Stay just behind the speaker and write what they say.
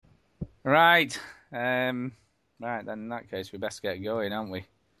Right. Right, then in that case, we best get going, aren't we?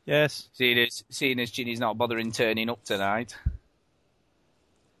 Yes. Seeing as Ginny's not bothering turning up tonight.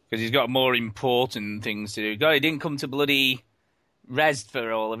 Because he's got more important things to do. God, he didn't come to bloody Res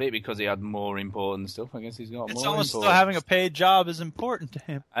for all of it because he had more important stuff. I guess he's got more important. It's almost still having a paid job is important to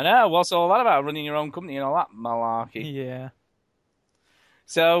him. I know. What's all that about? Running your own company and all that malarkey. Yeah.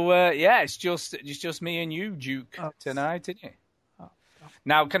 So, it's just me and you, Duke, tonight, isn't it?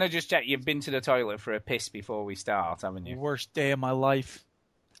 Now, can I just check, you've been to the toilet for a piss before we start, haven't you? Worst day of my life.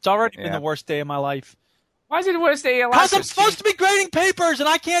 It's already been the worst day of my life. Why is it the worst day of your life? Because I'm supposed to be grading papers, and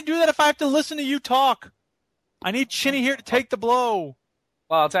I can't do that if I have to listen to you talk. I need Chinny here to take the blow.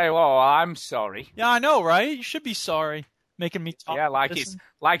 Well, I'll tell you what, I'm sorry. Yeah, I know, right? You should be sorry. Making me talk. Yeah, like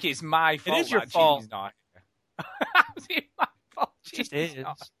it's my fault. It is your fault. Not How's it my fault? It is.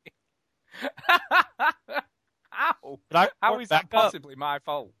 How? How is that possibly my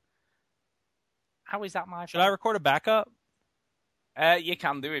fault? How is that my fault? Should I record a backup? You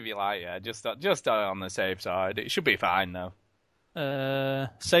can do if you like, yeah. Just on the safe side. It should be fine, though.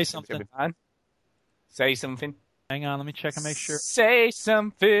 Say something. It should be fine. Say something. Hang on, let me check and make sure. Say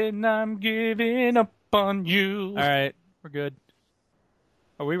something, I'm giving up on you. All right, we're good.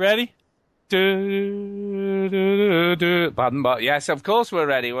 Are we ready? Pardon, but yes, of course we're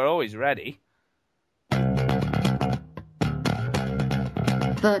ready. We're always ready.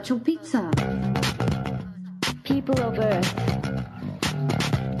 Virtual pizza. People of Earth.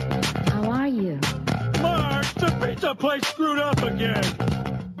 How are you? Mark, the pizza place screwed up again.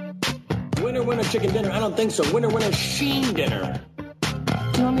 Winner, winner, chicken dinner. I don't think so. Winner, winner, sheen dinner. Do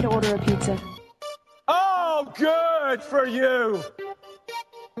you want me to order a pizza? Oh, good for you.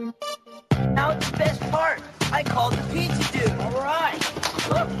 Now it's the best part. I called the pizza dude. All right.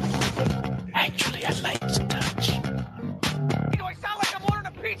 Actually, I'd like to touch. Do I sound like I'm ordering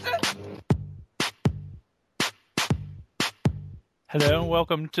a pizza? Hello and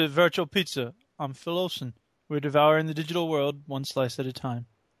welcome to Virtual Pizza. I'm Phil Olsen. We're devouring the digital world one slice at a time.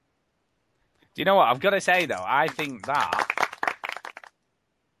 Do you know what? I've got to say, though, I think that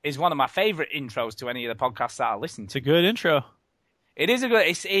is one of my favourite intros to any of the podcasts that I listen to. It's a good intro. It is a good...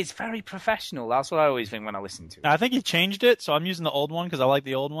 It's very professional. That's what I always think when I listen to it. I think he changed it, so I'm using the old one because I like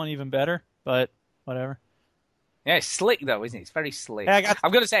the old one even better, but whatever. Yeah, it's slick, though, isn't it? It's very slick. Yeah,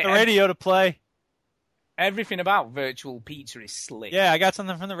 I've got to say... the radio to play. Everything about Virtual Pizza is slick. Yeah, I got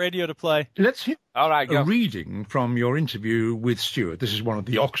something from the radio to play. Let's hear All right, go. a reading from your interview with Stuart. This is one of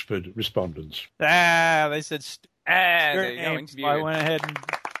the Oxford respondents. They said there you go, interview. So I went ahead and...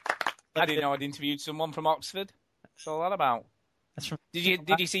 I didn't know I'd interviewed someone from Oxford. What's all that about? That's from...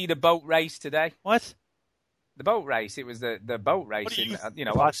 Did you see the boat race today? What? The boat race. It was the boat race in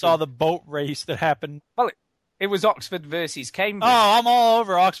I saw the boat race that happened. Well, it was Oxford versus Cambridge. Oh, I'm all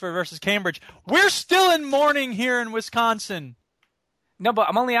over Oxford versus Cambridge. We're still in mourning here in Wisconsin. No, but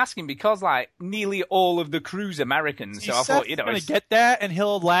I'm only asking because, nearly all of the crew's Americans. So I thought, he's going to get that, and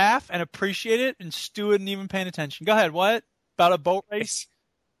he'll laugh and appreciate it, and Stu isn't even paying attention. Go ahead, what? About a boat race?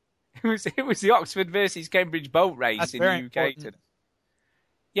 It was the Oxford versus Cambridge boat race in the UK important. today.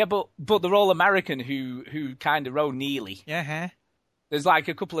 Yeah, but they're all American who kind of row nearly. Yeah, There's a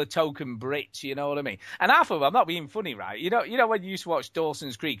couple of token Brits, you know what I mean? And half of them, I'm not being funny, right? You know when you used to watch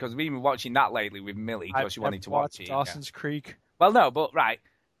Dawson's Creek, because we've been watching that lately with Millie, because she wanted to watch it. Dawson's Creek. Well, no, but right.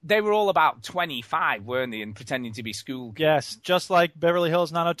 They were all about 25, weren't they, and pretending to be school kids. Yes, just like Beverly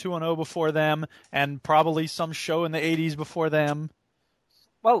Hills 90210 before them, and probably some show in the 80s before them.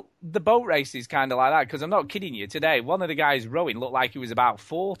 Well, the boat race is kind of like that, because I'm not kidding you. Today, one of the guys rowing looked like he was about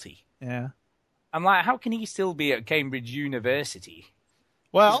 40. Yeah. I'm like, how can he still be at Cambridge University?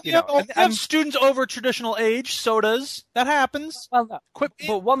 Well, you have students over traditional age, sodas. That happens. Well, no.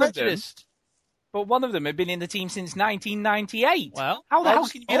 But one of them had been in the team since 1998. Well, how the hell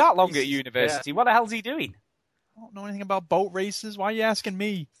can you be that long at university? Yeah. What the hell's he doing? I don't know anything about boat races. Why are you asking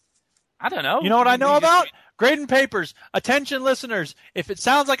me? I don't know. You know what I know about? Grading papers. Attention, listeners. If it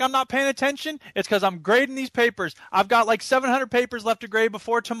sounds like I'm not paying attention, it's because I'm grading these papers. I've got 700 papers left to grade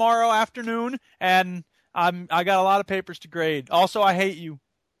before tomorrow afternoon, and I got a lot of papers to grade. Also, I hate you.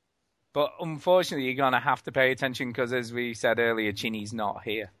 But unfortunately, you're going to have to pay attention because, as we said earlier, Chinny's not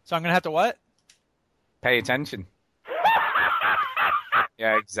here. So I'm going to have to what? Pay attention.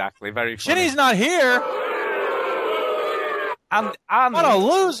 Yeah, exactly. Very funny. Chinny's not here. And what a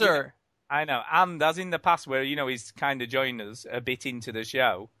loser. I know. And as in the past where, he's kind of joined us a bit into the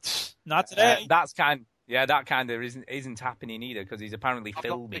show. Not today. That kind of isn't happening either because he's apparently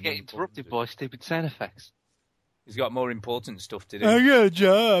filming. Get interrupted by stupid sound effects. He's got more important stuff to do. I got a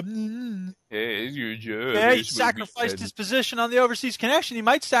job. Here's your job. Yeah, he sacrificed his position on the Overseas Connection. He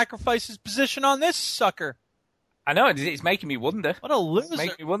might sacrifice his position on this sucker. I know, it's making me wonder. What a loser. It's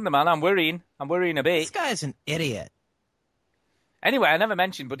making me wonder, man. I'm worrying a bit. This guy's an idiot. Anyway, I never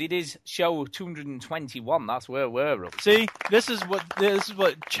mentioned, but it is show 221. That's where we're up. See, this is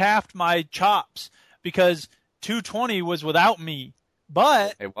what chaffed my chops, because 220 was without me.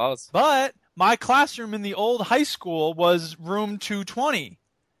 But It was. But my classroom in the old high school was room 220.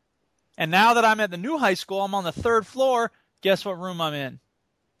 And now that I'm at the new high school, I'm on the 3rd floor. Guess what room I'm in?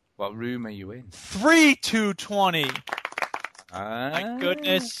 What room are you in? 3220. My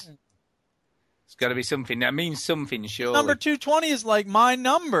goodness. It's got to be something. That means something, surely. Number 220 is like my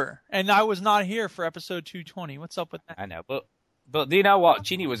number. And I was not here for episode 220. What's up with that? I know, but do you know what?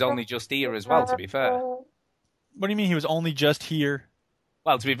 Ginny was only just here as well, to be fair. What do you mean he was only just here?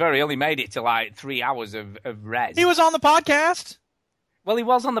 Well, to be fair, he only made it to like 3 hours of res. He was on the podcast. Well, he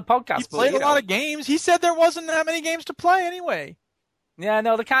was on the podcast. He played a lot of games. He said there wasn't that many games to play anyway. Yeah,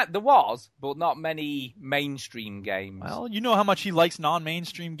 no, there was, but not many mainstream games. Well, you know how much he likes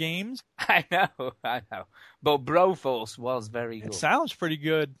non-mainstream games. I know. But Broforce was very good. It sounds pretty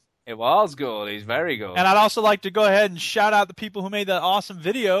good. It was good. It's very good. And I'd also like to go ahead and shout out the people who made that awesome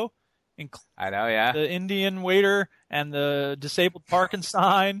video. I know, yeah. The Indian waiter and the disabled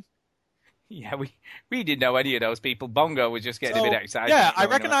Parkinson. Yeah, we didn't know any of those people. Bongo was just getting a bit excited. Yeah, I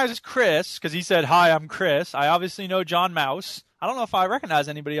recognize Chris because he said, "Hi, I'm Chris." I obviously know John Mouse. I don't know if I recognize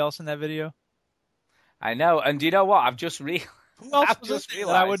anybody else in that video. I know, and do you know what? I've just realized. Who else was it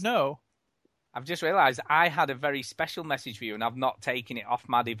that I would know? I've just realized I had a very special message for you, and I've not taken it off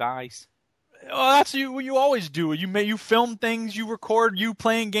my device. Well, that's what you always do. You film things, you record you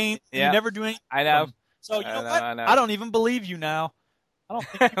playing games, yeah. You never do anything. I know. So you know what? I don't even believe you now. I don't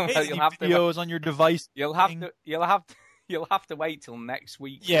think you made any videos on your device. You'll have to wait till next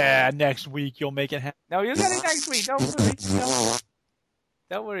week. Yeah, next week you'll make it happen. No, you'll get it next week. Don't worry.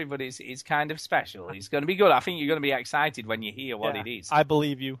 Don't worry, but it's kind of special. It's going to be good. I think you're going to be excited when you hear what it is. I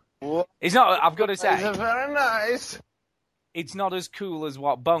believe you. It's not. I've got to say, it's very nice. It's not as cool as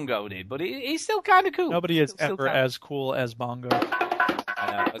what Bongo did, but it's still kind of cool. Nobody is ever as cool as Bongo.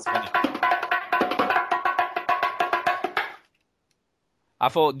 I know, that's funny. I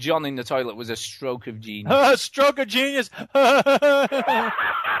thought John in the toilet was a stroke of genius. Stroke of genius!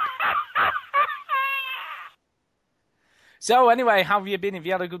 So anyway, how have you been? Have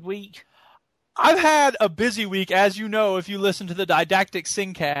you had a good week? I've had a busy week, as you know, if you listen to the Didactic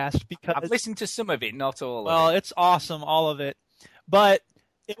Singcast. Because I've listened to some of it, not all of it. Well, it's awesome, all of it. But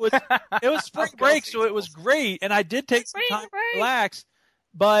it was spring break, so it was great, and I did take some time to relax.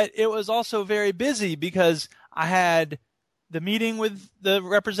 But it was also very busy because I had the meeting with the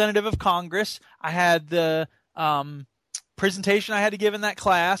representative of Congress. I had the presentation I had to give in that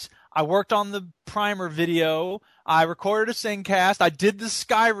class. I worked on the primer video. I recorded a Singcast. I did the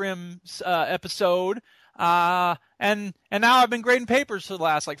Skyrim episode. And now I've been grading papers for the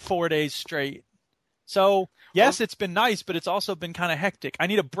last 4 days straight. So, yes, it's been nice, but it's also been kind of hectic. I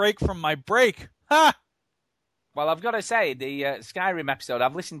need a break from my break. Ha! Well, I've got to say, the Skyrim episode,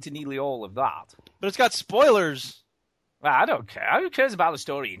 I've listened to nearly all of that. But it's got spoilers. Well, I don't care. Who cares about the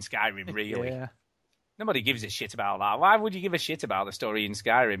story in Skyrim, really? Yeah. Nobody gives a shit about that. Why would you give a shit about the story in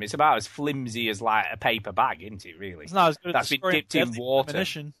Skyrim? It's about as flimsy as a paper bag, isn't it, really? It's not as good That's as the been story dipped in water.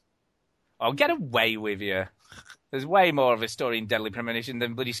 Premonition. Oh, get away with you. There's way more of a story in Deadly Premonition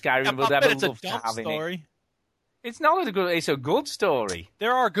than bloody Skyrim would ever love to have in it. It's not a good. It's a good story.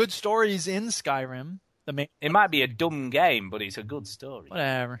 There are good stories in Skyrim. It might be a dumb game, but it's a good story.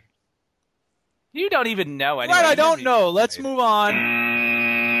 Whatever. You don't even know anyway. Right, I don't know. Let's move on.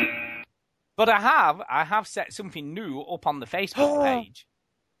 But I have set something new up on the Facebook page,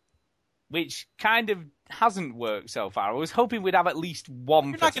 which kind of hasn't worked so far. I was hoping we'd have at least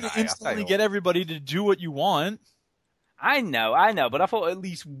one. You're not going to instantly get everybody to do what you want. I know, but I thought at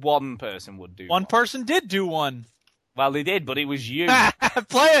least one person would do one. One person did do one. Well, they did, but it was you.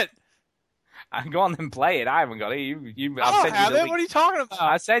 Play it. Go on and play it. I haven't got it. I'll have it. What are you talking about?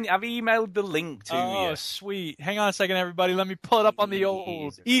 I've emailed the link to you. Oh, sweet. Hang on a second, everybody. Let me pull it up on the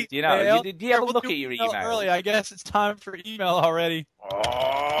old email. Do you have a look at your email? Early. I guess it's time for email already.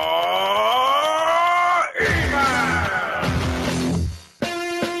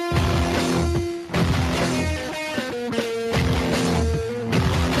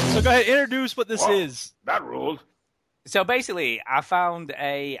 So go ahead, introduce what this is. That ruled. So basically, I found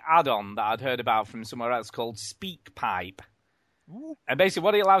a add-on that I'd heard about from somewhere else called SpeakPipe. Ooh. And basically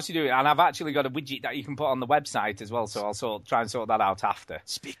what it allows you to do, and I've actually got a widget that you can put on the website as well, so I'll try and sort that out after.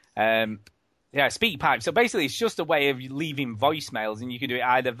 Yeah, SpeakPipe. So basically, it's just a way of leaving voicemails, and you can do it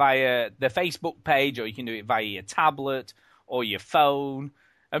either via the Facebook page, or you can do it via your tablet or your phone,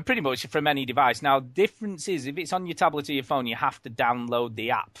 and pretty much from any device. Now, difference is, if it's on your tablet or your phone, you have to download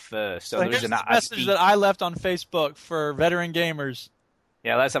the app first. So there's here's an the message that I left on Facebook for veteran gamers.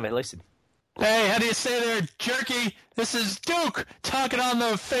 Yeah, let's have a listen. Hey, how do you say there, jerky? This is Duke talking on the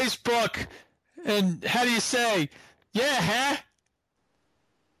Facebook. And how do you say, yeah, huh?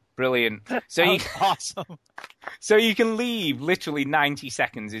 Brilliant. So you awesome. So you can leave literally 90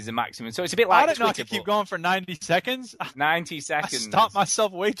 seconds is the maximum. So it's a bit like I didn't know I Twitter, could keep going for 90 seconds. 90 I seconds. stopped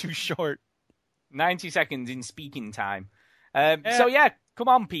myself way too short. 90 seconds in speaking time. So yeah, come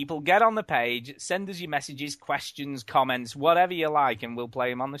on, people, get on the page, send us your messages, questions, comments, whatever you like, and we'll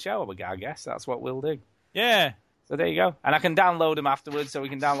play them on the show. I guess that's what we'll do. Yeah. So there you go. And I can download them afterwards, so we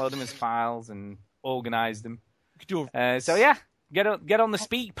can download them as files and organize them. We could do so yeah, get on the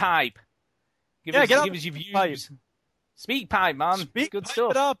SpeakPipe. Give us your views. SpeakPipe, man. Good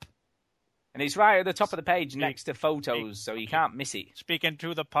stuff. It up. And it's right at the top of the page next to photos, so you can't miss it. Speaking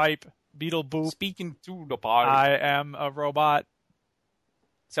to the pipe, Beetle Boop. Speaking to the pipe. I am a robot.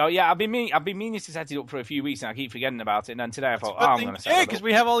 So yeah, I've been meaning to set it up for a few weeks, and I keep forgetting about it. And then today I thought, I'm going to set it up. because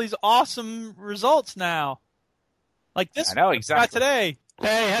we have all these awesome results now. Like this. I know, exactly. Today.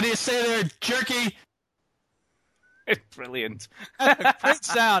 Hey, how do you say there, jerky? Brilliant. Great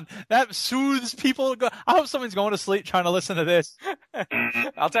sound. That soothes people. I hope someone's going to sleep trying to listen to this.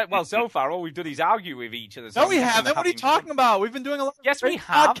 I'll tell you, well, so far, all we've done is argue with each other. No, we haven't. What are you talking about? We've been doing a lot of we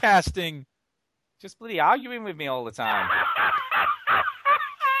have. podcasting. Just bloody arguing with me all the time.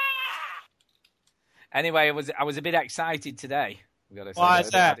 Anyway, I was a bit excited today. Why is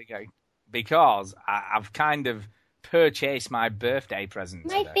that? Because I've kind of purchased my birthday present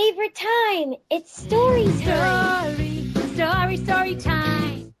My today. favorite time. It's story time.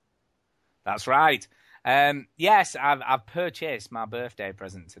 That's right. Yes, I've purchased my birthday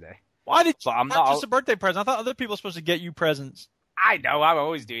present today. Why did but you I'm not not just a birthday present? I thought other people were supposed to get you presents. I know, I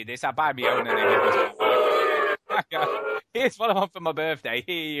always do this. I buy my own and I give it to her. Here's what I want for my birthday.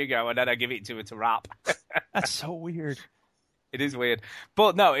 Here you go. And then I give it to her to wrap. That's so weird. It is weird.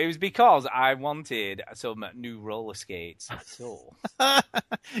 But no, it was because I wanted some new roller skates. So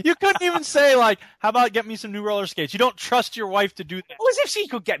you couldn't even say, like, how about get me some new roller skates? You don't trust your wife to do that. Well, as if she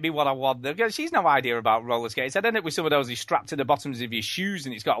could get me what I want. She's no idea about roller skates. I'd end up with some of those you strap to the bottoms of your shoes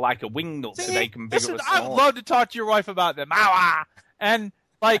and it's got like a wing nut to make them bigger or smaller. I'd love to talk to your wife about them. And,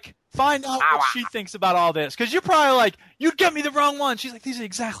 like, find out what she thinks about all this. Because you're probably like, you'd get me the wrong one. She's like, these are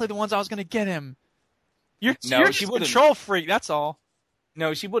exactly the ones I was going to get him. You're just a control freak, that's all.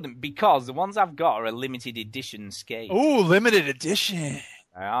 No, she wouldn't, because the ones I've got are a limited edition skate. Ooh, limited edition.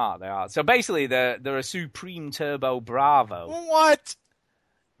 They are. So basically, they're a Supreme Turbo Bravo. What?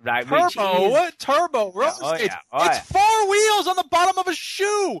 Right, Turbo? What? Turbo roller skates? It's 4 wheels on the bottom of a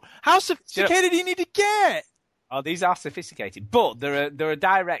shoe. How sophisticated do you need to get? Oh, these are sophisticated, but they're a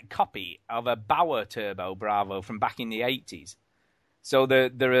direct copy of a Bauer Turbo Bravo from back in the 80s. So they're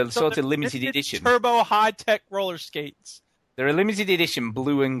a sort of limited edition. Turbo high-tech roller skates. They're a limited edition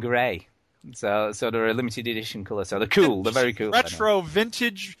blue and grey. So they're a limited edition colour. So they're cool. They're very cool. Retro,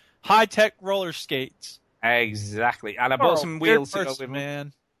 vintage, high-tech roller skates. Exactly. And I bought some wheels to go with them.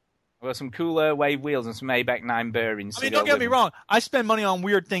 Man. I got some cooler wave wheels and some ABEC 9 bearings. I mean, don't get me wrong. I spend money on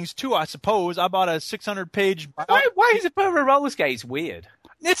weird things too, I suppose. I bought a 600-page... Why is a pair of roller skates weird?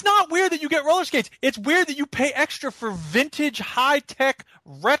 It's not weird that you get roller skates. It's weird that you pay extra for vintage, high-tech,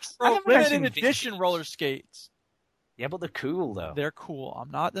 retro, limited edition roller skates. Yeah, but they're cool, though. They're cool. I'm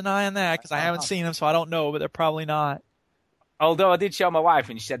not denying that because I haven't seen them, so I don't know, but they're probably not. Although I did show my wife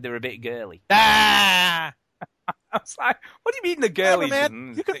and she said they're a bit girly. Ah! I was like, what do you mean the girly?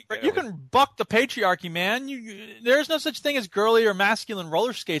 Man, you can buck the patriarchy, man. There's no such thing as girly or masculine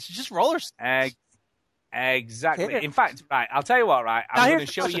roller skates. It's just roller skates. Exactly. In fact, right, I'll tell you what, right? I'm going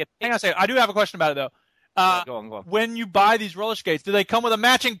to show you. Hang on a second. I do have a question about it, though. Go on. When you buy these roller skates, do they come with a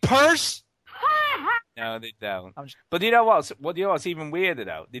matching purse? No, they don't. But you know what's even weirder,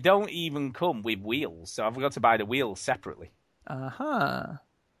 though? They don't even come with wheels, so I've got to buy the wheels separately. Uh-huh.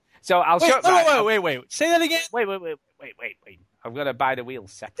 So I'll show. Wait. Say that again. Wait. I've got to buy the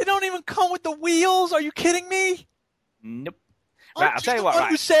wheels separately. They don't even come with the wheels? Are you kidding me? Nope. Right, I'll tell you what.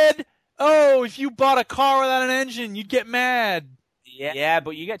 Right. You said, oh, if you bought a car without an engine, you'd get mad. Yeah,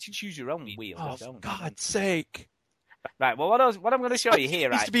 but you get to choose your own wheels. Oh, for God's sake. Right, well, what I'm going to show you here,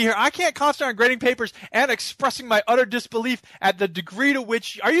 right? To be here. I can't concentrate on grading papers and expressing my utter disbelief at the degree to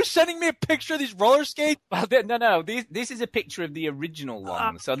which... Are you sending me a picture of these roller skates? Well, no. This is a picture of the original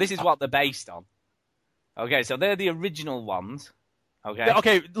ones. So this is what they're based on. Okay, so they're the original ones. Okay.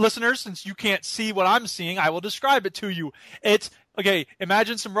 Okay, listeners, since you can't see what I'm seeing, I will describe it to you. It's okay.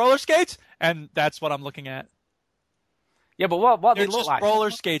 Imagine some roller skates, and that's what I'm looking at. Yeah, but what They're they look just like? roller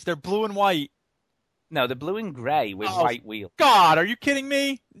skates. They're blue and white. No, they're blue and grey with Oh, white wheels. God, are you kidding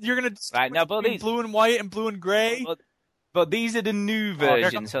me? You're gonna Right, no, but these blue and white and blue and gray. but these are the new they're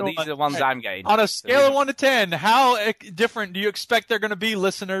versions, so gonna- these are the ones Right. I'm getting. On a So scale these of 1 to 10, how different do you expect they're going to be,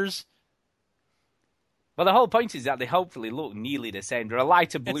 listeners? Well, the whole point is that they hopefully look nearly the same. They're a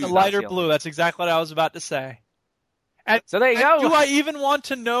lighter blue. It's a that's lighter the blue. That's exactly what I was about to say. And, So there you and go. do I even want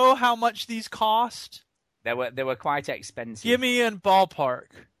to know how much these cost? They were quite expensive. Give me a ballpark.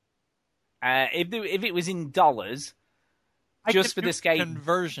 If it was in dollars, just for the skate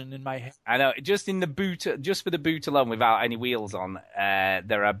conversion in my head. I know, just for the boot alone, without any wheels on,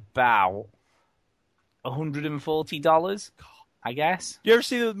 they're about $140, I guess. You ever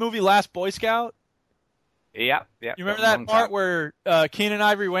see the movie Last Boy Scout? Yeah. You remember that part where Keenan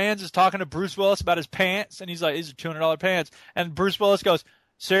Ivory Wayans is talking to Bruce Willis about his pants, and he's like, "These are $200 pants," and Bruce Willis goes,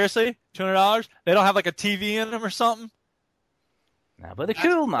 "Seriously, $200? They don't have like a TV in them or something?" No, but they're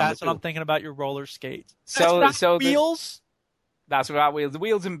cool, man. That's they're what cool. I'm thinking about your roller skates. So wheels. That's without wheels. The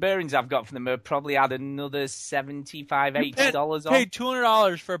wheels and bearings I've got for them are probably add another $75, $80 on. Paid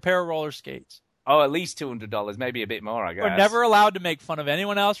 $200 for a pair of roller skates. Oh, at least $200, maybe a bit more, I guess. We're never allowed to make fun of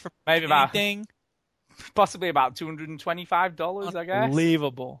anyone else for Maybe about- anything. Possibly about $225, I guess.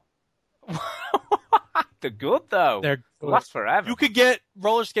 Unbelievable. They're good, though. They're They last forever. You could get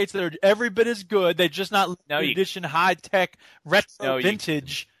roller skates that are every bit as good. They just not edition, high tech, retro,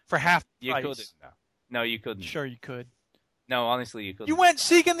 vintage for half the You price. couldn't. No, you couldn't. Sure, you could. No, honestly, you couldn't. You went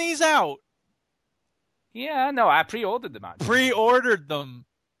seeking these out. Yeah, no, I pre-ordered them, actually. Pre-ordered them.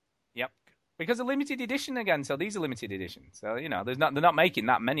 Yep. Because they're limited edition again, so these are limited edition. So, they're not making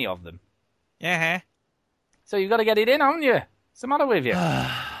that many of them. Yeah. So you've got to get it in, haven't you? What's the matter with you?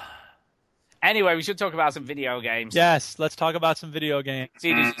 Anyway, we should talk about some video games. Yes, let's talk about some video games. See,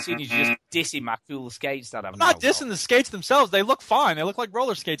 you're just dissing my cool skates that I've I'm not dissing the skates themselves. They look fine. They look like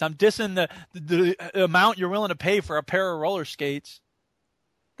roller skates. I'm dissing the amount you're willing to pay for a pair of roller skates.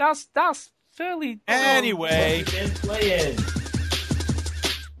 That's fairly... Anyway. Playing.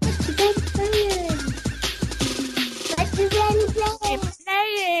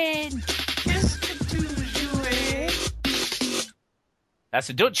 That's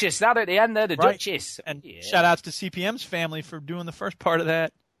the Duchess. That at the end there, the Right. Duchess. And Yeah. shout outs to CPM's family for doing the first part of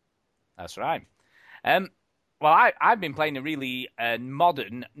that. That's right. Well, I've been playing a really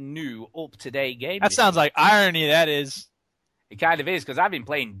modern, new, up-to-date game. That sounds like irony, that is. It kind of is, because I've been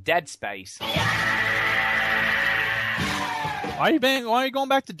playing Dead Space. Why are you going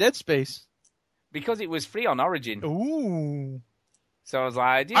back to Dead Space? Because it was free on Origin. Ooh. So I was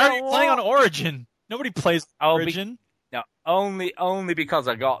like, Why are you playing on Origin? Nobody plays on Origin. No, only because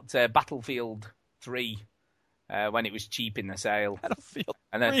I got Battlefield 3 when it was cheap in the sale. Battlefield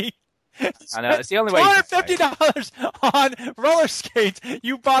and then, 3. I know, it's the only way. $250 on roller skates.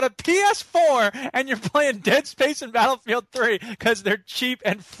 You bought a PS4 and you're playing Dead Space and Battlefield 3 because they're cheap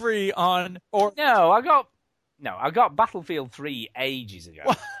and free on No, I got Battlefield 3 ages ago.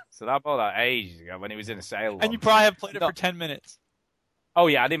 What? So I bought that ages ago when it was in a sale. And you probably have played it for 10 minutes. Oh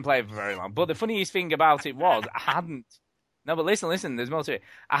yeah, I didn't play it for very long. But the funniest thing about it was I hadn't. No, but listen, there's more to it.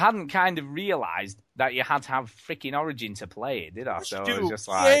 I hadn't kind of realised that you had to have freaking Origin to play it, did I? So I was just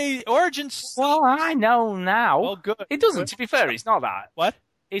like... Yay, Origin's... Well, I know now. Well, good. It doesn't, to be fair, it's not that... What?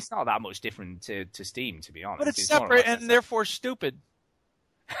 It's not that much different to Steam, to be honest. But it's separate and therefore stupid.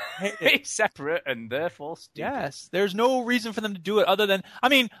 It's separate and therefore stupid. Yes, there's no reason for them to do it other than... I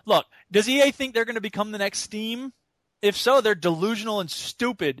mean, look, does EA think they're going to become the next Steam? If so, they're delusional and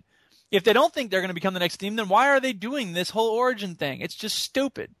stupid. If they don't think they're going to become the next Steam, then why are they doing this whole Origin thing? It's just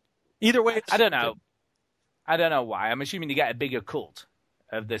stupid. Either way, it's I don't know. I don't know why. I'm assuming you get a bigger cut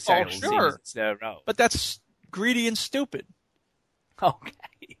of the sales. Oh, sure. Row. But that's greedy and stupid. Okay,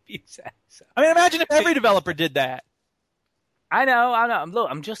 if you say so. I mean, imagine if every developer did that. I know. Look,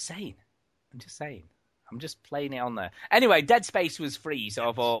 I'm just saying. I'm just playing it on there. Anyway, Dead Space was free, so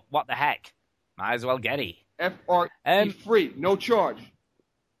I thought, what the heck? Might as well get it. FRE free, no charge.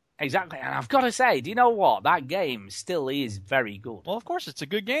 Exactly, and I've got to say, do you know what? That game still is very good. Well, of course, it's a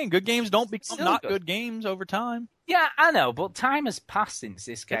good game. Good games don't become Still not good. good games over time. Yeah, I know, but time has passed since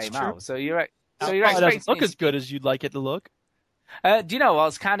this That's came true. out, so you're It expecting doesn't look it- as good as you'd like it to look. Do you know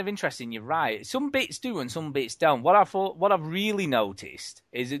what's kind of interesting? You're right. Some bits do and some bits don't. What I've really noticed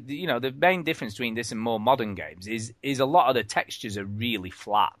is that, the main difference between this and more modern games is a lot of the textures are really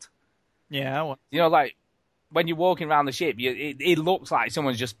flat. Yeah. Well, Like when you're walking around the ship, it looks like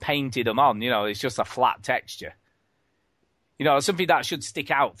someone's just painted them on. It's just a flat texture. You know, something that should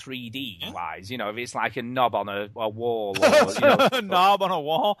stick out 3D wise. You know, if it's like a knob on a wall, or, you know, knob on a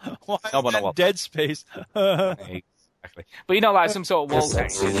wall. Why knob on a wall. Dead Space. Exactly. But you know, like some sort of wall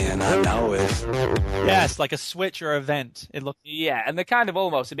text. Yes, like a switch or a vent. It looks. Yeah, and they're kind of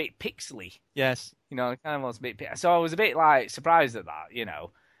almost a bit pixely. Yes. You know, kind of almost a bit. So I was a bit like surprised at that. You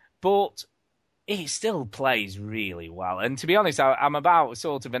know, but it still plays really well. And to be honest, I'm about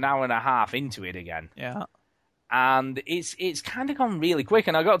sort of an hour and a half into it again. Yeah. And it's kind of gone really quick.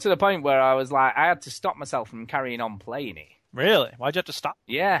 And I got to the point where I was like, I had to stop myself from carrying on playing it. Really? Why'd you have to stop?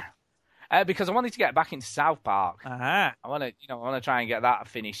 Yeah. Because I wanted to get back into South Park. Uh-huh. I want to try and get that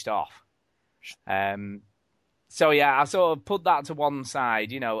finished off. So yeah, I sort of put that to one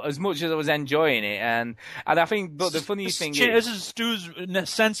side, you know, as much as I was enjoying it, and I think, but the funniest thing this is Stu's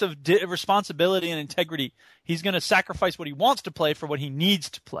sense of responsibility and integrity. He's going to sacrifice what he wants to play for what he needs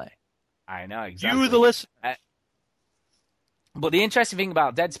to play. I know, exactly. You, the listener. But the interesting thing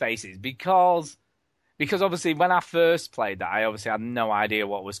about Dead Space is because obviously when I first played that, I obviously had no idea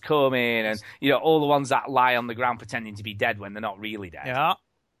what was coming, and you know, all the ones that lie on the ground pretending to be dead when they're not really dead. Yeah.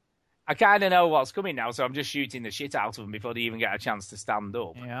 I kind of know what's coming now, so I'm just shooting the shit out of them before they even get a chance to stand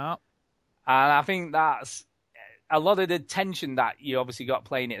up. Yeah. And I think that's a lot of the tension that you obviously got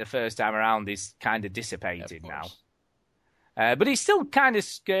playing it the first time around is kind of dissipated now. But it's still kind of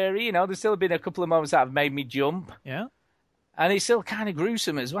scary, you know. There's still been a couple of moments that have made me jump. Yeah. And it's still kind of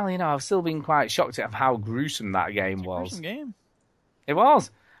gruesome as well, you know. I've still been quite shocked at how gruesome that game was. Gruesome game. It was.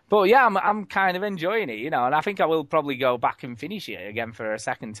 But yeah, I'm kind of enjoying it, you know, and I think I will probably go back and finish it again for a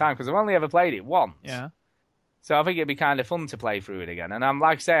second time, because I've only ever played it once. Yeah. So I think it'd be kind of fun to play through it again. And I'm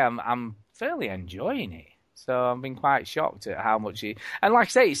like I say, I'm fairly enjoying it. So I've been quite shocked at how much it... And like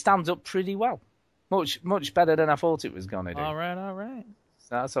I say, it stands up pretty well. Much better than I thought it was going to do. All right.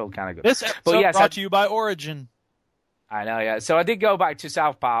 So that's all kind of good. This episode brought to you by Origin. I know, yeah. So I did go back to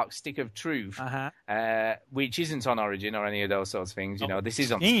South Park, Stick of Truth, uh-huh. Which isn't on Origin or any of those sorts of things. You know, this is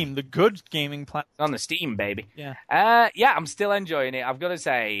on Steam, the good gaming platform. On the Steam, baby. Yeah. Yeah, I'm still enjoying it. I've got to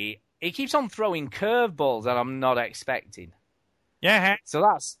say, it keeps on throwing curveballs that I'm not expecting. Yeah.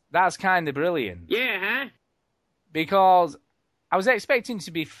 So that's kind of brilliant. Yeah. Because I was expecting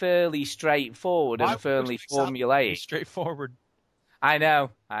to be fairly straightforward and fairly formulaic. Straightforward. I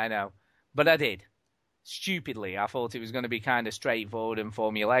know. But I did. Stupidly, I thought it was going to be kind of straightforward and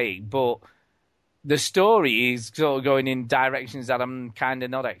formulaic, but the story is sort of going in directions that I'm kind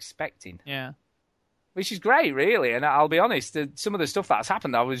of not expecting. Yeah. Which is great, really, and I'll be honest, some of the stuff that's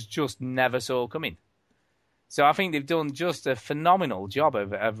happened I was just never saw coming. So I think they've done just a phenomenal job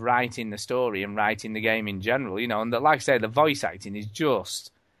of writing the story and writing the game in general, you know, and like I say, the voice acting is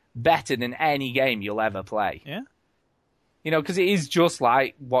just better than any game you'll ever play. Yeah. You know, because it is just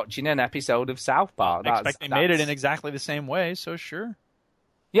like watching an episode of South Park. I expect they made it in exactly the same way, so sure.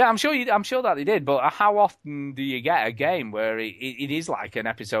 Yeah, I'm sure that they did, but how often do you get a game where it is like an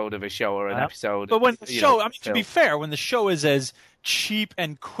episode of a show or an episode? But when the show, to be fair, when the show is as cheap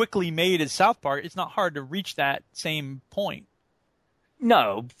and quickly made as South Park, it's not hard to reach that same point.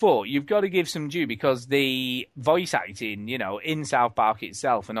 No, but you've got to give some due, because the voice acting, you know, in South Park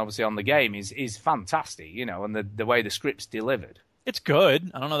itself and obviously on the game is fantastic, you know, and the way the script's delivered. It's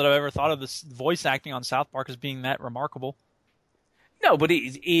good. I don't know that I've ever thought of this voice acting on South Park as being that remarkable. No, but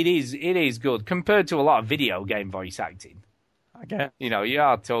it is good compared to a lot of video game voice acting. I guess. You know, you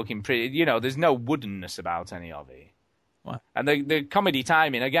are talking pretty, you know, there's no woodenness about any of it. What? And the comedy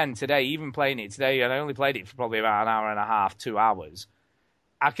timing, again, today, even playing it today, and I only played it for probably about an hour and a half, 2 hours.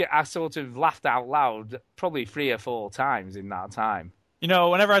 I sort of laughed out loud probably 3 or 4 times in that time. You know,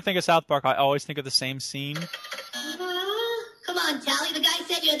 whenever I think of South Park, I always think of the same scene. Come on, Tally. The guy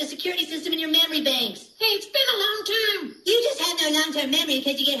said you had the security system in your memory banks. Hey, it's been a long time. You just have no long-term memory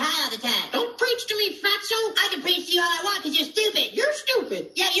because you get high all the time. Don't preach to me, fatso. I can preach to you all I want because you're stupid. You're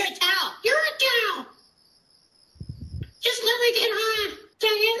stupid. Yeah, you're a towel. You're a towel. Just let me get high.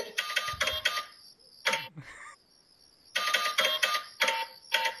 Dang it.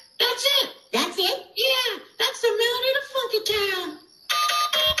 That's it. That's it? Yeah, that's the melody of Funky Town.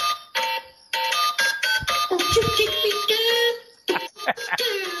 Won't you take me down?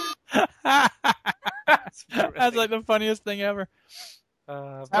 That's like the funniest thing ever.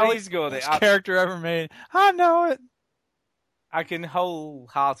 He's good. Best character ever made. I know it. I can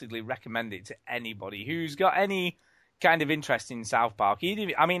wholeheartedly recommend it to anybody who's got any kind of interest in South Park.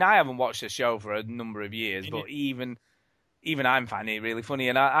 I mean, I haven't watched the show for a number of years, but even I'm finding it really funny,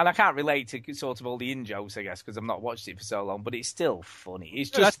 and I can't relate to sort of all the in-jokes, I guess, because I've not watched it for so long, but it's still funny.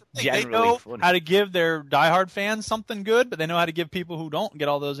 It's just generally they know funny. How to give their diehard fans something good, but they know how to give people who don't get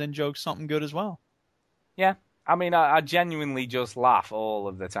all those in-jokes something good as well. Yeah, I mean, I genuinely just laugh all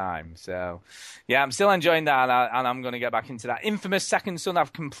of the time. So, yeah, I'm still enjoying that, and I'm going to get back into that. Infamous Second Son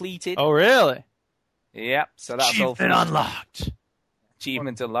I've completed. Oh, really? Yep, so that's all Achievement finished. unlocked.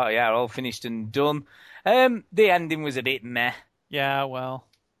 Achievement unlocked, yeah, all finished and done. The ending was a bit meh. Yeah, well.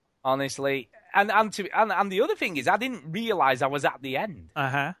 Honestly. And the other thing is, I didn't realise I was at the end.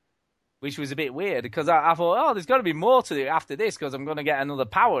 Uh-huh. Which was a bit weird, because I thought, there's got to be more to do after this, because I'm going to get another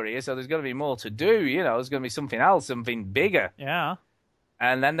power here, so there's got to be more to do, there's going to be something else, something bigger. Yeah.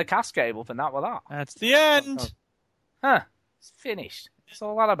 And then the cast came up, and that was that. That's the end. Huh. It's finished. That's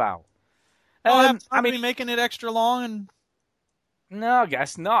all that about. I mean, making it extra long and... No, I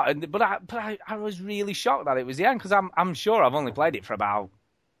guess not. But I was really shocked that it was the end, because I'm sure I've only played it for about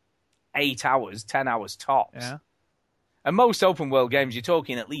 8 hours, 10 hours tops. Yeah. And most open world games, you're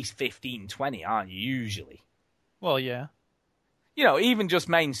talking at least 15, 20, aren't you, usually? Well, yeah. Even just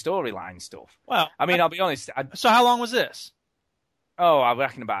main storyline stuff. Well, I mean, I'll be honest. So how long was this? I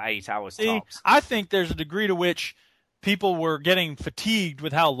reckon about 8 hours tops. I think there's a degree to which people were getting fatigued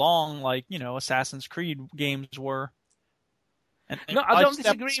with how long, Assassin's Creed games were. And no, I don't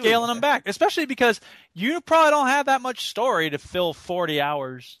disagree with scaling them back, especially because you probably don't have that much story to fill 40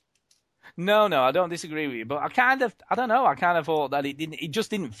 hours. No, I don't disagree with you, but I kind of thought that it just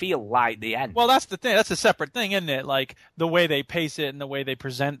didn't feel like the end. Well, that's the thing. That's a separate thing, isn't it? Like the way they pace it and the way they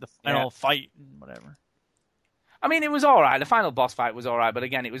present the final fight and whatever. I mean, it was all right. The final boss fight was all right, but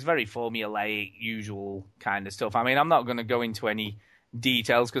again, it was very formulaic, usual kind of stuff. I mean, I'm not going to go into any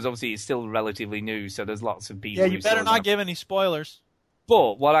details because obviously it's still relatively new, so there's lots of people. Yeah, you better not give any spoilers.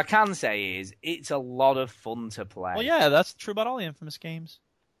 But what I can say is it's a lot of fun to play. Well, yeah, that's true about all the Infamous games.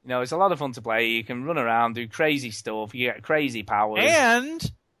 It's a lot of fun to play. You can run around, do crazy stuff. You get crazy powers.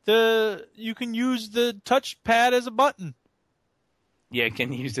 And you can use the touchpad as a button. Yeah, you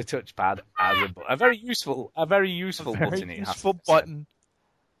can use the touchpad as a very useful button. Very useful button.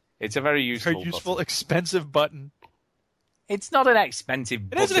 It's a very useful button. Expensive button. It's not an expensive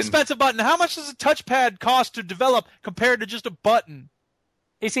button. It is an expensive button. How much does a touchpad cost to develop compared to just a button?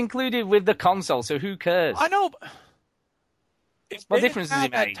 It's included with the console, so who cares? I know. What difference does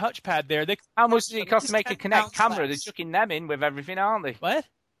it make? That touchpad there. How much does it cost to make a Kinect camera? They're chucking them in with everything, aren't they? What?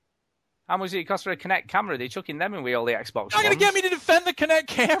 How much does it cost for a Kinect camera? They're chucking them in with all the Xbox. You're not going to get me to defend the Kinect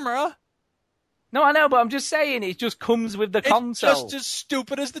camera. No, I know, but I'm just saying it just comes with the console. It's just as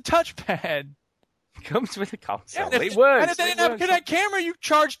stupid as the touchpad. It comes with the console. Yeah, it works. And if they didn't have a Kinect camera, you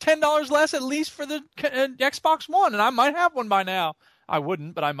charge $10 less at least for the Xbox One, and I might have one by now. I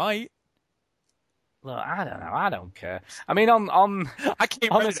wouldn't, but I might. Look, I don't know. I don't care. I mean, on I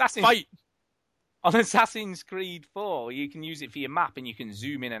can't on fight. On Assassin's Creed 4, you can use it for your map, and you can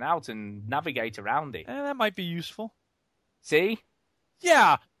zoom in and out and navigate around it. That might be useful. See?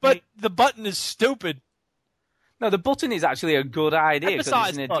 Yeah, but the button is stupid. No, the button is actually a good idea. And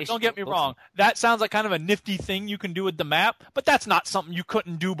besides, look, don't get me wrong. That sounds like kind of a nifty thing you can do with the map, but that's not something you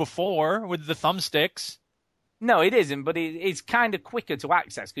couldn't do before with the thumbsticks. No, it isn't, but it's kind of quicker to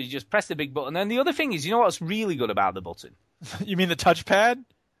access because you just press the big button. And the other thing is, you know what's really good about the button? You mean the touchpad?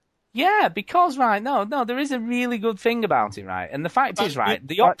 Yeah, because, no, there is a really good thing about it, right? And the fact is,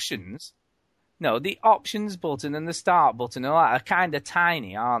 the options button and the start button and all that are kind of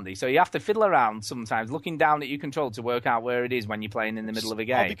tiny, aren't they? So you have to fiddle around sometimes, looking down at your control to work out where it is when you're playing in the middle of a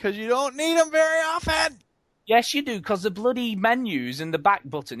game. Because you don't need them very often. Yes, you do, because the bloody menus and the back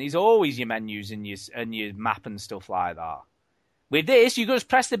button is always your menus and your map and stuff like that. With this, you just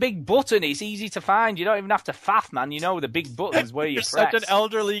press the big button. It's easy to find. You don't even have to faff, man. You know the big buttons where you press. You're such an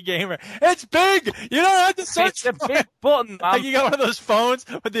elderly gamer. It's big! You don't have to search for it. It's a big button, man. Like you got one of those phones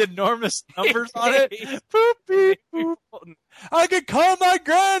with the enormous numbers on it. Boop, beep, boop. I can call my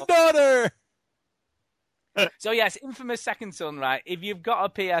granddaughter! So, yes, Infamous Second Son, right? If you've got a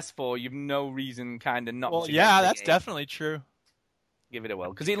PS4, you've no reason kind of not to. Well, yeah, that's definitely true. Give it a whirl.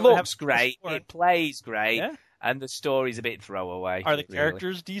 Because it looks great. It plays great. Yeah. And the story's a bit throwaway. Are the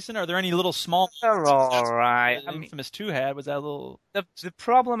characters decent? Are there any little small... They're all right. Infamous 2 had was that little... The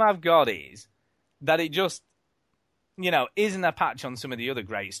problem I've got is that it just, isn't a patch on some of the other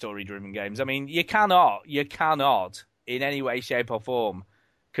great story-driven games. I mean, you cannot, in any way, shape, or form,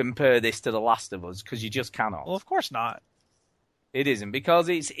 compare this to The Last of Us, because you just cannot. Well, of course not. It isn't, because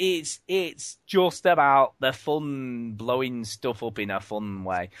it's just about the fun, blowing stuff up in a fun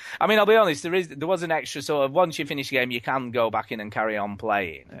way. I mean, I'll be honest, there was an extra sort of, once you finish the game, you can go back in and carry on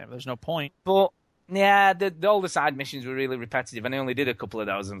playing. Yeah, there's no point. But, yeah, all the side missions were really repetitive, and I only did a couple of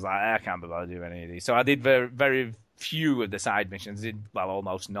those, and I was like, I can't be able to do any of these. So I did very, very few of the side missions.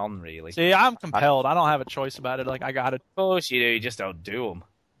 Almost none, really. See, I'm compelled. I don't have a choice about it. Like, I got it. Of course you do, you just don't do them.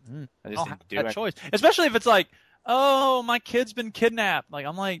 I just didn't do that it. choice, especially if it's like, oh, my kid's been kidnapped. Like,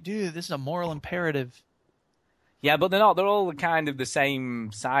 I'm like, dude, this is a moral imperative. Yeah, but they're not. They're all kind of the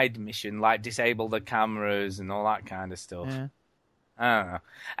same side mission, like disable the cameras and all that kind of stuff. Yeah. I don't know.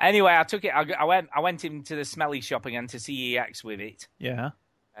 Anyway, I took it. I went into the smelly shop again to CEX with it. Yeah.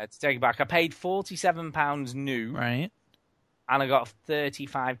 To take it back, I paid £47 new, Right. and I got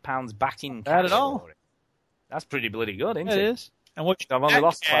 £35 back in cash. That at all? For it. That's pretty bloody good, isn't It it? is. And what I've only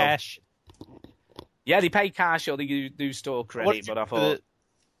lost 12. cash? Yeah, they pay cash or they do store credit, but I thought. It?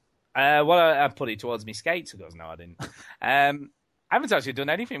 Well, I put it towards my skates. I goes, no, I didn't. I haven't actually done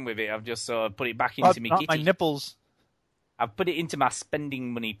anything with it. I've just sort of put it back into my kitty. My nipples. I've put it into my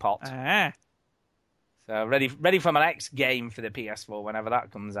spending money pot. Ah. So ready for my next game for the PS4 whenever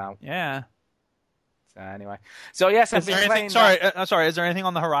that comes out. Yeah. So anyway, so yes, I've been playing. Sorry. Is there anything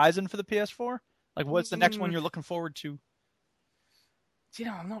on the horizon for the PS4? Like, what's the next one you're looking forward to? Do you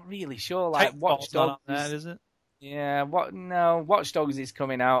know, I'm not really sure. Like, Watch Dogs. Not on that, is it? Yeah, Watch Dogs is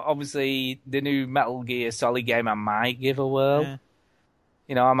coming out. Obviously, the new Metal Gear Solid game I might give a whirl. Yeah.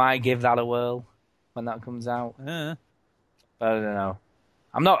 You know, I might give that a whirl when that comes out. Yeah. But I don't know.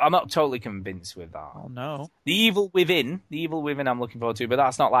 I'm not totally convinced with that. Oh no. The Evil Within I'm looking forward to, but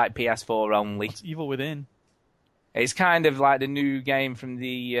that's not like PS4 only. What's Evil Within? It's kind of like the new game from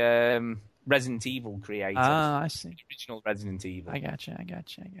the Resident Evil creators. Ah, I see. The original Resident Evil. I gotcha.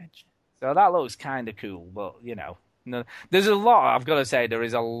 So that looks kind of cool, but, you know, no, there's a lot, I've got to say, there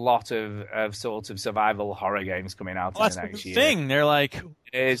is a lot of sort of survival horror games coming out in the next year. That's the thing. They're like,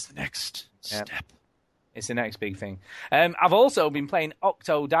 it is the next step. It's the next big thing. I've also been playing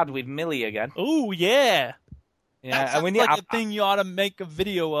Octodad with Millie again. Oh, yeah. Yeah, that sounds like a thing you ought to make a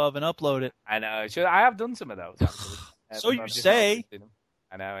video of and upload it. I know. I have done some of those, actually. So you say.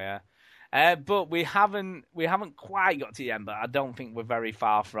 I know, yeah. But we haven't quite got to the end, but I don't think we're very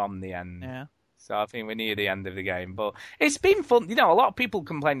far from the end. Yeah. So I think we're near the end of the game. But it's been fun. You know, a lot of people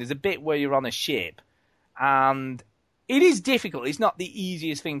complain there's a bit where you're on a ship, and it is difficult. It's not the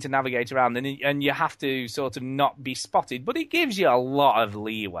easiest thing to navigate around, and you have to sort of not be spotted, but it gives you a lot of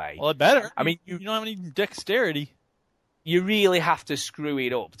leeway. Well, it better. I mean, you don't have any dexterity. You really have to screw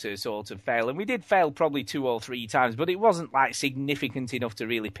it up to sort of fail. And we did fail probably 2 or 3 times, but it wasn't like significant enough to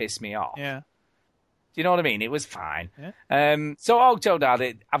really piss me off. Yeah. Do you know what I mean? It was fine. Yeah. So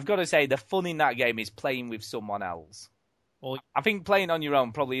Octodad, I've got to say, the fun in that game is playing with someone else. Well, I think playing on your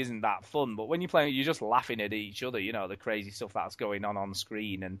own probably isn't that fun, but when you're playing, you're just laughing at each other, you know, the crazy stuff that's going on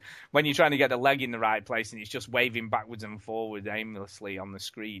screen. And when you're trying to get the leg in the right place and it's just waving backwards and forwards aimlessly on the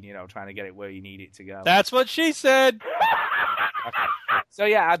screen, you know, trying to get it where you need it to go. That's what she said. So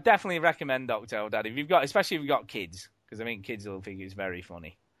yeah, I definitely recommend Octodad especially if you've got kids, because I think kids will think it's very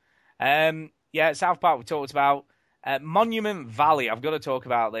funny. Yeah, South Park we talked about. Monument Valley, I've got to talk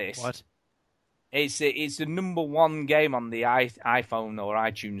about this. What? It's the number 1 game on the iPhone or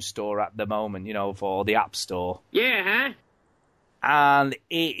iTunes store at the moment, you know, for the App Store. Yeah, huh? And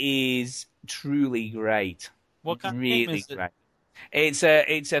it is truly great. What kind really of game is great. It?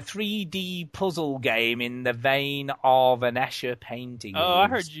 It's a 3D puzzle game in the vein of an Escher painting. Oh, I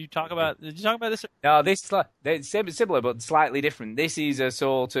heard you talk about. Did you talk about this? No, it's similar but slightly different. This is a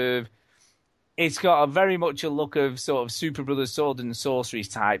sort of. It's got very much a look of sort of Super Brothers Sword and Sorcery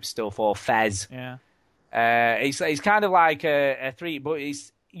type stuff, or Fez. Yeah. It's kind of like a 3, but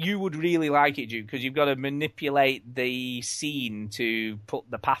you would really like it, Duke, because you've got to manipulate the scene to put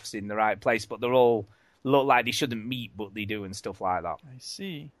the paths in the right place, but they're all look like they shouldn't meet, but they do and stuff like that. I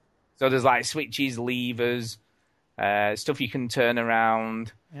see. So there's like switches, levers, stuff you can turn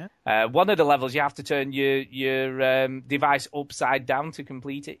around. Yeah. One of the levels you have to turn your device upside down to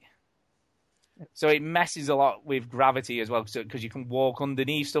complete it. So it messes a lot with gravity as well, because you can walk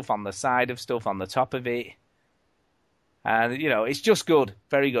underneath stuff, on the side of stuff, on the top of it. And, you know, it's just good.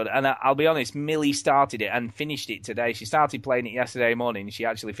 Very good. And I'll be honest, Millie started it and finished it today. She started playing it yesterday morning. She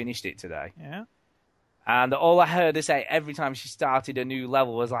actually finished it today. Yeah. And all I heard her say every time she started a new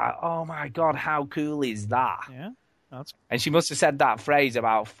level was like, oh, my God, how cool is that? Yeah. And she must have said that phrase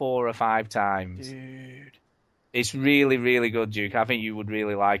about 4 or 5 times. Dude. It's really, really good, Duke. I think you would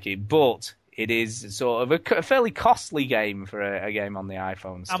really like it. But it is sort of a fairly costly game for a game on the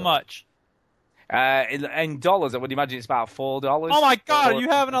iPhone. How much? In dollars, I would imagine it's about $4. Oh my God, are you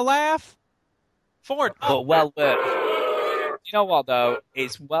having a laugh? $4. But well worth. You know what though?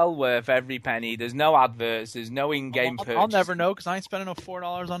 It's well worth every penny. There's no adverts. There's no in-game purchase. I'll never know because I ain't spending no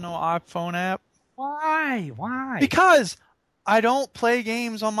 $4 on no iPhone app. Why? Because I don't play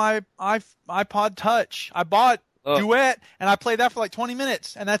games on my iPod Touch. I bought Duet and I played that for like 20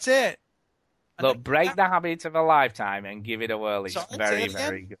 minutes and that's it. Look, break the habit of a lifetime and give it a whirl. It's Sorry, very, say it again?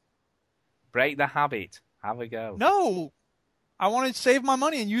 very good. Break the habit. Have a go. No, I want to save my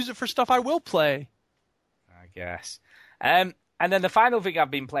money and use it for stuff I will play. I guess. And then the final thing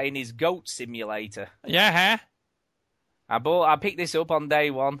I've been playing is Goat Simulator. Yeah, I picked this up on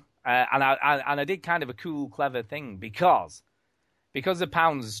day one, and I did kind of a cool, clever thing because the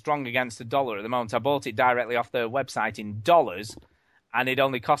pound's strong against the dollar at the moment. I bought it directly off their website in dollars, and it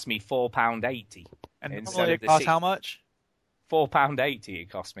only cost me £4.80. And instead normally of it costs how much? £4.80 it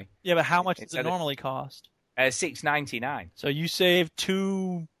cost me. Yeah, but how much does it Instead of- normally cost? $6.99. So you saved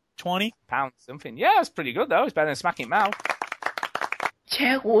 £2.20? Pounds something. Yeah, it's pretty good though. It's better than smacking mouth.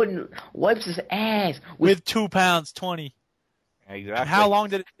 Chad Wooden wipes his ass With £2.20. Exactly. And how long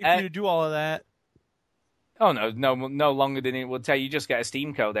did it take you to do all of that? Oh no longer than it would take. You just get a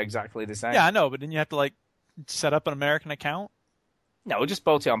Steam code exactly the same. Yeah, I know, but then you have to set up an American account? No, I just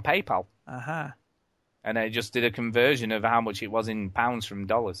bought it on PayPal. Uh-huh. And I just did a conversion of how much it was in pounds from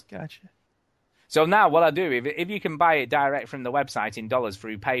dollars. Gotcha. So now what I do, if you can buy it direct from the website in dollars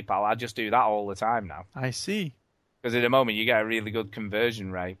through PayPal, I just do that all the time now. I see. Because at the moment you get a really good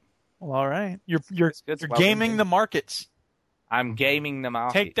conversion rate. Well, all right. You're well gaming the markets. I'm gaming the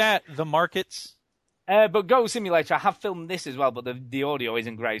market. Take that, the markets. But Goat Simulator, I have filmed this as well, but the audio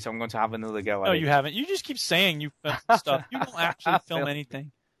isn't great, so I'm going to have another go at No, it. you haven't. You just keep saying you filmed stuff. You don't actually film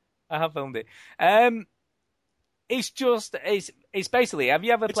anything. I have filmed it. It's basically, have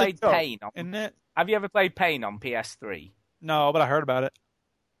you ever played Pain Have you ever played Pain on PS3? No, but I heard about it.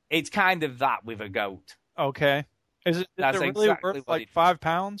 It's kind of that with a goat. Okay. Is it really exactly worth what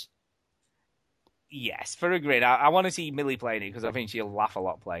 £5? Yes, for a grid. I want to see Millie playing it because I think she'll laugh a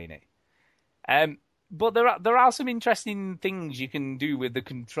lot playing it. But there are some interesting things you can do with the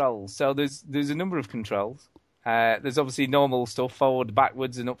controls. So there's a number of controls. There's obviously normal stuff, forward,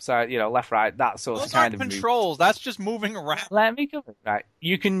 backwards, and upside, left, right, that sort of kind of controls. That's just moving around. Let me cover it. Right.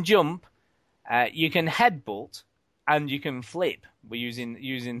 You can jump, you can headbutt, and you can flip. We're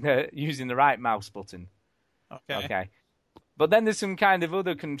using the right mouse button. Okay. But then there's some kind of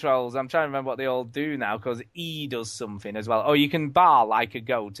other controls. I'm trying to remember what they all do now because E does something as well. Oh, you can bar like a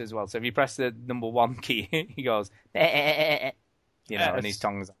goat as well. So if you press the number 1 key, he goes, and his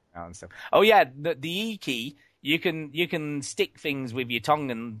tongue's out and stuff. Oh yeah, the E key, you can stick things with your tongue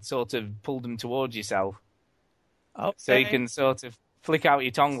and sort of pull them towards yourself. Okay. So you can sort of flick out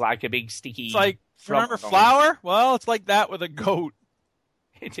your tongue like a big sticky. It's like, remember flour? Well, it's like that with a goat.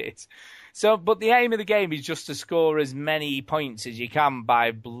 It is. So, but the aim of the game is just to score as many points as you can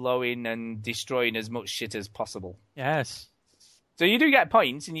by blowing and destroying as much shit as possible. Yes. So you do get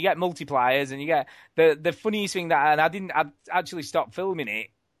points and you get multipliers and you get the funniest thing I actually stopped filming it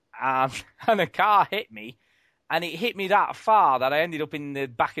and a car hit me and it hit me that far that I ended up in the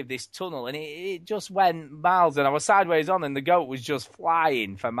back of this tunnel and it just went miles and I was sideways on and the goat was just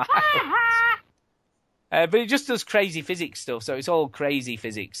flying for miles. But it just does crazy physics stuff, so it's all crazy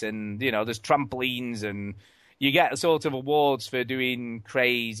physics, and there's trampolines, and you get sort of awards for doing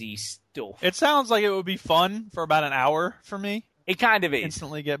crazy stuff. It sounds like it would be fun for about an hour for me. It kind of is.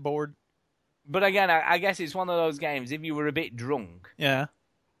 Instantly get bored. But again, I guess it's one of those games. If you were a bit drunk, yeah,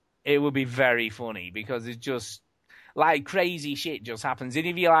 it would be very funny because it's just like crazy shit just happens. And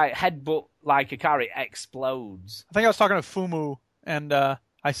if you headbutt like a car, it explodes. I think I was talking to Fumu, and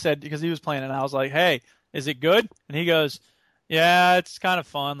I said because he was playing it, and I was like, "Hey, is it good?" And he goes, "Yeah, it's kind of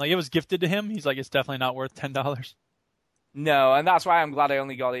fun. Like it was gifted to him." He's like, "It's definitely not worth $10." No, and that's why I'm glad I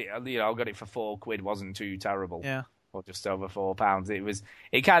only got it. I got it for £4. It wasn't too terrible. Yeah, or just over £4.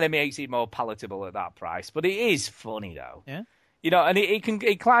 It kind of makes it more palatable at that price, but it is funny though. Yeah, and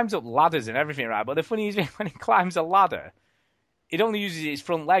it climbs up ladders and everything, right? But the funny is when it climbs a ladder, it only uses its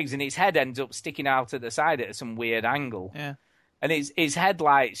front legs, and its head ends up sticking out at the side at some weird angle. Yeah. And its head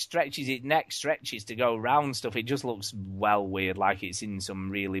stretches, its neck stretches to go round stuff. It just looks weird, like it's in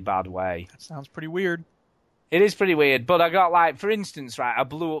some really bad way. That sounds pretty weird. It is pretty weird, but I got for instance, right, I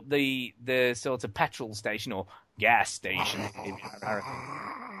blew up the sort of petrol station or gas station in America.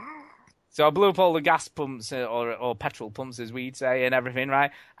 So I blew up all the gas pumps or petrol pumps, as we'd say, and everything, right?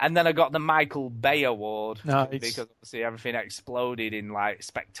 And then I got the Michael Bay Award because obviously everything exploded in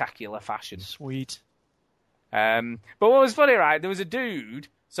spectacular fashion. Sweet. But what was funny, right, there was a dude,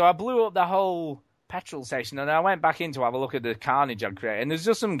 so I blew up the whole petrol station and I went back in to have a look at the carnage I'd created, and there's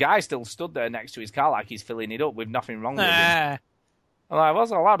just some guy still stood there next to his car like he's filling it up with nothing wrong with him. I'm like,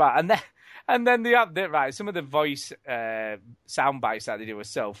 what's all that about? And then some of the voice sound bites that they do are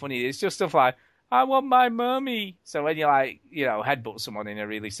so funny. It's just stuff like, I want my mummy. So when you headbutt someone in a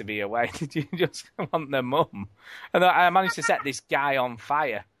really severe way, you just want their mum. And I managed to set this guy on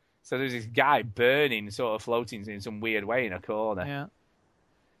fire. So there's this guy burning, sort of floating in some weird way in a corner. Yeah.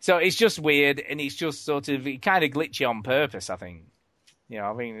 So it's just weird, and it's just sort of kind of glitchy on purpose, I think.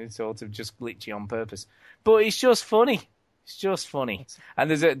 I think it's sort of just glitchy on purpose. But it's just funny. It's just funny.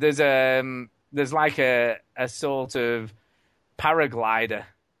 And there's like a sort of paraglider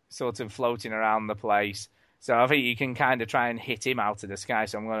sort of floating around the place. So I think you can kind of try and hit him out of the sky.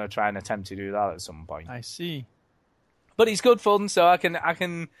 So I'm going to try and attempt to do that at some point. I see. But it's good fun, so I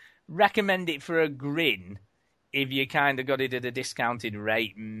can recommend it for a grin if you kind of got it at a discounted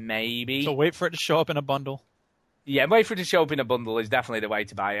rate, maybe. So wait for it to show up in a bundle. Yeah, wait for it to show up in a bundle is definitely the way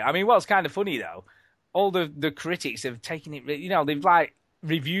to buy it. I mean, what's kind of funny, though, all the critics have taken it, they've like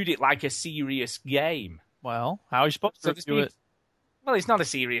reviewed it like a serious game. Well, how are you supposed to review it? Well, it's not a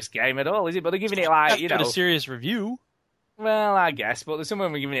serious game at all, is it? But they're giving it like, a serious review. Well, I guess, but some of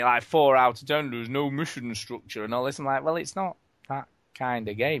them are giving it like 4 out of 10. There's no mission structure and all this. I'm like, well, it's not that kind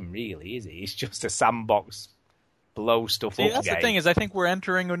of game, really, is it? It's just a sandbox, blow stuff up That's game. The thing is, I think we're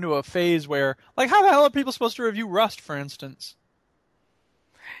entering into a phase where, like, how the hell are people supposed to review Rust, for instance?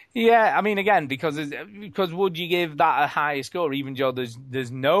 Yeah, I mean, again, because would you give that a higher score, even though there's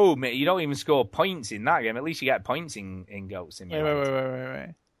no, you don't even score points in that game. At least you get points in Goat Simulator.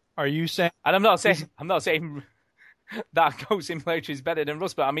 Wait. Are you saying? And I'm not saying that Goat Simulator is better than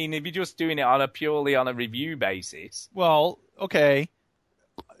Rust, but I mean, if you're just doing it purely on a review basis. Well, okay.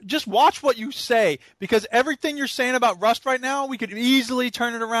 Just watch what you say, because everything you're saying about Rust right now, we could easily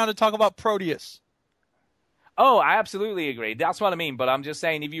turn it around and talk about Proteus. Oh, I absolutely agree. That's what I mean. But I'm just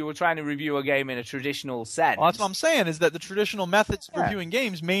saying, if you were trying to review a game in a traditional sense... Well, that's what I'm saying, is that the traditional methods of reviewing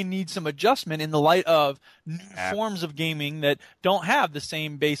games may need some adjustment in the light of new forms of gaming that don't have the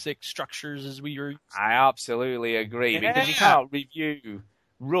same basic structures as we are. I absolutely agree. Because you can't review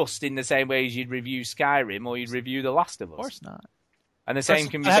Rust in the same way as you'd review Skyrim or you'd review The Last of Us. Of course not. And the same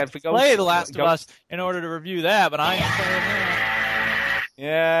can be I said for Ghost. Play The Last of Us in order to review that, but I ain't playing that.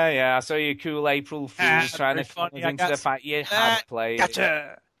 Yeah. I saw you cool April Fools trying to funny. into the fact you had played.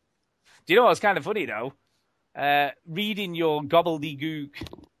 Gotcha. Do you know what's kind of funny though? Reading your gobbledygook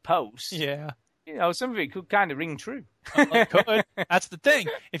post. Yeah. Some of it could kind of ring true. It could. That's the thing.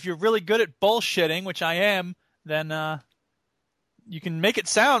 If you're really good at bullshitting, which I am, then you can make it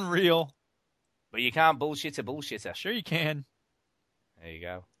sound real. But you can't bullshit a bullshitter. Sure you can. There you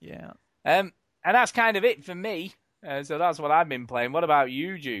go. Yeah. And that's kind of it for me. So that's what I've been playing. What about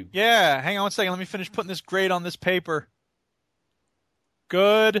you, Duke? Yeah, hang on one second. Let me finish putting this grade on this paper.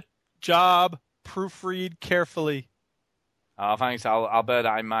 Good job. Proofread carefully. Oh, thanks. I'll bear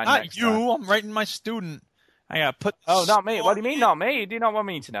that in mind. Not you. Time. I'm writing my student. I gotta put. Oh, not me. What do you mean, not me? Do you not want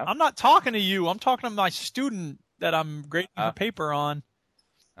me to know? I'm not talking to you. I'm talking to my student that I'm grading her paper on.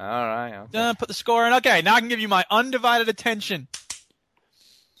 All right. Okay. Put the score in. Okay, now I can give you my undivided attention.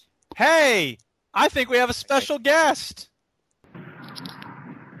 Hey, I think we have a special guest.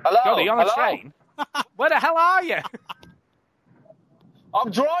 Hello? God, are you on the train? Where the hell are you?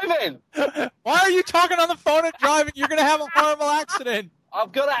 I'm driving. Why are you talking on the phone and driving? You're going to have a horrible accident.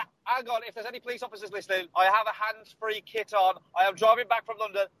 I've got to... Hang on, if there's any police officers listening, I have a hands-free kit on. I am driving back from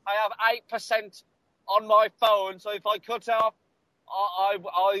London. I have 8% on my phone, so if I cut off,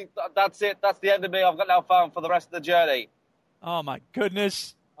 that's it. That's the end of me. I've got no phone for the rest of the journey. Oh, my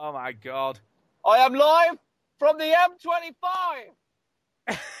goodness. Oh, my God. I am live from the M25.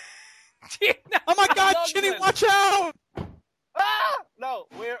 Oh, my God, Chinny, watch out! No,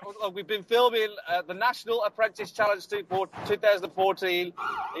 we've been filming the National Apprentice Challenge 2014.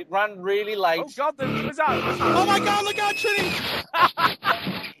 It ran really late. Oh, God, was that? Oh, my God, look out, Chinny!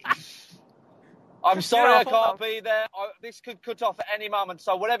 I'm sorry I can't be there. This could cut off at any moment.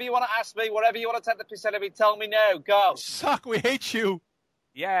 So whatever you want to ask me, whatever you want to take the piss out of me, tell me now. Go. You suck. We hate you.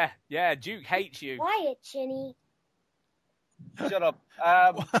 Yeah, Duke hates you. Quiet, Chinny. Shut up.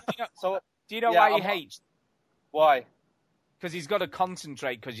 Do you know why he hates? Why? Because he's got to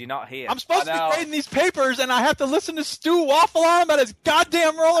concentrate because you're not here. I'm supposed to be grading these papers, and I have to listen to Stu waffle on about his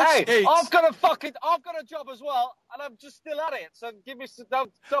goddamn roller skates. I've got a job as well, and I'm just still at it. So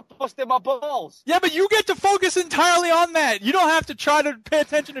don't stop busting my balls. Yeah, but you get to focus entirely on that. You don't have to try to pay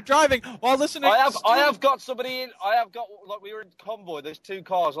attention to driving while listening. I have got somebody in. Like we were in convoy. There's 2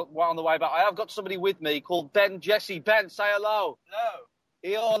 cars on the way back. I have got somebody with me called Ben Jesse. Ben, say hello. Hello.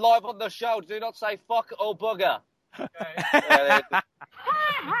 You're live on the show. Do not say fuck or bugger. Okay.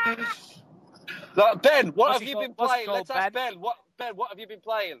 Ben, what have you been playing? Let's ask Ben. Ben, what have you been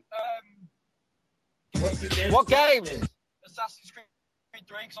playing? What game? Assassin's Creed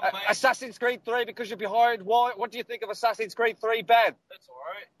 3. Assassin's Creed 3 because you're behind. Why? What do you think of Assassin's Creed 3, Ben? It's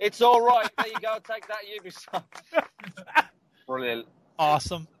alright. It's alright. There you go. Take that, Ubisoft. Brilliant.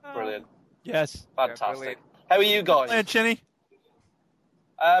 Awesome. Brilliant. Yes. Fantastic. How are you guys? Hey, Chinny.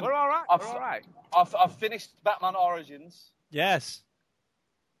 We're all right. We're all right. I've finished Batman Origins. Yes.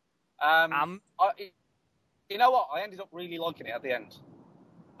 You know what? I ended up really liking it at the end.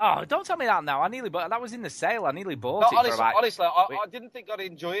 Oh, don't tell me that now. That was in the sale. I nearly bought it. Honestly, I didn't think I'd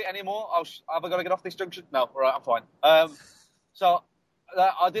enjoy it anymore. Have I got to get off this junction? No, right, I'm fine. So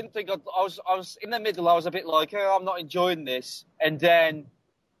I didn't think I was in the middle. I was a bit like, oh, I'm not enjoying this. And then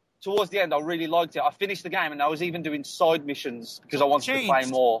towards the end, I really liked it. I finished the game, and I was even doing side missions because I wanted to play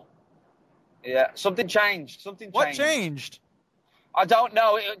more. Yeah, something changed. What changed? I don't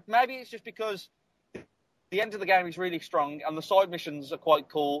know. Maybe it's just because the end of the game is really strong, and the side missions are quite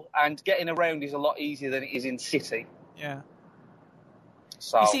cool, and getting around is a lot easier than it is in City. Yeah.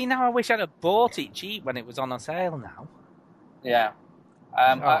 So you see, now I wish I'd have bought it cheap when it was on a sale now. Yeah.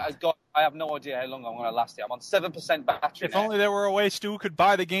 I have no idea how long I'm going to last it. I'm on 7% battery. If only there were a way Stu could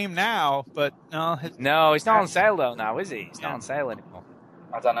buy the game now, but no. No, it's not on sale though now, is it? It's not on sale anymore.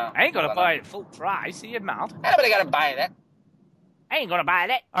 I don't know. I ain't going to buy it full price. Are you mad? Nobody got to buy it. I ain't going to buy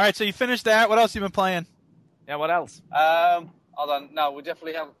it. All right, so you finished that. What else have you been playing? Yeah, what else? Hold on. No, we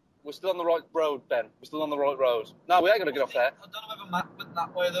definitely have. We're still on the right road, Ben. We're still on the right road. No, we ain't going to get off there. I don't know if a map went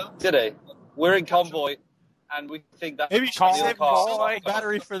that way, though. Did he? We're in convoy, and we think that... Maybe you should save the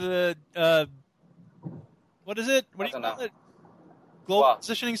battery for the... what is it? What do you call it? Global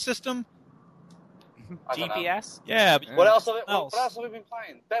positioning system? GPS? Yeah. What else have we been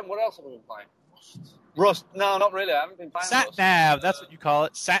playing? Ben, what else have we been playing? Rust? No, not really. I haven't been playing Rust. Sat-nav, that's what you call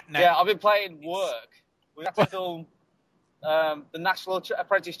it. Sat-nav. Yeah, I've been playing Work. We have to film the National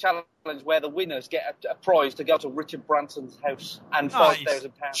Apprentice Challenge where the winners get a prize to go to Richard Branson's house and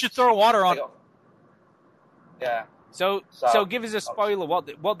 £5,000. Should throw water on. Yeah. So give us a spoiler.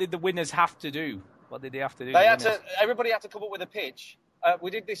 What did the winners have to do? What did they have to do? Everybody had to come up with a pitch.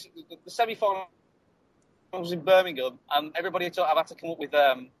 We did this. The semi-final was in Birmingham, and everybody had to come up with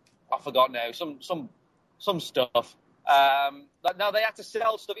I forgot now some stuff. No, they had to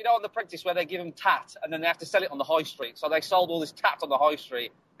sell stuff. You know, on The Apprentice where they give them tat, and then they have to sell it on the high street. So they sold all this tat on the high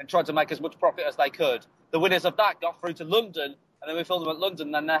street and tried to make as much profit as they could. The winners of that got through to London, and then we filmed them at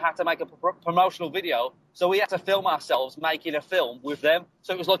London, and they had to make a promotional video. So we had to film ourselves making a film with them.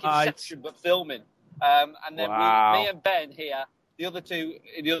 So it was like Inception, but filming. And then me and Ben here, the other two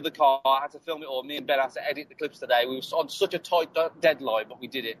in the other car, had to film it all. Me and Ben had to edit the clips today. We were on such a tight deadline, but we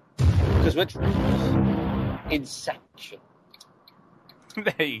did it. Because we're Inception.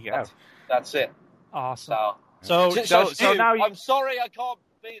 There you go. That's it. Awesome. So now I'm sorry I can't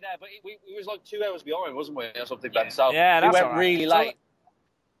be there, but we was like 2 hours behind, wasn't we, or something, Ben? So yeah, we went really late.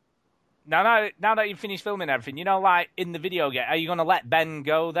 Now that you've finished filming everything, you know, like in the video game, are you going to let Ben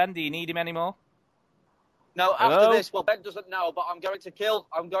go then? Do you need him anymore? No, after this, well, Ben doesn't know, but I'm going to kill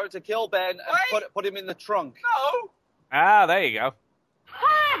Ben and put him in the trunk. No. Ah, there you go.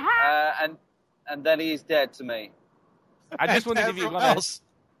 And then he's dead to me. I just wondered if you're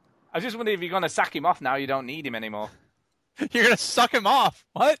going to sack him off now. You don't need him anymore. You're going to suck him off?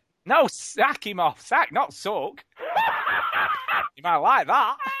 What? No, sack him off. Sack, not suck. You might like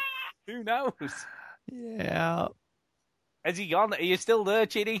that. Who knows? Yeah. Has he gone? Are you still there,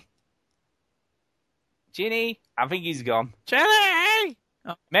 Chinny? Chinny? I think he's gone. Chinny!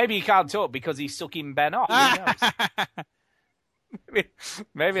 Oh. Maybe he can't talk because he's sucking Ben off. Who knows?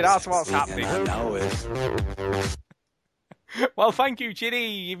 Maybe that's what's happening. Well, thank you,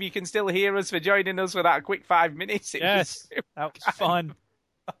 Chinny, if you can still hear us, for joining us for that quick 5 minutes. Yes, that was fun.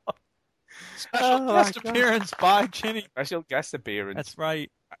 Special guest appearance by Chinny. Special guest appearance. That's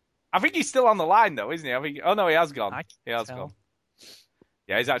right. I think he's still on the line, though, isn't he? Oh, no, he has gone. He has gone.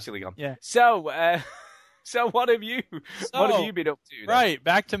 Yeah, he's actually gone. Yeah. So what have you been up to? Then? Right,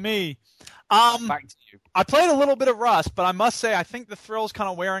 back to me. Back to you. I played a little bit of Rust, but I must say I think the thrill's kind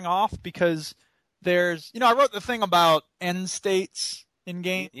of wearing off because there's, I wrote the thing about end states in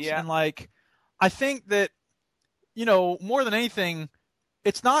games, and I think that, more than anything,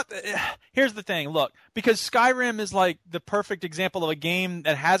 it's not. Here's the thing, look, because Skyrim is like the perfect example of a game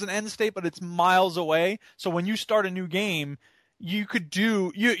that has an end state, but it's miles away. So when you start a new game, you could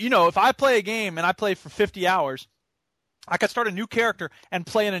do, if I play a game and I play for 50 hours, I could start a new character and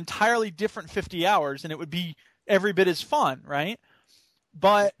play an entirely different 50 hours, and it would be every bit as fun, right?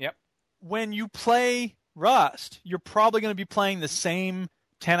 But when you play Rust, you're probably going to be playing the same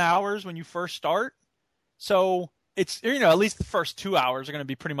 10 hours when you first start. So it's, at least the first 2 hours are going to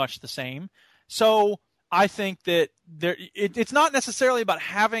be pretty much the same. So I think that it's not necessarily about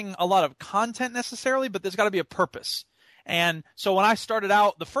having a lot of content necessarily, but there's got to be a purpose. And so when I started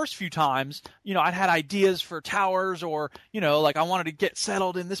out the first few times, I'd had ideas for towers or, like I wanted to get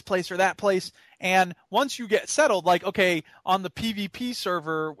settled in this place or that place. And once you get settled, like, okay, on the PvP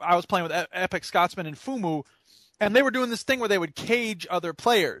server, I was playing with Epic Scotsman and Fumu, and they were doing this thing where they would cage other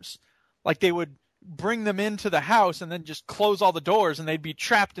players. Like they would bring them into the house and then just close all the doors and they'd be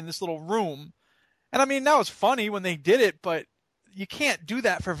trapped in this little room. And I mean, that was funny when they did it, but you can't do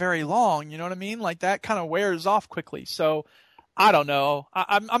that for very long. You know what I mean? Like that kind of wears off quickly. So I don't know.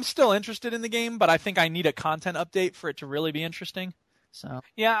 I'm still interested in the game, but I think I need a content update for it to really be interesting. So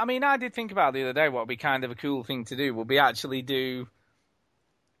yeah, I mean, I did think about the other day what would be kind of a cool thing to do would be actually do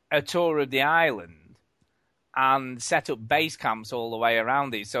a tour of the island and set up base camps all the way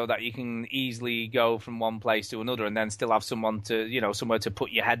around it so that you can easily go from one place to another and then still have someone to, somewhere to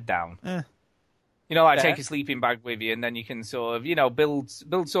put your head down. Take a sleeping bag with you and then you can sort of, build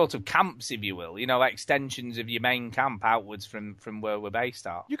sort of camps, if you will, extensions of your main camp outwards from where we're based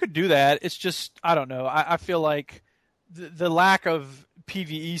at. You could do that. It's just, I don't know. I feel like the lack of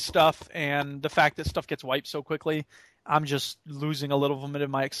PvE stuff and the fact that stuff gets wiped so quickly, I'm just losing a little bit of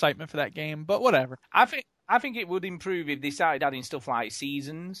my excitement for that game, but whatever. I think it would improve if they started adding stuff like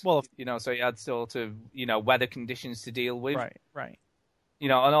seasons. Well, so you had sort of, weather conditions to deal with. Right.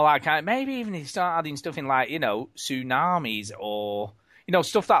 And all that kind of, maybe even if you start adding stuff in like, tsunamis or,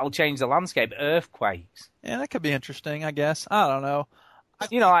 stuff that'll change the landscape, earthquakes. Yeah, that could be interesting, I guess. I don't know.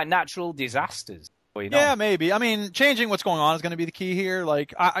 Like natural disasters. Yeah, maybe. I mean, changing what's going on is going to be the key here.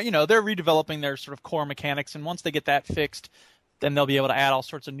 Like, they're redeveloping their sort of core mechanics, and once they get that fixed, then they'll be able to add all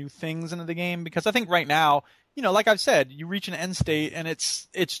sorts of new things into the game. Because I think right now, like I've said, you reach an end state, and it's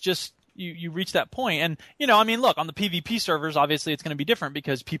just you reach that point. And look, on the PvP servers, obviously it's going to be different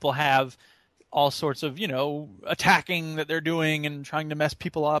because people have all sorts of attacking that they're doing and trying to mess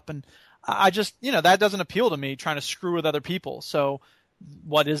people up, and I just that doesn't appeal to me. Trying to screw with other people, so.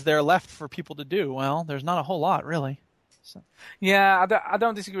 What is there left for people to do? Well, there's not a whole lot, really. So. Yeah, I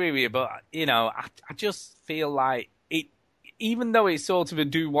don't disagree with you, but, I just feel like it, even though it's sort of a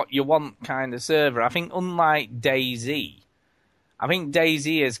do what you want kind of server, I think unlike DayZ, I think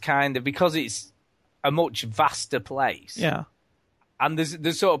DayZ is kind of, because it's a much vaster place. Yeah. And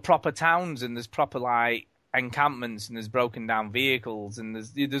there's sort of proper towns and there's proper, like, encampments and there's broken down vehicles and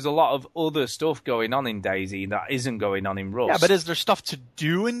there's a lot of other stuff going on in DayZ that isn't going on in Rust. Yeah, but is there stuff to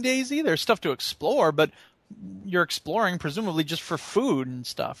do in DayZ? There's stuff to explore, but you're exploring presumably just for food and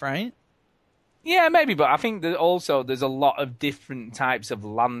stuff, right? Yeah, maybe, but I think that also there's a lot of different types of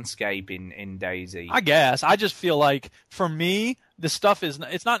landscape in DayZ. I guess. I just feel like, for me, the stuff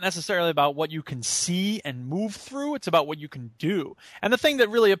it's not necessarily about what you can see and move through, it's about what you can do. And the thing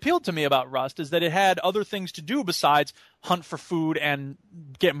that really appealed to me about Rust is that it had other things to do besides hunt for food and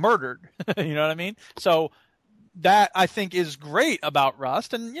get murdered. You know what I mean? So that, I think, is great about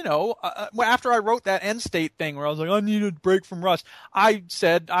Rust. And, after I wrote that end state thing where I was like, I need a break from Rust, I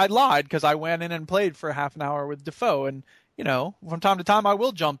said I lied because I went in and played for half an hour with Defoe. And, from time to time I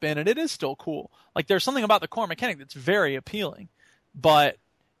will jump in and it is still cool. Like, there's something about the core mechanic that's very appealing, but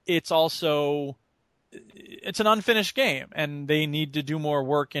it's also, it's an unfinished game and they need to do more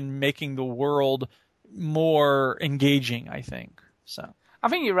work in making the world more engaging, I think. So. I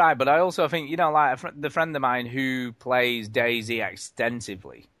think you're right, but I also think, like the friend of mine who plays DayZ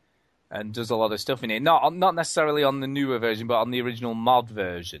extensively and does a lot of stuff in it, not necessarily on the newer version, but on the original mod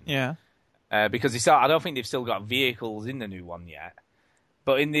version. Yeah. Because I don't think they've still got vehicles in the new one yet.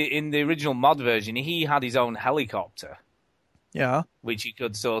 But in the original mod version, he had his own helicopter. Yeah. Which he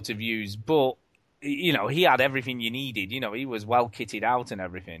could sort of use, but he had everything you needed. He was well kitted out and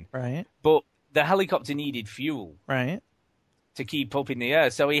everything. Right. But the helicopter needed fuel. Right. To keep up in the air.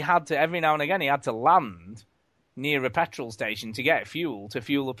 So he had to, every now and again, he had to land near a petrol station to get fuel, to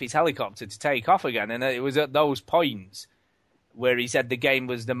fuel up his helicopter to take off again. And it was at those points where he said the game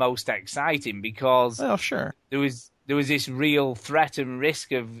was the most exciting because there was this real threat and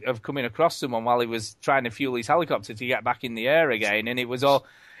risk of coming across someone while he was trying to fuel his helicopter to get back in the air again. And it was all,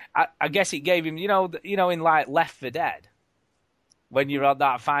 I guess it gave him, in like Left 4 Dead, when you're at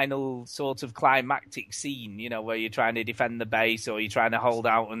that final sort of climactic scene, where you're trying to defend the base or you're trying to hold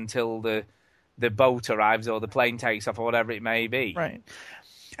out until the boat arrives or the plane takes off or whatever it may be. Right.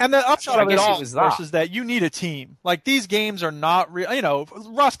 And the upshot of it all, of course, is that you need a team. Like, these games are not real.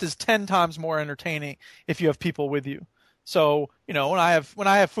 Rust is 10 times more entertaining if you have people with you. So, when I have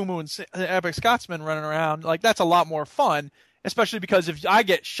Fumu and Epic Scotsman running around, like, that's a lot more fun, especially because if I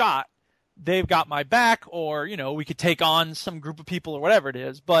get shot, they've got my back, or, we could take on some group of people or whatever it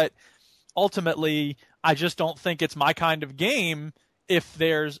is. But ultimately, I just don't think it's my kind of game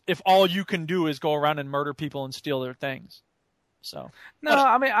if all you can do is go around and murder people and steal their things. So no,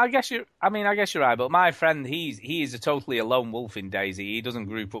 I guess you're right. But my friend, he is a totally a lone wolf in DayZ. He doesn't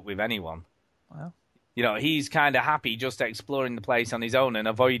group up with anyone. Wow. You know, he's kind of happy just exploring the place on his own and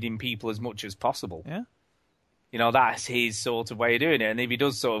avoiding people as much as possible. Yeah. You know, that's his sort of way of doing it. And if he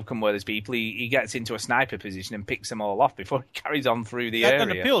does sort of come with his people, he gets into a sniper position and picks them all off before he carries on through the area. That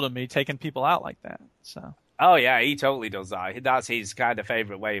doesn't appeal to me, taking people out like that. So. Oh, yeah, he totally does that. That's his kind of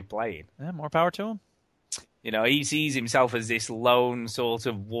favourite way of playing. Yeah, more power to him. You know, he sees himself as this lone sort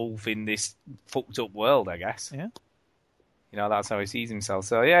of wolf in this fucked up world, I guess. Yeah. You know, that's how he sees himself.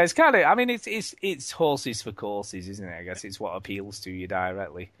 So, yeah, it's kind of, I mean, it's horses for courses, isn't it? I guess it's what appeals to you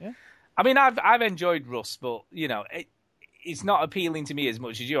directly. Yeah. I mean, I've enjoyed Rust, but, you know, it's not appealing to me as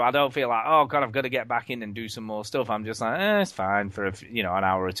much as you. I don't feel like, oh, God, I've got to get back in and do some more stuff. I'm just like, it's fine for, an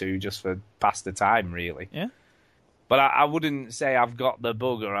hour or two just for pass the time, really. Yeah. But I wouldn't say I've got the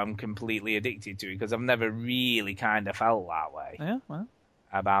bug or I'm completely addicted to it because I've never really kind of felt that way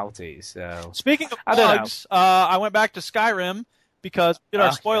about it. So speaking of bugs, I went back to Skyrim because we did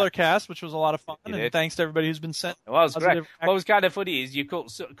our spoiler cast, which was a lot of fun. And thanks to everybody who's been sent. It was great. What was kind of funny is you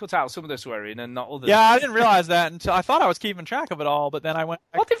cut out some of the swearing and not others. Yeah, I didn't realize that until I thought I was keeping track of it all, but then I went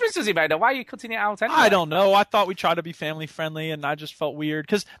back. What difference does it make? Why are you cutting it out anyway? I don't know. I thought we tried to be family friendly, and I just felt weird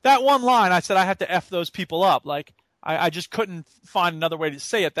because that one line I said I have to F those people up. Like I just couldn't find another way to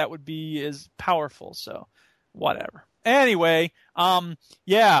say it that would be as powerful. So whatever. Anyway, my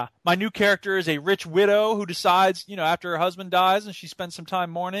new character is a rich widow who decides, after her husband dies and she spends some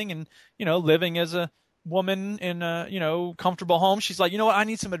time mourning and, living as a woman in a, comfortable home. She's like, you know what? I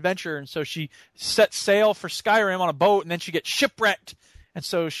need some adventure. And so she sets sail for Skyrim on a boat and then she gets shipwrecked. And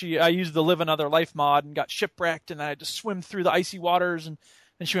so I used the Live Another Life mod and got shipwrecked and I had to swim through the icy waters and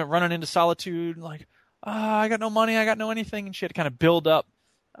then she went running into solitude like, I got no money. I got no anything. And she had to kind of build up,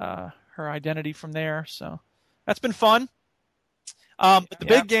 her identity from there. So. That's been fun. But the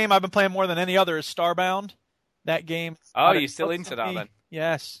big game I've been playing more than any other is Starbound. That game. Oh, you're still into that then?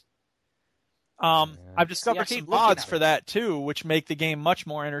 Yes. I've discovered some mods for that too, which make the game much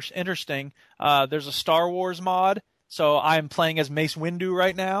more interesting. There's a Star Wars mod, so I'm playing as Mace Windu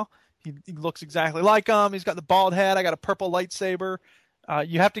right now. He looks exactly like him. He's got the bald head. I got a purple lightsaber.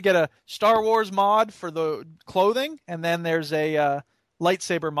 You have to get a Star Wars mod for the clothing, and then there's a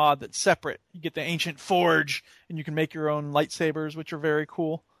lightsaber mod that's separate. You get the Ancient Forge, and you can make your own lightsabers, which are very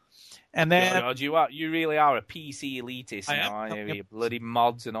cool. And then you really are a PC elitist now, aren't you? Yep. Bloody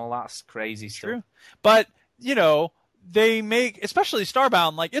mods and all that crazy stuff. True. But they make, especially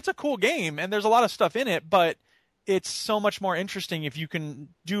Starbound, like it's a cool game, and there's a lot of stuff in it, but it's so much more interesting if you can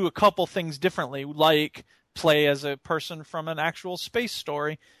do a couple things differently, like play as a person from an actual space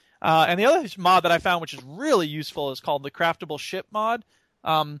story. And the other mod that I found, which is really useful, is called the Craftable Ship mod.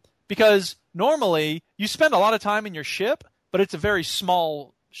 Because normally you spend a lot of time in your ship, but it's a very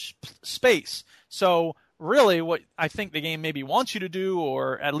small space. So really what I think the game maybe wants you to do,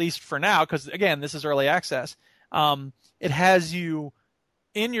 or at least for now, because again, this is early access, it has you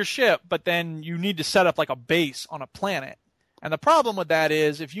in your ship, but then you need to set up like a base on a planet. And the problem with that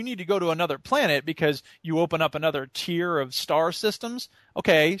is if you need to go to another planet because you open up another tier of star systems,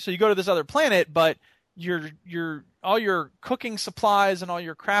 okay, so you go to this other planet, but all your cooking supplies and all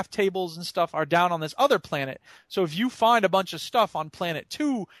your craft tables and stuff are down on this other planet. So if you find a bunch of stuff on planet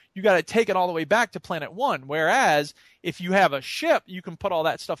 2, you got to take it all the way back to planet 1. Whereas if you have a ship, you can put all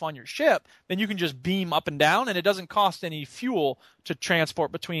that stuff on your ship, then you can just beam up and down and it doesn't cost any fuel to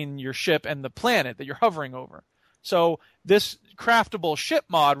transport between your ship and the planet that you're hovering over. So this craftable ship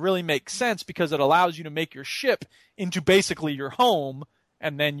mod really makes sense because it allows you to make your ship into basically your home,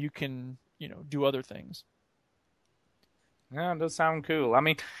 and then you can, do other things. Yeah, it does sound cool. I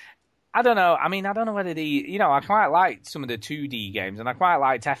mean, I don't know. I don't know whether I quite liked some of the 2D games, and I quite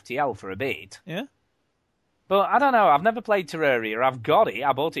liked FTL for a bit. Yeah. But I don't know. I've never played Terraria. I've got it.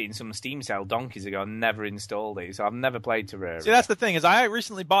 I bought it in some Steam sale donkeys ago and never installed it. So I've never played Terraria. See, that's the thing is I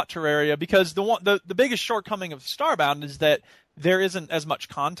recently bought Terraria because the biggest shortcoming of Starbound is that there isn't as much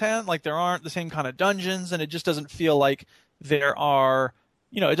content. Like there aren't the same kind of dungeons, and it just doesn't feel like there are.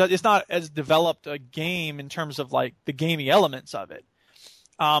 It's not as developed a game in terms of like the gaming elements of it.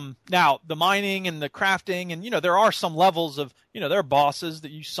 Now the mining and the crafting and, there are some levels of, there are bosses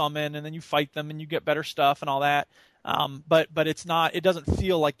that you summon and then you fight them and you get better stuff and all that. But it doesn't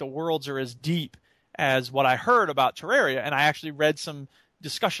feel like the worlds are as deep as what I heard about Terraria. And I actually read some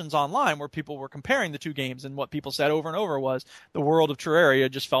discussions online where people were comparing the two games, and what people said over and over was the world of Terraria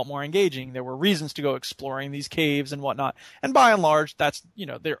just felt more engaging. There were reasons to go exploring these caves and whatnot. And by and large, that's,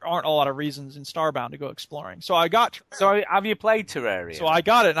 there aren't a lot of reasons in Starbound to go exploring. So I got Terraria. So have you played Terraria? So I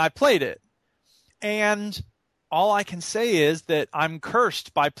got it and I played it. And all I can say is that I'm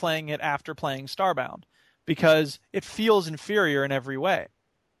cursed by playing it after playing Starbound, because it feels inferior in every way.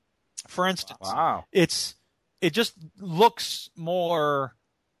 For instance, wow. It just looks more,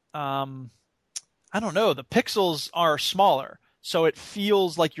 I don't know, the pixels are smaller, so it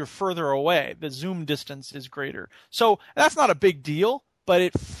feels like you're further away. The zoom distance is greater. So that's not a big deal, but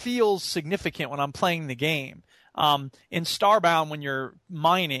it feels significant when I'm playing the game. In Starbound, when you're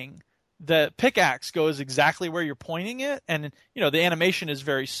mining, the pickaxe goes exactly where you're pointing it, and the animation is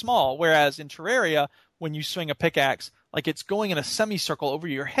very small, whereas in Terraria, when you swing a pickaxe, like it's going in a semicircle over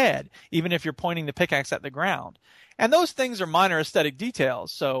your head, even if you're pointing the pickaxe at the ground. And those things are minor aesthetic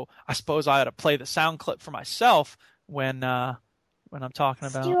details, so I suppose I ought to play the sound clip for myself when I'm talking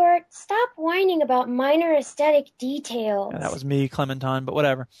about... Stuart, stop whining about minor aesthetic details. Yeah, that was me, Clementine, but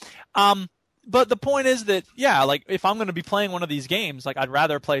whatever. But the point is that, like, if I'm going to be playing one of these games, like, I'd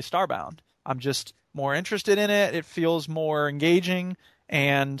rather play Starbound. I'm just more interested in it. It feels more engaging.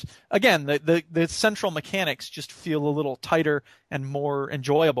 And again, the central mechanics just feel a little tighter and more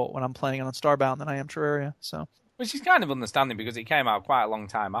enjoyable when I'm playing it on Starbound than I am Terraria. So, which is kind of understanding because it came out quite a long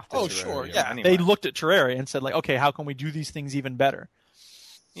time after Terraria. Oh, sure, yeah. Anyway. They looked at Terraria and said, like, okay, how can we do these things even better?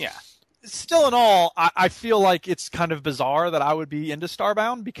 Yeah. Still in all, I feel like it's kind of bizarre that I would be into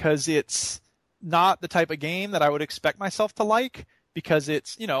Starbound, because it's not the type of game that I would expect myself to like. Because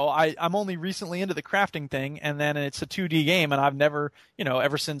it's, I'm only recently into the crafting thing, and then it's a 2D game, and I've never,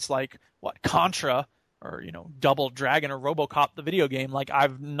 ever since, like, Contra, or, Double Dragon or RoboCop, the video game, like,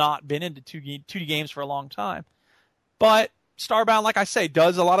 I've not been into 2D games for a long time. But Starbound, like I say,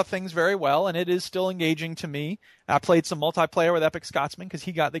 does a lot of things very well, and it is still engaging to me. I played some multiplayer with Epic Scotsman, because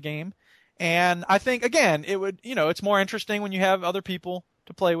he got the game. And I think, again, it would, it's more interesting when you have other people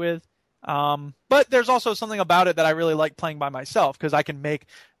to play with. But there's also something about it that I really like playing by myself, because I can make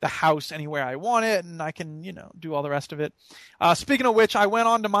the house anywhere I want it, and I can, do all the rest of it. Speaking of which, I went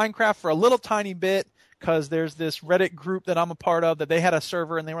on to Minecraft for a little tiny bit, because there's this Reddit group that I'm a part of that they had a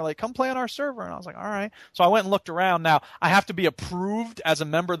server, and they were like, come play on our server. And I was like, all right. So I went and looked around. Now, I have to be approved as a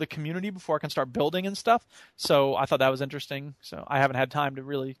member of the community before I can start building and stuff. So I thought that was interesting. So I haven't had time to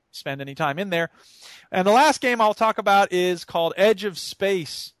really spend any time in there. And the last game I'll talk about is called Edge of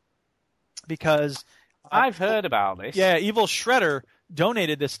Space. Because I've heard about this. Yeah, Evil Shredder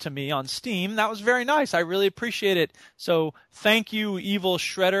donated this to me on Steam. That was very nice. I really appreciate it. So thank you, Evil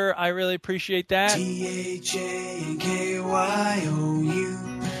Shredder. I really appreciate that. THAKYOU.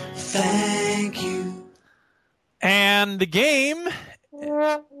 Thank you. And the game,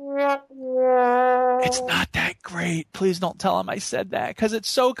 it's not that great. Please don't tell him I said that, because it's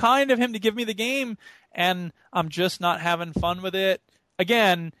so kind of him to give me the game, and I'm just not having fun with it.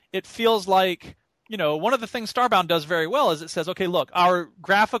 Again, it feels like, one of the things Starbound does very well is it says, okay, look, our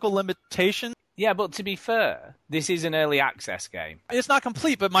graphical limitation. Yeah, but to be fair, this is an early access game. It's not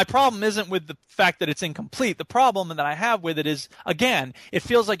complete, but my problem isn't with the fact that it's incomplete. The problem that I have with it is, again, it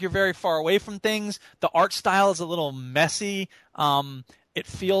feels like you're very far away from things. The art style is a little messy. It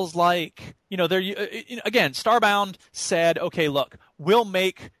feels like, again, Starbound said, okay, look, we'll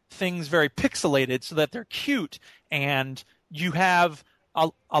make things very pixelated so that they're cute, and you have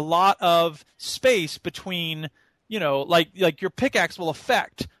a lot of space between, like your pickaxe will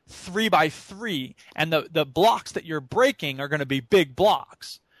affect 3x3, and the blocks that you're breaking are going to be big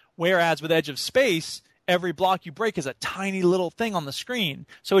blocks. Whereas with Edge of Space, every block you break is a tiny little thing on the screen.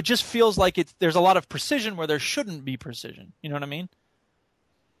 So it just feels like there's a lot of precision where there shouldn't be precision. You know what I mean?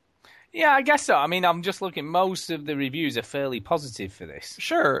 Yeah, I guess so. I mean, I'm just looking, most of the reviews are fairly positive for this.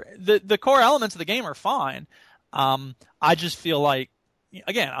 Sure. The core elements of the game are fine. I just feel like,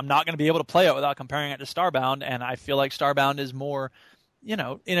 again, I'm not going to be able to play it without comparing it to Starbound, and I feel like Starbound is more, in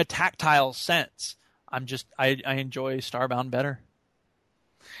a tactile sense. I enjoy Starbound better.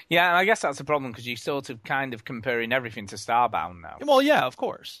 Yeah, I guess that's the problem, because you're sort of kind of comparing everything to Starbound now. Well, yeah, of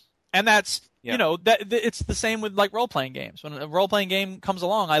course. And that's, it's the same with, like, role-playing games. When a role-playing game comes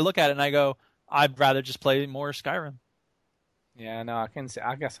along, I look at it and I go, I'd rather just play more Skyrim. Yeah, no, I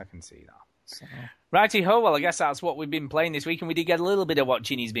guess I can see that. So. Righty-ho, well, I guess that's what we've been playing this week, and we did get a little bit of what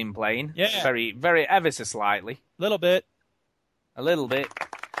Ginny's been playing. Yeah. Very, very ever so slightly. A little bit.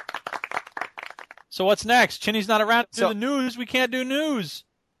 So what's next? Chinny's not around to do the news. We can't do news.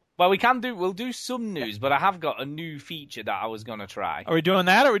 Well, we'll do some news, but I have got a new feature that I was going to try. Are we doing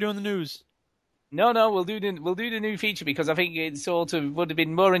that, or are we doing the news? No, we'll do the new feature because I think it sort of would have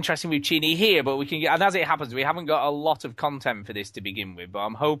been more interesting with Chini here, but we can get, and as it happens, we haven't got a lot of content for this to begin with, but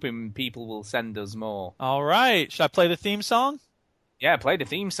I'm hoping people will send us more. All right. Should I play the theme song? Yeah, play the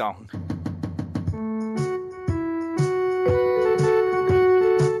theme song.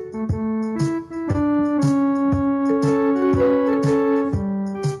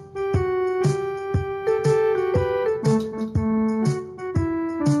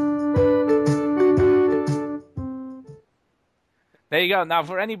 There you go. Now,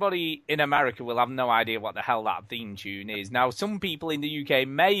 for anybody in America, will have no idea what the hell that theme tune is. Now, some people in the UK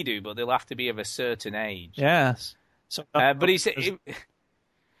may do, but they'll have to be of a certain age. Yes. So, but it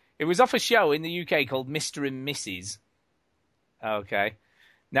was off a show in the UK called Mr. and Mrs. Okay.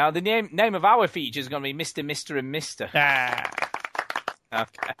 Now, the name of our feature is going to be Mr., Mr. and Mr.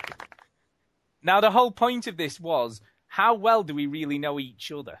 Okay. Now, the whole point of this was, how well do we really know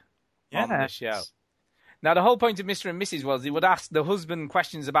each other on the show? Now, the whole point of Mr. and Mrs. was they would ask the husband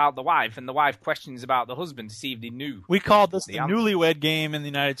questions about the wife and the wife questions about the husband to see if they knew. We called this the newlywed game in the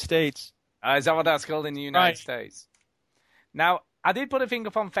United States. Is that what that's called in the United States? Now, I did put a thing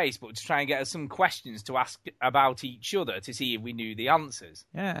up on Facebook to try and get us some questions to ask about each other to see if we knew the answers.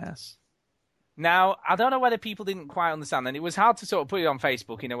 Yes. Now, I don't know whether people didn't quite understand, and it was hard to sort of put it on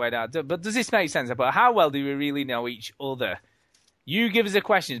Facebook in a way that... But does this make sense? But how well do we really know each other? You give us the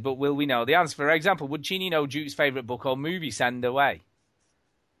questions, but will we know the answer? For example, would Chini know Duke's favourite book or movie, Send Away?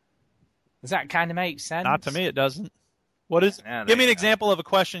 Does that kind of make sense? Not to me, it doesn't. What is? Give me an example of a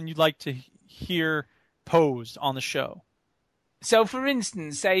question you'd like to hear posed on the show. So, for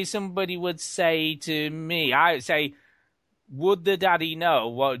instance, say somebody would say to me, I would say, would the daddy know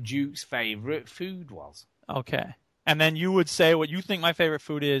what Duke's favourite food was? Okay. And then you would say what you think my favourite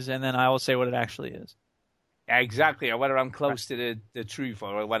food is, and then I will say what it actually is. Exactly, or whether I'm close to the truth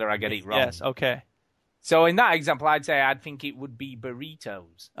or whether I get it wrong. Yes, okay. So in that example, I'd say I'd think it would be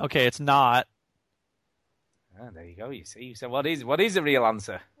burritos. Okay, it's not. Oh, there you go, you see. So what is the real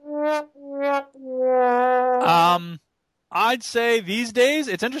answer? I'd say these days,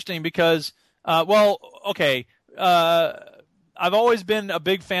 it's interesting because, I've always been a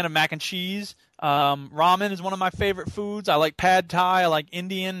big fan of mac and cheese. Ramen is one of my favorite foods. I like pad thai. I like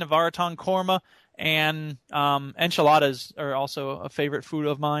Indian, Navratan korma. And enchiladas are also a favorite food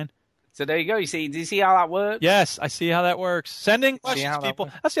of mine. So there you go. Do you see how that works? Yes, I see how that works. Sending questions,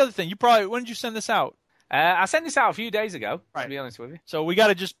 people. That's the other thing. When did you send this out? I sent this out a few days ago, to be honest with you. So we got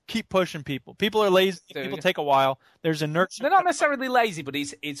to just keep pushing people. People are lazy. People take a while. There's inertia. They're not necessarily lazy, but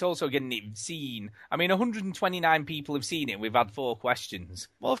it's also getting it seen. I mean, 129 people have seen it. We've had 4 questions.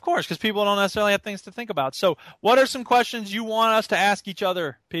 Well, of course, because people don't necessarily have things to think about. So what are some questions you want us to ask each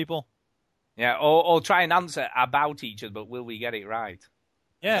other, people? Yeah, or try and answer about each other, but will we get it right?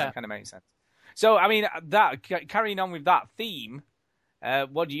 Yeah. That kind of makes sense. So, I mean, carrying on with that theme,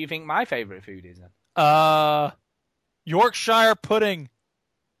 what do you think my favourite food is then? Yorkshire pudding.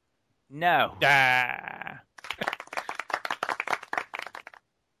 No.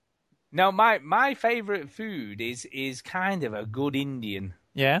 No, my favourite food is kind of a good Indian.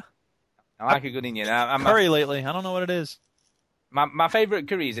 Yeah? I like a good Indian. Curry lately. I don't know what it is. My favourite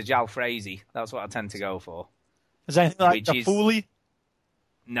curry is a jalfrezi. That's what I tend to go for. Is that like the foolie?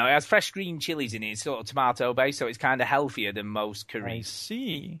 No, it has fresh green chilies in it. It's sort of tomato-based, so it's kind of healthier than most curries. I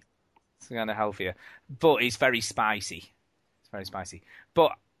see. It's kind of healthier. But it's very spicy.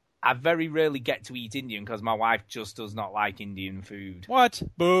 But I very rarely get to eat Indian because my wife just does not like Indian food. What?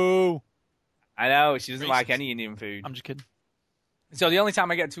 Boo. I know, she doesn't like any Indian food. I'm just kidding. So the only time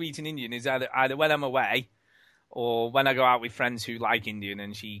I get to eat an Indian is either when I'm away or when I go out with friends who like Indian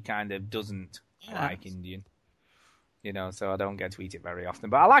and she kind of doesn't like Indian. You know, so I don't get to eat it very often.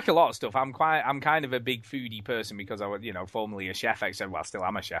 But I like a lot of stuff. I'm kind of a big foodie person because I was, formerly a chef, except, well, still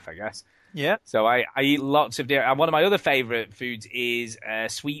am a chef, I guess. Yeah. So I eat lots of different... One of my other favourite foods is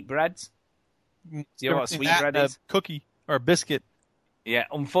sweetbreads. Do you know what sweetbread is? A cookie or a biscuit. Yeah,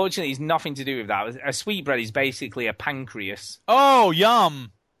 unfortunately, it's nothing to do with that. A sweetbread is basically a pancreas. Oh,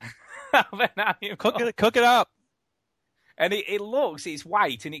 yum! Cook it up. And it's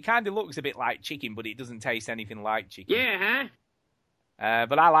white, and it kind of looks a bit like chicken, but it doesn't taste anything like chicken. Yeah, huh?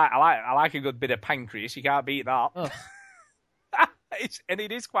 But I like a good bit of pancreas. You can't beat that. Oh. And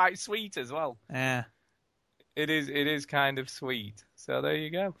it is quite sweet as well. Yeah. It is kind of sweet. So there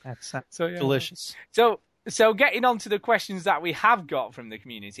you go. That's delicious. So getting on to the questions that we have got from the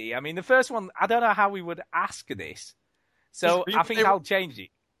community. I mean, the first one, I don't know how we would ask this. So I think I'll change it.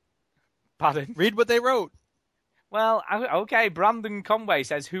 Pardon? Read what they wrote. Well, okay, Brandon Conway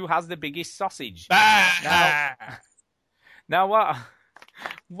says, who has the biggest sausage? Now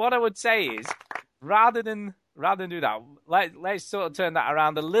what I would say is, rather than do that, let's sort of turn that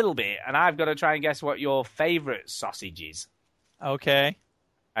around a little bit, and I've got to try and guess what your favourite sausage is. Okay.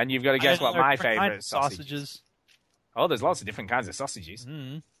 And you've got to guess what my favourite sausage is. Oh, there's lots of different kinds of sausages.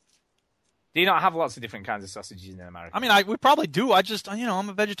 Mm. Do you not have lots of different kinds of sausages in America? I mean, we probably do. I just, I'm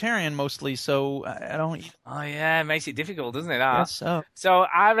a vegetarian mostly, so I don't eat. Oh, yeah, it makes it difficult, doesn't it? Yes, so. So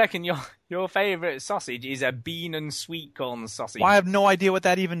I reckon your favourite sausage is a bean and sweet corn sausage. Well, I have no idea what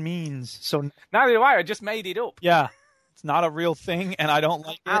that even means. So neither do I just made it up. Yeah, it's not a real thing, and I don't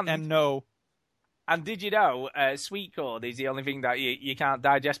like it, and no. And did you know sweet corn is the only thing that you can't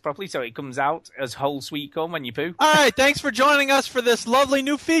digest properly, so it comes out as whole sweet corn when you poo? All right, thanks for joining us for this lovely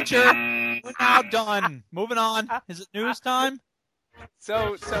new feature. We're now done. Moving on. Is it news time?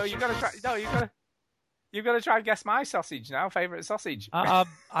 So you got to try. No, you've got to try and guess my sausage now. Favorite sausage? I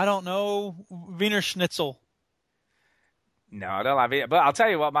don't know. Wiener Schnitzel. No, I don't have it. But I'll tell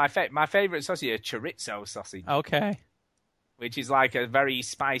you what, my favorite sausage is chorizo sausage. Okay. Which is like a very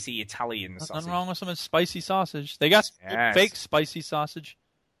spicy Italian sausage. Nothing wrong with some spicy sausage. They got fake spicy sausage.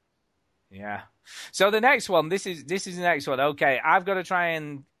 Yeah. So the next one, this is the next one. Okay, I've got to try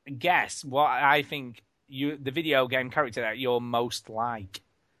and guess what I think the video game character that you're most like.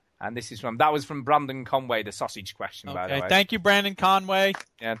 And that was from Brandon Conway, the sausage question, by the way. Thank you, Brandon Conway.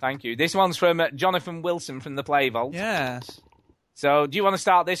 Yeah, thank you. This one's from Jonathan Wilson from the Play Vault. Yes. So, do you want to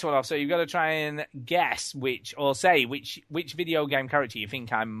start this one off? So, you've got to try and guess which video game character you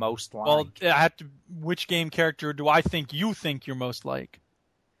think I'm most like. Well, which game character do I think you think you're most like?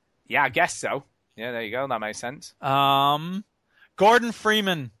 Yeah, I guess so. Yeah, there you go. That makes sense. Gordon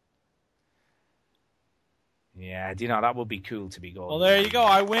Freeman. Yeah, do you know, that would be cool to be Gordon. Well, there you go.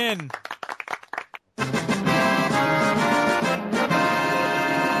 I win.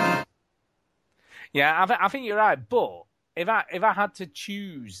 Yeah, I think you're right, but if I had to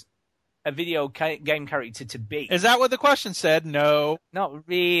choose a video game character to be, is that what the question said? No, not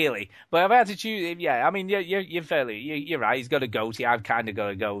really. But if I had to choose, yeah, I mean, you're right. He's got a goatee. I've kind of got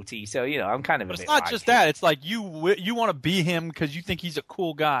a goatee, so I'm kind of. But it's not just that. It's like you want to be him because you think he's a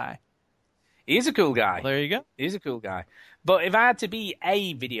cool guy. He is a cool guy. Well, there you go. He is a cool guy. But if I had to be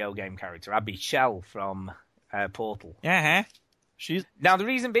a video game character, I'd be Shell from Portal. Yeah. Now the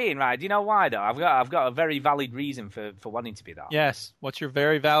reason being, right? Do you know why though? I've got a very valid reason for wanting to be that. Yes. What's your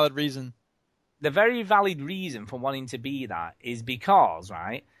very valid reason? The very valid reason for wanting to be that is because,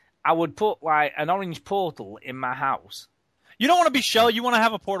 right, I would put like an orange portal in my house. You don't want to be Shell. You want to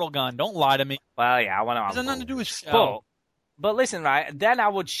have a portal gun. Don't lie to me. Well, yeah, I want to have. It has nothing to do with Shell. But listen, right? Then I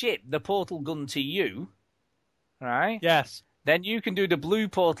would ship the portal gun to you, right? Yes. Then you can do the blue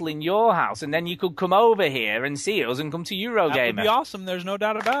portal in your house, and then you could come over here and see us and come to Eurogamer. That would be awesome. There's no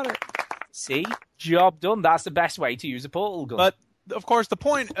doubt about it. See? Job done. That's the best way to use a portal gun. But, of course, the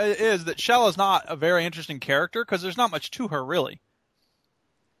point is that Shell is not a very interesting character because there's not much to her, really.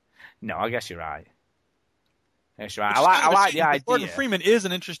 No, I guess you're right. Yes, you're right. I like the idea. Gordon Freeman is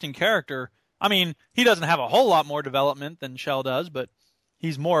an interesting character. I mean, he doesn't have a whole lot more development than Shell does, but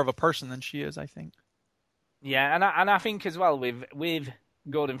he's more of a person than she is, I think. Yeah, and I think as well with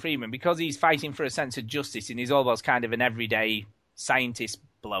Gordon Freeman, because he's fighting for a sense of justice and he's almost kind of an everyday scientist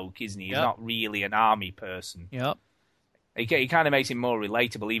bloke, isn't he? He's not really an army person. Yep. He kind of makes him more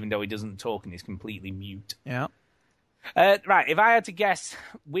relatable, even though he doesn't talk and he's completely mute. Yeah. Right, if I had to guess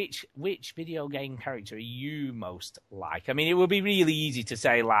which video game character are you most like? I mean, it would be really easy to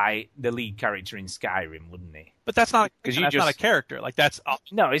say like the lead character in Skyrim, wouldn't it? But that's not not a character. Like that's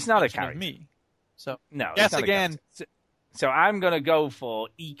no, it's not a character. Me. So no, guess again. So I'm gonna go for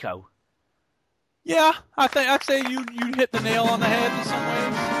Eco. Yeah, I'd say you hit the nail on the head in some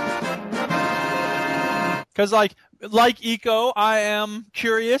ways. Because like Eco, I am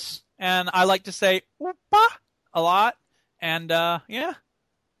curious and I like to say "Oopa" a lot, and yeah,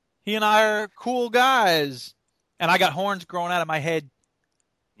 he and I are cool guys, and I got horns growing out of my head.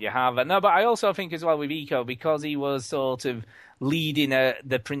 You have no, but I also think as well with Eco, because he was sort of leading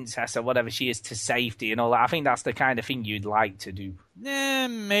the princess or whatever she is to safety and all that. I think that's the kind of thing you'd like to do.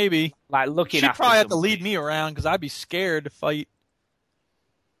 Maybe like looking. She'd after probably have somebody. to lead me around because I'd be scared to fight.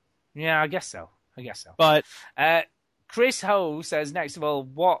 Yeah, I guess so. But Chris Ho says next of all,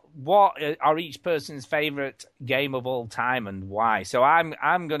 what are each person's favorite game of all time and why? So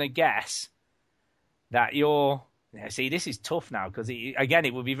I'm gonna guess that you're. See, this is tough now because again,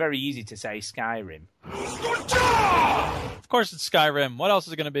 it would be very easy to say Skyrim. Of course, it's Skyrim. What else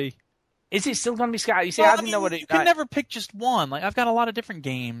is it going to be? Is it still going to be Skyrim? You see, I didn't know what it. You can never pick just one. Like I've got a lot of different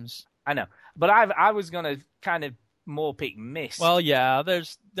games. I know, but I was going to kind of more pick Myst. Well, yeah,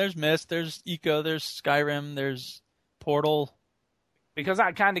 there's Myst, there's Eco, there's Skyrim, there's Portal. Because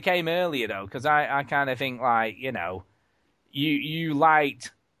that kind of came earlier, though, because I kind of think, like, you know, you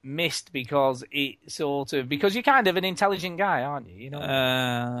liked Myst because because you're kind of an intelligent guy, aren't you? You know?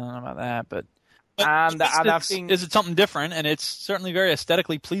 I don't know about that, but and I think... Is it something different, and it's certainly very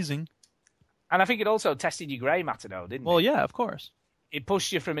aesthetically pleasing. And I think it also tested your grey matter, though, didn't it? Well, yeah, of course. It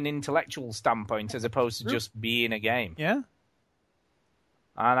pushed you from an intellectual standpoint as opposed to just being a game. Yeah.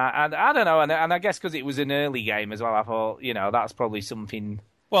 And I don't know, and I guess because it was an early game as well, I thought, you know, that's probably something.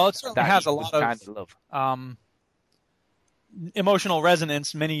 Well, it certainly has a lot of kind of love. Emotional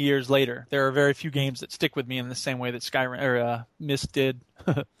resonance many years later. There are very few games that stick with me in the same way that Skyrim or Myst did.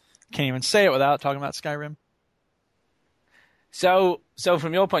 Can't even say it without talking about Skyrim. So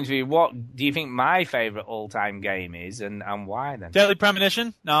from your point of view, what do you think my favorite all-time game is, and why then? Deadly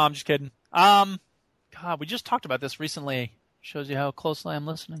Premonition? No, I'm just kidding. God, we just talked about this recently. Shows you how closely I'm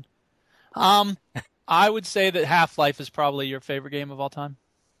listening. I would say that Half-Life is probably your favorite game of all time.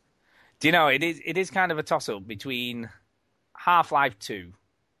 Do you know, it is kind of a toss-up between Half-Life 2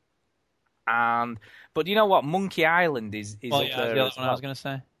 but you know what? Monkey Island is up there. The other one I was going to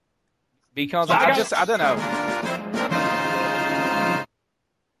say. Because I don't know.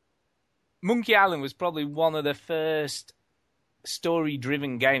 Monkey Island was probably one of the first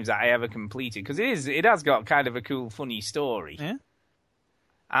story-driven games that I ever completed, because it has got kind of a cool, funny story. Yeah.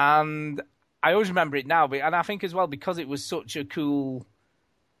 And I always remember it now, and I think as well because it was such a cool,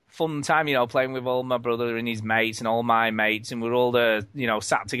 fun time, you know, playing with all my brother and his mates and all my mates, and we're all there, you know,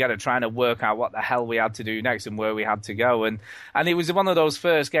 sat together trying to work out what the hell we had to do next and where we had to go, and it was one of those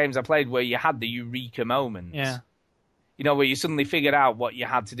first games I played where you had the eureka moments. Yeah. You know, where you suddenly figured out what you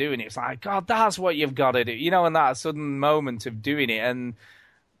had to do, and it's like, God, that's what you've got to do. You know, and that sudden moment of doing it, and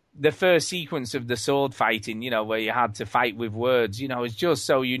the first sequence of the sword fighting, you know, where you had to fight with words, you know, is just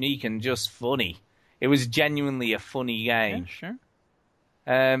so unique and just funny. It was genuinely a funny game. Yeah,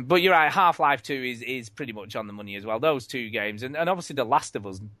 sure. But you're right, Half-Life 2 is pretty much on the money as well. Those two games, and obviously The Last of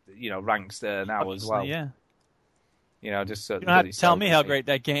Us, you know, ranks there now obviously, as well. Yeah. You know, just so you don't have to tell me how great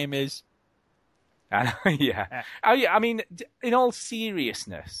that game is. Yeah. I mean, in all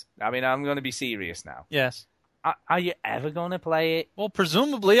seriousness, I mean, I'm going to be serious now. Yes. Are you ever going to play it? Well,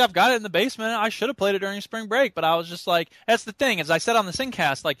 presumably, I've got it in the basement. I should have played it during spring break, but I was just like, that's the thing. As I said on the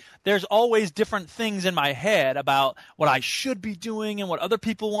Syncast, like, there's always different things in my head about what I should be doing and what other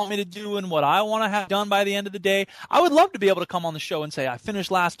people want me to do and what I want to have done by the end of the day. I would love to be able to come on the show and say, I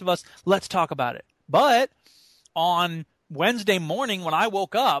finished Last of Us. Let's talk about it. But on Wednesday morning when I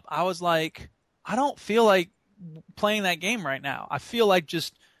woke up, I was like, I don't feel like playing that game right now. I feel like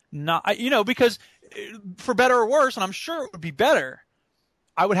just not, you know, because for better or worse, and I'm sure it would be better,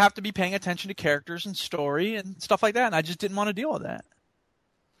 I would have to be paying attention to characters and story and stuff like that, and I just didn't want to deal with that.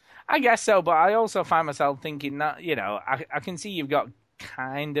 I guess so, but I also find myself thinking that, you know, I can see you've got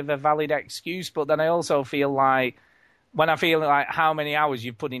kind of a valid excuse, but then I also feel like, when I feel like how many hours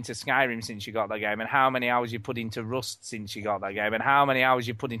you've put into Skyrim since you got that game, and how many hours you've put into Rust since you got that game, and how many hours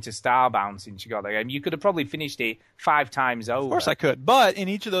you've put into Starbound since you got that game, you could have probably finished it 5 times over. Of course I could, but in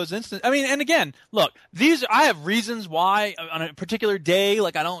each of those instances, I mean, and again, look, I have reasons why on a particular day,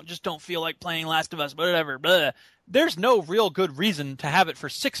 like I don't feel like playing Last of Us, whatever, blah. There's no real good reason to have it for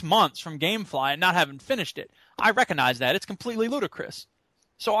 6 months from GameFly and not having finished it. I recognize that. It's completely ludicrous.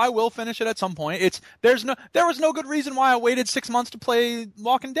 So I will finish it at some point. There was no good reason why I waited 6 months to play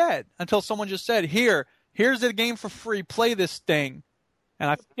Walking Dead until someone just said, here's the game for free, play this thing.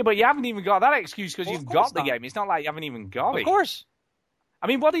 And yeah, but you haven't even got that excuse because you've got the game. It's not like you haven't even got it. Of course. I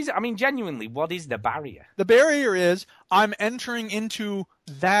mean, genuinely, what is the barrier? The barrier is I'm entering into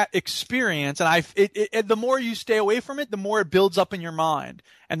that experience, and the more you stay away from it, the more it builds up in your mind,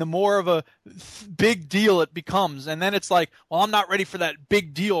 and the more of a big deal it becomes. And then it's like, well, I'm not ready for that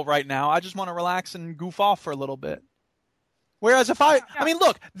big deal right now. I just want to relax and goof off for a little bit. Whereas I mean,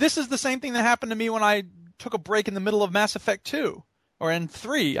 look, this is the same thing that happened to me when I took a break in the middle of Mass Effect 2, or in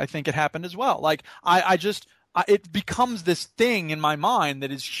 3, I think it happened as well. Like, it becomes this thing in my mind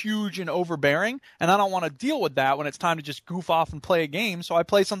that is huge and overbearing, and I don't want to deal with that when it's time to just goof off and play a game. So I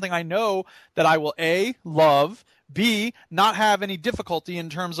play something I know that I will A, love, B, not have any difficulty in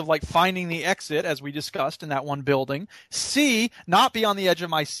terms of like finding the exit, as we discussed in that one building, C, not be on the edge of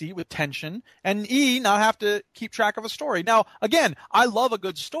my seat with tension, and E, not have to keep track of a story. Now, again, I love a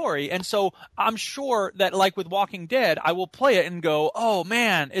good story, and so I'm sure that like with Walking Dead, I will play it and go, oh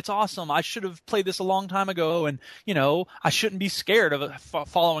man, it's awesome. I should have played this a long time ago, and you know, I shouldn't be scared of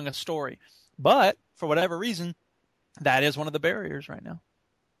following a story. But for whatever reason, that is one of the barriers right now.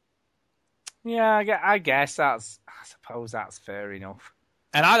 Yeah, I suppose that's fair enough.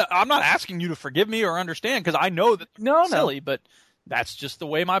 And I'm not asking you to forgive me or understand, because I know that it's silly, but that's just the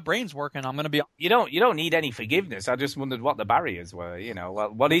way my brain's working. I'm going to be. You don't need any forgiveness. I just wondered what the barriers were.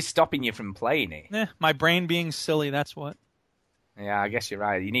 What is stopping you from playing it? My brain being silly. That's what. Yeah, I guess you're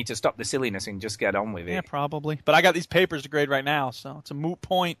right. You need to stop the silliness and just get on with it. Yeah, probably. But I got these papers to grade right now, so it's a moot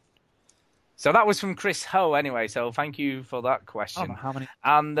point. So that was from Chris Ho, anyway. So thank you for that question. I don't know how many.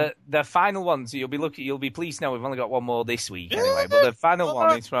 And the final one, so you'll be pleased to know we've only got one more this week, anyway. But the final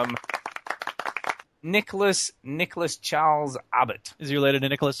one is from Nicholas Charles Abbott. Is he related to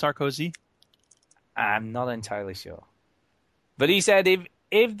Nicolas Sarkozy? I'm not entirely sure. But he said,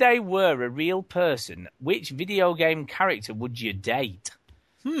 if they were a real person, which video game character would you date?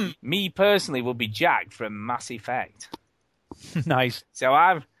 Me personally would be Jack from Mass Effect. Nice. So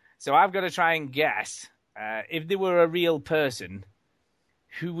I've got to try and guess, if they were a real person,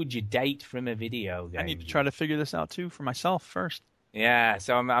 who would you date from a video game? I need to try to figure this out, too, for myself first. Yeah,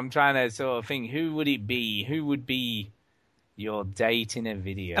 so I'm trying to sort of think, who would it be? Who would be your date in a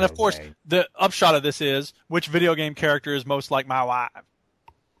video game? And, of course, the upshot of this is, which video game character is most like my wife?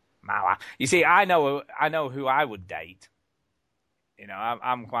 My wife. You see, I know who I would date.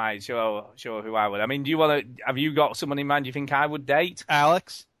 I'm quite sure who I would. I mean, have you got someone in mind you think I would date?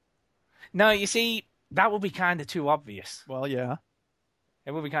 Alex? No, you see, that would be kind of too obvious. Well, yeah.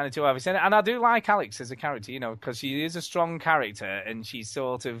 It would be kind of too obvious. And I do like Alex as a character, because she is a strong character and she's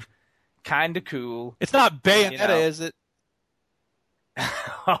sort of kind of cool. It's not Bayonetta, is it?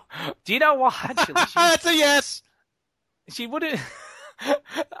 Do you know what, actually? That's a yes! She wouldn't...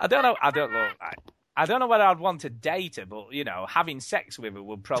 I don't know whether I'd want to date her, but, having sex with her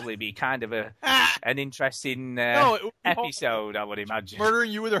would probably be kind of an interesting episode, I would imagine.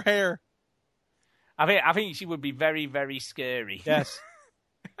 Murdering you with her hair. I think she would be very, very scary. Yes.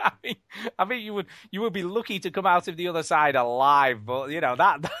 I think you would be lucky to come out of the other side alive, but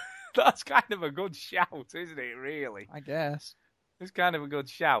that's kind of a good shout, isn't it? Really, I guess it's kind of a good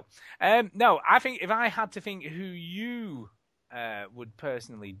shout. No, I think if I had to think who you would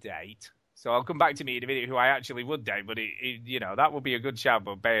personally date, so I'll come back to me in a minute who I actually would date, but that would be a good shout.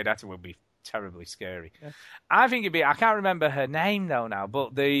 But Bayonetta would be terribly scary. Yeah. I think it'd be. I can't remember her name though now,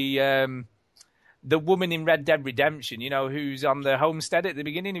 but the woman in Red Dead Redemption, who's on the homestead at the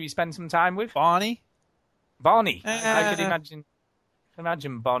beginning, have you spent some time with? Bonnie. I could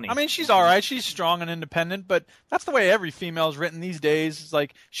imagine Bonnie. I mean, she's all right. She's strong and independent, but that's the way every female is written these days. It's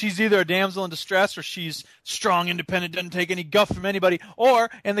like she's either a damsel in distress or she's strong, independent, doesn't take any guff from anybody.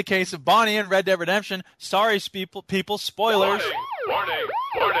 Or, in the case of Bonnie in Red Dead Redemption, sorry, people, spoilers. Warning.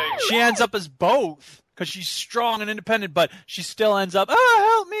 She ends up as both. Because she's strong and independent, but she still ends up,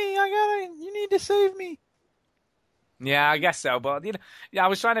 help me, you need to save me. Yeah, I guess so. But I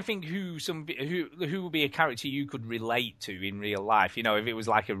was trying to think who would be a character you could relate to in real life. If it was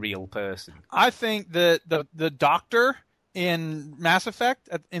like a real person. I think that the doctor in Mass Effect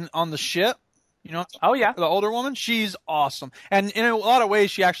on the ship. Oh yeah, the older woman, she's awesome, and in a lot of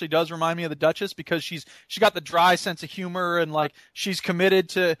ways, she actually does remind me of the Duchess because she got the dry sense of humor and like she's committed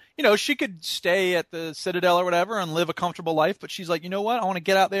to, she could stay at the Citadel or whatever and live a comfortable life, but she's like, you know what, I want to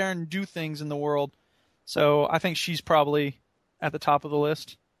get out there and do things in the world. So I think she's probably at the top of the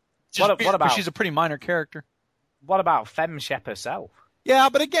list. What about? She's a pretty minor character. What about Femshep herself? Yeah,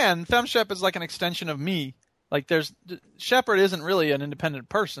 but again, Femshep is like an extension of me. Like, Shepard isn't really an independent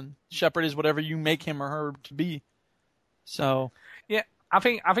person. Shepard is whatever you make him or her to be. So, yeah, I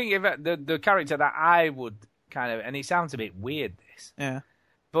think if the character that I would kind of, and it sounds a bit weird, this, yeah,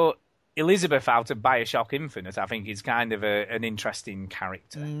 but Elizabeth out of BioShock Infinite, I think is kind of an interesting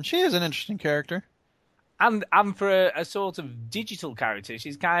character. She is an interesting character, and for a sort of digital character,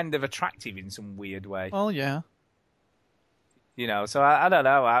 she's kind of attractive in some weird way. Oh yeah. So I don't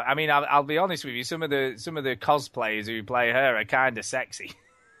know. I mean, I'll be honest with you. Some of the cosplayers who play her are kind of sexy.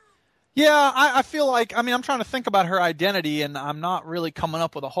 Yeah, I feel like, I'm trying to think about her identity, and I'm not really coming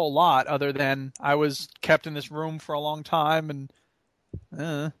up with a whole lot other than I was kept in this room for a long time, and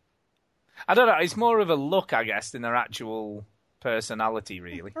I don't know. It's more of a look, I guess, than her actual personality,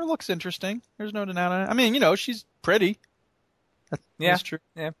 really. Her look's interesting. There's no denying it. I mean, she's pretty. That's true.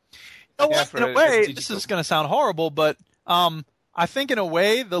 Yeah. In a way, this is going to sound horrible, but I think in a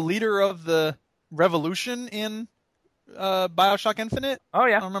way the leader of the revolution in BioShock Infinite. Oh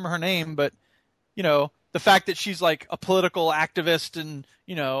yeah, I don't remember her name, but the fact that she's like a political activist and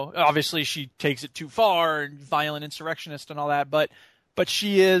obviously she takes it too far and violent insurrectionist and all that, but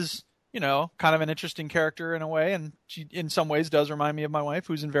she is kind of an interesting character in a way, and she in some ways does remind me of my wife,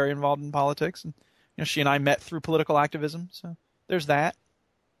 who's very involved in politics, and she and I met through political activism, so there's that.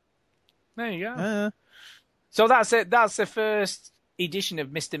 There you go. So that's it. That's the first edition of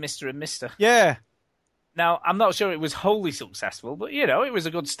Mr. and Mr. Yeah. Now, I'm not sure it was wholly successful, but, it was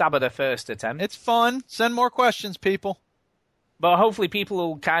a good stab at a first attempt. It's fun. Send more questions, people. But hopefully people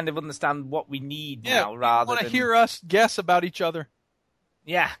will kind of understand what we need now rather than... want to hear us guess about each other.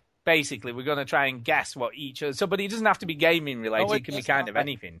 Yeah, basically. We're going to try and guess what each other... So, but it doesn't have to be gaming related. It can be kind of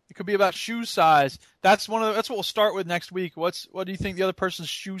anything. It could be about shoe size. That's what we'll start with next week. What do you think the other person's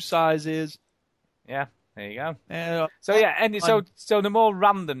shoe size is? Yeah, there you go. So the more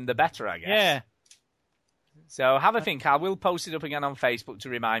random, the better, I guess. Yeah. So have a think. I will post it up again on Facebook to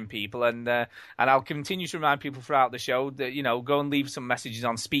remind people, and I'll continue to remind people throughout the show that, go and leave some messages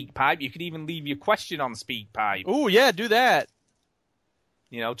on SpeakPipe. You could even leave your question on SpeakPipe. Oh, yeah, do that.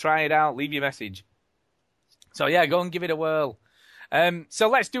 Try it out. Leave your message. So, yeah, go and give it a whirl. So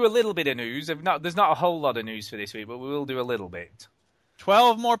let's do a little bit of news. There's not a whole lot of news for this week, but we will do a little bit.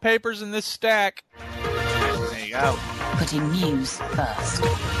 12 more papers in this stack. There you go. Putting news first.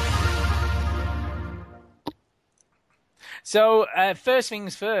 So, first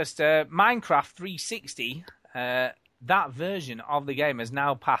things first, Minecraft 360, that version of the game has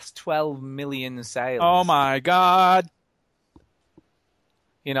now passed 12 million sales. Oh my God.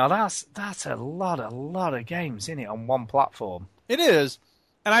 That's a lot of games, isn't it, on one platform? It is.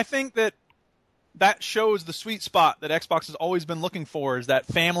 And I think that shows the sweet spot that Xbox has always been looking for, is that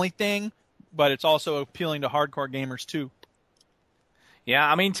family thing, but it's also appealing to hardcore gamers too. Yeah,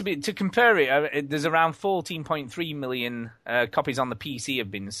 I mean, to compare it, there's around 14.3 million copies on the PC have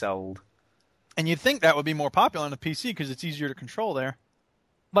been sold. And you'd think that would be more popular on the PC because it's easier to control there.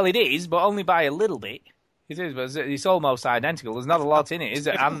 Well, it is, but only by a little bit. It is, but it's almost identical. There's not a lot in it, is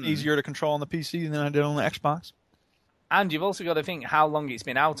it? It's easier to control on the PC than I did on the Xbox. And you've also got to think how long it's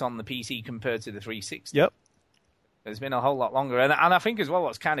been out on the PC compared to the 360. Yep. It's been a whole lot longer. And I think as well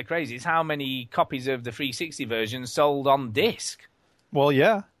what's kind of crazy is how many copies of the 360 version sold on disc. Well,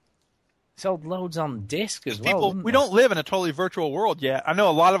 yeah. Sold loads on disc as well. We don't live in a totally virtual world yet. I know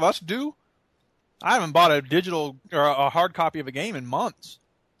a lot of us do. I haven't bought a digital or a hard copy of a game in months.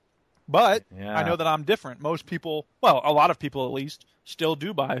 But I know that I'm different. Most people, well, a lot of people at least, still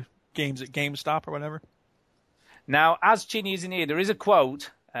do buy games at GameStop or whatever. Now, as Chinny isn't here, there is a quote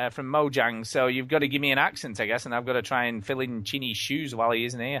from Mojang, so you've got to give me an accent, I guess, and I've got to try and fill in Chinny's shoes while he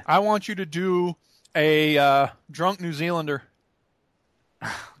isn't here. I want you to do a drunk New Zealander.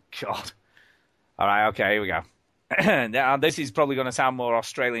 God. All right, okay, here we go. Now, this is probably going to sound more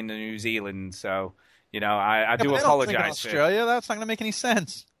Australian than New Zealand, so, I do apologise. Australia, that's not going to make any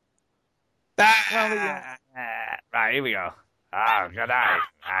sense. Right, here we go. Oh, good night,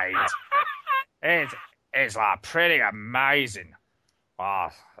 mate. It's like pretty amazing. I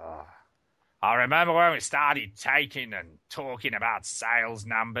remember when we started taking and talking about sales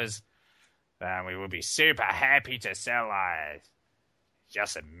numbers, and we would be super happy to sell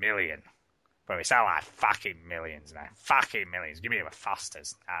just 1 million. But we sell fucking millions now. Fucking millions. Give me the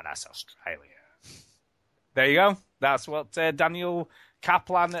Fosters. That's Australia. There you go. That's what Daniel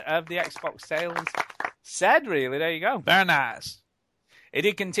Kaplan of the Xbox sales said, really. There you go. Very nice. He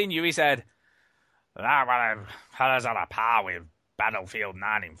did continue. He said, that one was on a par with Battlefield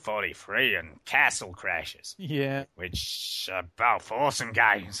 1943 and Castle Crashers. Yeah. Which are both awesome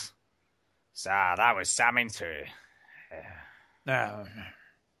games. So that was something to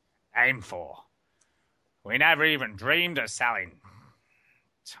aim for. We never even dreamed of selling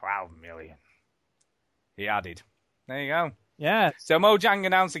 12 million. He added. There you go. Yeah. So Mojang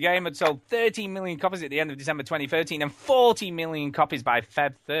announced the game had sold 13 million copies at the end of December 2013 and 40 million copies by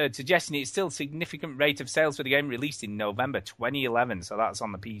Feb 3rd, suggesting it's still a significant rate of sales for the game released in November 2011. So that's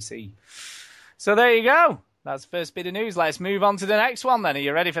on the PC. So there you go. That's the first bit of news. Let's move on to the next one then. Are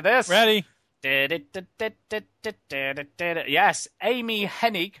you ready for this? Ready. Yes, Amy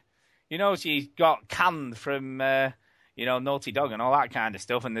Hennig. She got canned from, Naughty Dog and all that kind of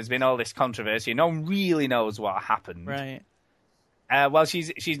stuff, and there's been all this controversy. No one really knows what happened. Right. Well,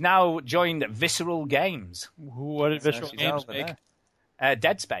 she's now joined Visceral Games. What did Visceral Games make?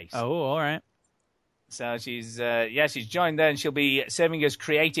 Dead Space. Oh, all right. So she's joined there, and she'll be serving as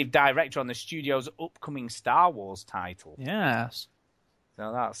creative director on the studio's upcoming Star Wars title. Yes.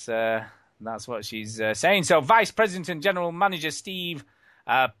 So that's what she's saying. So Vice President and General Manager Steve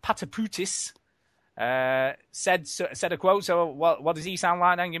Patapoutis said a quote. So what does he sound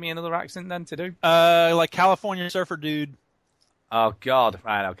like then? Give me another accent then to do. Like California surfer dude. Oh God!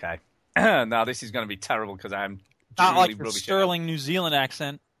 Right, okay. Now this is going to be terrible because I'm not like the sterling New Zealand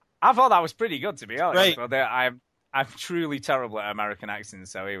accent. I thought that was pretty good, to be honest. Right. But I'm truly terrible at American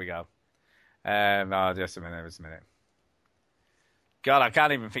accents. So here we go. Just a minute. God, I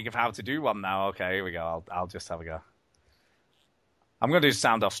can't even think of how to do one now. Okay, here we go. I'll just have a go. I'm going to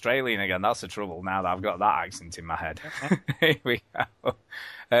sound Australian again. That's the trouble now that I've got that accent in my head. Here we go.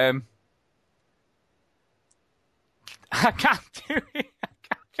 I can't do it. I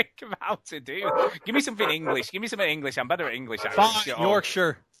can't think of how to do it. Give me something English. Give me something English. I'm better at English. Fine,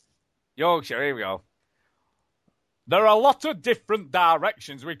 Yorkshire. Yorkshire, here we go. There are a lot of different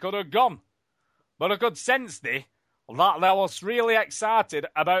directions we could have gone. But I could sense that they was really excited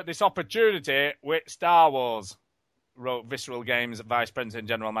about this opportunity with Star Wars, wrote Visceral Games Vice President and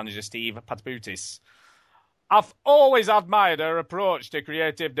General Manager Steve Patapoutis. I've always admired her approach to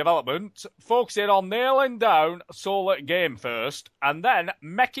creative development, focusing on nailing down solid game first, and then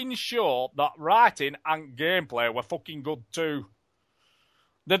making sure that writing and gameplay were fucking good too.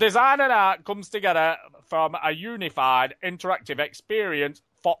 The design and art comes together from a unified, interactive experience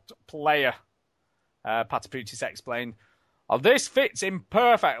for player, Patapoutis explained. This fits in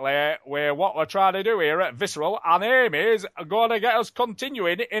perfectly with what we're trying to do here at Visceral, and aim is going to get us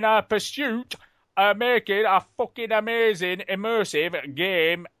continuing in our pursuit of making a fucking amazing, immersive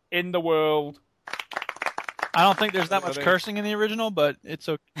game in the world. I don't think there's that much cursing in the original, but it's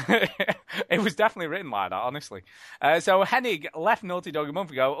okay. It was definitely written like that, honestly. So Hennig left Naughty Dog a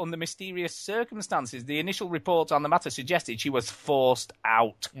month ago under mysterious circumstances. The initial report on the matter suggested she was forced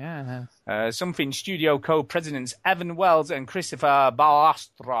out. Yeah. Something studio co-presidents Evan Wells and Christopher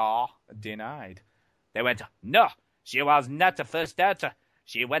Balastra denied. They went, no, she was not forced out.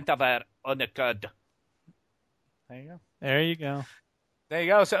 She went of her own accord. There you go. There you go. There you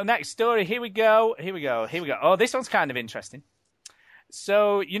go. So next story. Here we go. Oh, this one's kind of interesting.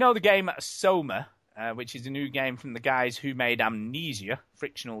 So, you know the game Soma, which is a new game from the guys who made Amnesia,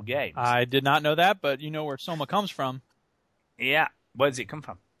 Frictional Games. I did not know that, but you know where Soma comes from. Yeah. Where does it come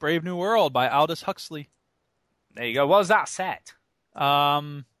from? Brave New World by Aldous Huxley. There you go. What's that set?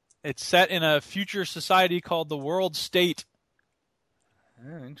 It's set in a future society called the World State.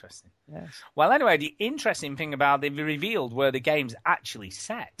 Oh, interesting. Yes. Well, anyway, the interesting thing about they've revealed where the game's actually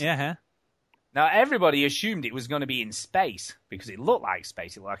set. Yeah. Now, everybody assumed it was going to be in space because it looked like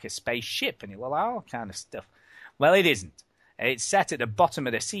space. It looked like a spaceship and it looked like all kind of stuff. Well, it isn't. It's set at the bottom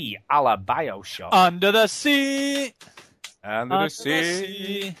of the sea, a la Bioshock. Under the sea. Under the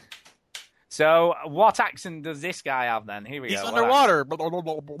sea. So, what accent does this guy have then? Here we go. He's underwater.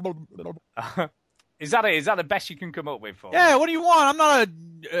 Is that the best you can come up with for me? Yeah, what do you want? I'm not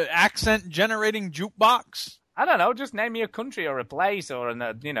a accent-generating jukebox. I don't know. Just name me a country or a place or,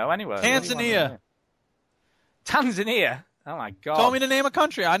 anywhere. Tanzania. Tanzania? Oh, my God. Told me to name a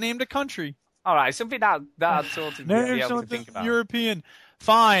country. I named a country. All right, something that I'd sort of be able to think about. European.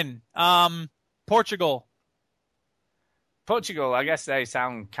 Fine. Portugal. Portugal, I guess they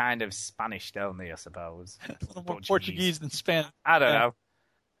sound kind of Spanish, don't they, I suppose? A little more Portuguese than Spanish. I don't know.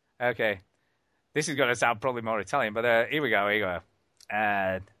 Okay. This is going to sound probably more Italian, but here we go.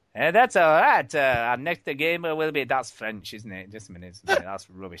 That's all right. Our next game will be... That's French, isn't it? Just a minute. That's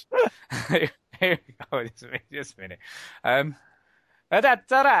rubbish. Here we go. Just a minute.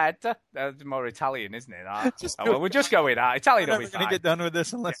 That's all right. That's more Italian, isn't it? We'll just go with that. Italian will be fine. We're going to get done with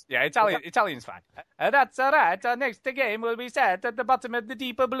this unless... Yeah, Italian's fine. That's all right. Our next game will be set at the bottom of the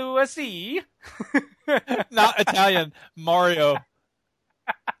deeper blue sea. Not Italian. Mario.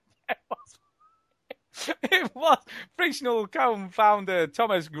 It was Frictional co-founder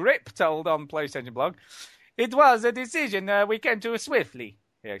Thomas Grip told on PlayStation Blog. It was a decision we came to swiftly,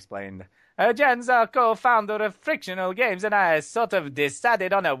 he explained. Jens, our co-founder of Frictional Games, and I sort of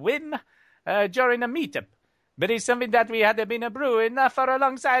decided on a whim during a meetup. But it's something that we had been brewing for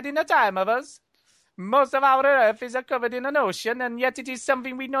alongside in the time of us. Most of our Earth is covered in an ocean, and yet it is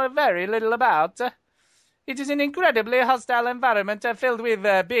something we know very little about. It is an incredibly hostile environment filled with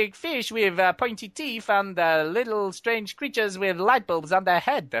big fish with pointy teeth and little strange creatures with light bulbs on their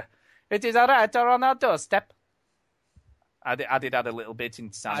head. It is right on our doorstep. I did add a little bit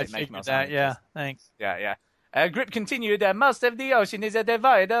in sound. I figured that, yeah. Thanks. Yeah. Grip continued, most of the ocean is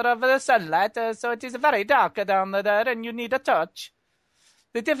devoid of the sunlight, so it is very dark down there and you need a torch.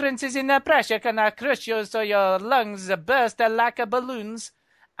 The differences in pressure can crush you so your lungs burst like balloons.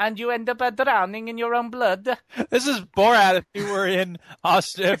 And you end up drowning in your own blood. This is Borat if he were in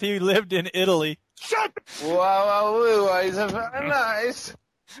Austria, if he lived in Italy. Shut! Wow, it's very nice.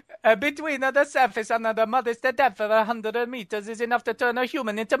 Between the surface and the modest depth of 100 meters is enough to turn a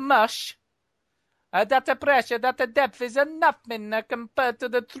human into mush. That pressure, that depth is nothing compared to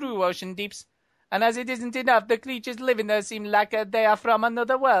the true ocean deeps. And as it isn't enough, the creatures living there seem like they are from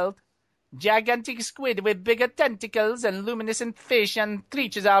another world. Gigantic squid with bigger tentacles and luminescent fish and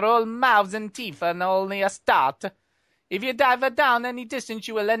creatures are all mouths and teeth and only a start. If you dive down any distance,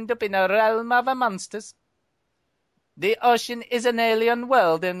 you will end up in a realm of monsters. The ocean is an alien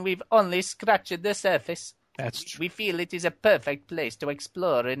world, and we've only scratched the surface. That's true. We feel it is a perfect place to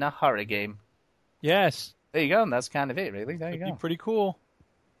explore in a horror game. Yes. There you go, and that's kind of it, really. There you go. Pretty cool.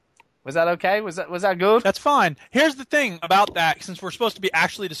 Was that okay? Was that good? That's fine. Here's the thing about that, since we're supposed to be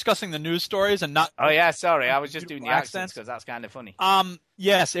actually discussing the news stories and not... Oh, yeah, sorry. I was just doing the accents because that's kind of funny.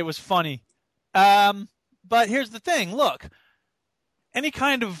 Yes, it was funny. But here's the thing. Look, any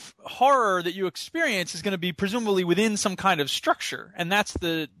kind of horror that you experience is going to be presumably within some kind of structure, and that's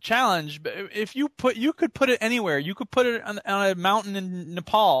the challenge. But if you could put it anywhere. You could put it on a mountain in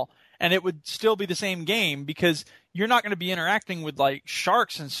Nepal, and it would still be the same game because you're not going to be interacting with like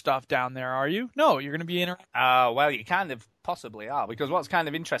sharks and stuff down there, are you? No, you're going to be interacting. Well, you kind of possibly are, because what's kind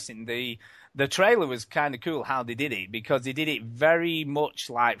of interesting, the trailer was kind of cool how they did it, because they did it very much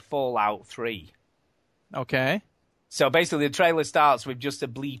like Fallout 3. Okay. So basically the trailer starts with just a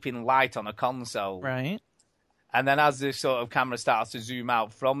bleeping light on a console. Right. And then as the sort of camera starts to zoom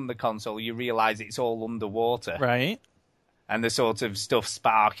out from the console, you realise it's all underwater. Right. And the sort of stuff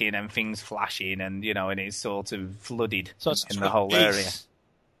sparking and things flashing and, and it's sort of flooded in the whole area.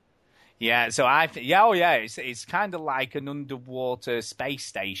 Yeah, so it's kind of like an underwater space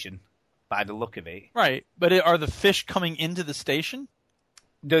station by the look of it. Right, but are the fish coming into the station?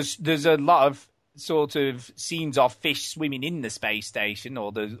 There's a lot of sort of scenes of fish swimming in the space station,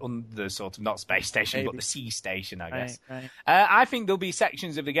 or the sort of not space station, but the sea station, I guess. Right. I think there'll be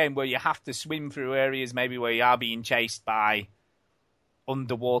sections of the game where you have to swim through areas maybe where you are being chased by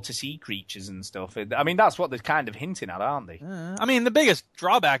underwater sea creatures and stuff. I mean, that's what they're kind of hinting at, aren't they? I mean, the biggest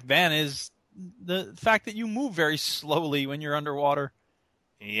drawback then is the fact that you move very slowly when you're underwater.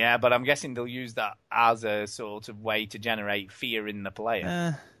 Yeah, but I'm guessing they'll use that as a sort of way to generate fear in the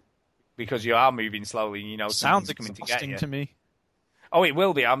player. Because you are moving slowly, sounds coming exhausting to me. Oh, it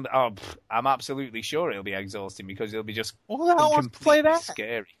will be. I'm absolutely sure it'll be exhausting because it'll be just well, I want to play that.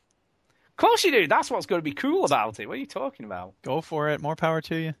 Scary. Of course you do. That's what's going to be cool about it. What are you talking about? Go for it. More power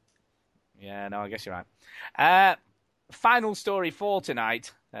to you. Yeah, no, I guess you're right. Final story for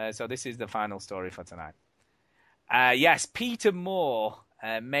tonight. So this is the final story for tonight. Yes, Peter Moore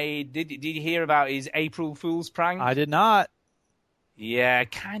made. Did you hear about his April Fool's prank? I did not. Yeah,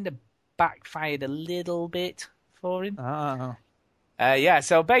 kind of backfired a little bit for him. Oh.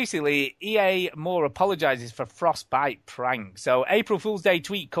 So basically, EA Moore apologizes for Frostbite prank. So April Fool's Day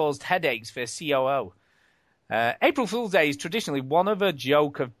tweet caused headaches for COO. April Fool's Day is traditionally one of a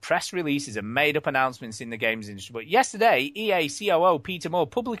joke of press releases and made-up announcements in the games industry. But yesterday, EA COO Peter Moore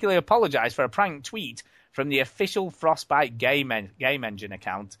publicly apologized for a prank tweet from the official Frostbite game engine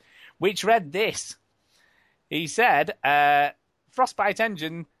account, which read this. He said, Frostbite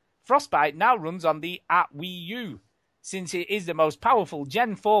now runs on the Wii U. Since it is the most powerful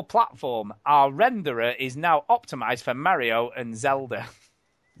Gen 4 platform, our renderer is now optimized for Mario and Zelda.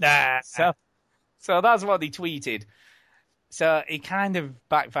 So that's what he tweeted. So it kind of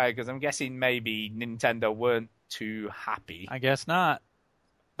backfired because I'm guessing maybe Nintendo weren't too happy. I guess not.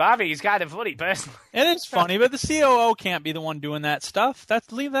 But I think it's kind of funny, personally. It is funny, but the COO can't be the one doing that stuff.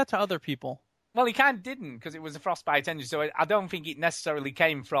 Leave that to other people. Well, he kind of didn't because it was a Frostbite engine, so I don't think it necessarily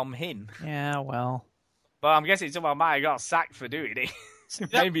came from him. Yeah, well. But I'm guessing someone might have got sacked for doing it.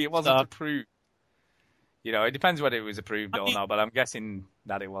 Maybe it wasn't approved. It depends whether it was approved or not, but I'm guessing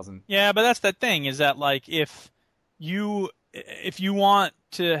that it wasn't. Yeah, but that's the thing, is that, like, if you want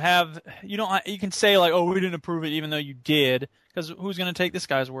to have, you can say, like, oh, we didn't approve it even though you did, because who's going to take this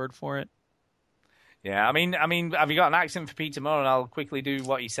guy's word for it? Yeah, I mean, have you got an accent for Peter Moore? And I'll quickly do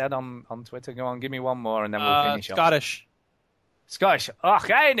what he said on Twitter. Go on, give me one more, and then we'll finish Scottish. Up. Scottish.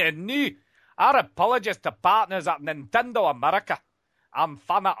 Okay, new. Our apologies to partners at Nintendo America. I'm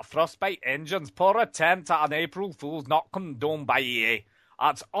fan of Frostbite Engine's poor attempt at an April Fool's not condoned by EA.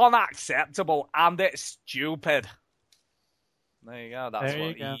 That's unacceptable and it's stupid. There you go.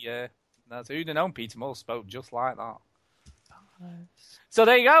 That's who'd have known Peter Moore spoke just like that. So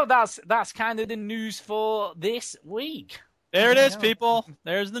there you go. That's kind of the news for this week. There it is, people.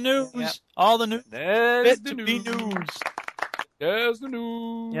 There's the news. Yep. All the news. There's the news. There's the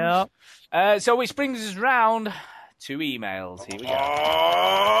news. Yeah. So which brings us round to emails. Here we go.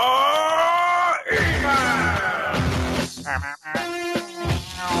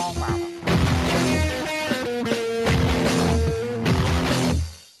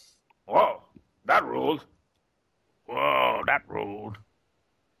 Whoa, that ruled. Whoa, that ruled.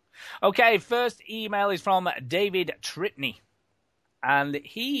 Okay, first email is from David Tripney. And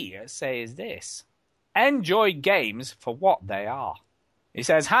he says this. Enjoy games for what they are. He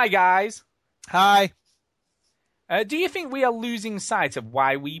says, hi, guys. Hi. Do you think we are losing sight of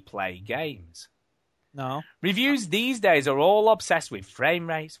why we play games? No. Reviews these days are all obsessed with frame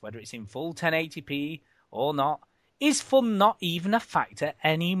rates, whether it's in full 1080p or not. Is fun not even a factor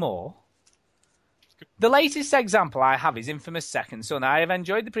anymore? The latest example I have is Infamous Second Son. I have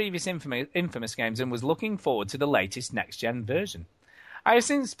enjoyed the previous Infamous games and was looking forward to the latest next-gen version. I have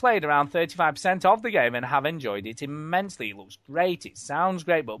since played around 35% of the game and have enjoyed it immensely. It looks great, it sounds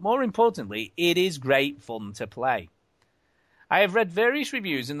great, but more importantly, it is great fun to play. I have read various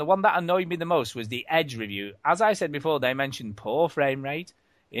reviews, and the one that annoyed me the most was the Edge review. As I said before, they mentioned poor frame rate,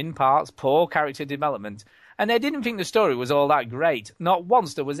 in parts, poor character development, and they didn't think the story was all that great. Not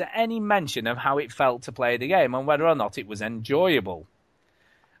once there was any mention of how it felt to play the game and whether or not it was enjoyable.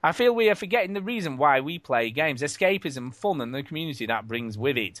 I feel we are forgetting the reason why we play games, escapism, fun, and the community that brings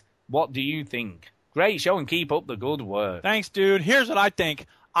with it. What do you think? Great show and keep up the good work. Thanks, dude. Here's what I think.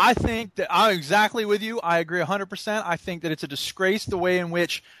 I think that I'm exactly with you. I agree 100%. I think that it's a disgrace the way in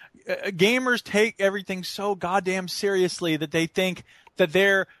which gamers take everything so goddamn seriously that they think that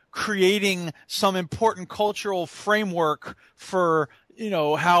they're creating some important cultural framework for,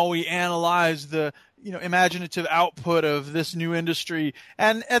 how we analyze the, imaginative output of this new industry.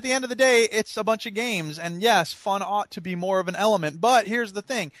 And at the end of the day, it's a bunch of games. And yes, fun ought to be more of an element. But here's the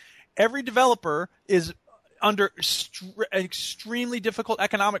thing. Every developer is under extremely difficult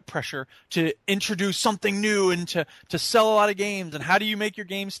economic pressure to introduce something new and to sell a lot of games. And how do you make your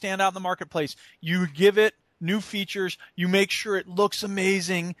game stand out in the marketplace? You give it new features, you make sure it looks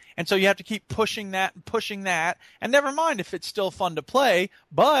amazing, and so you have to keep pushing that, and never mind if it's still fun to play.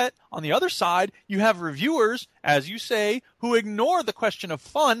 But on the other side, you have reviewers, as you say, who ignore the question of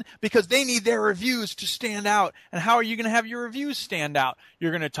fun because they need their reviews to stand out. And how are you going to have your reviews stand out?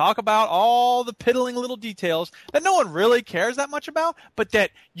 You're going to talk about all the piddling little details that no one really cares that much about, but that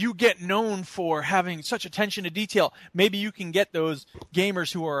you get known for having such attention to detail. Maybe you can get those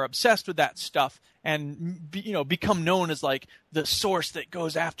gamers who are obsessed with that stuff and become known as like the source that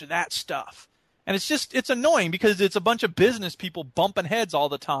goes after that stuff. And it's annoying because it's a bunch of business people bumping heads all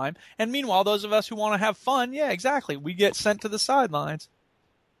the time. And meanwhile, those of us who want to have fun, yeah, exactly, we get sent to the sidelines.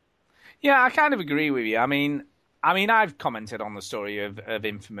 Yeah, I kind of agree with you. I mean, I've commented on the story of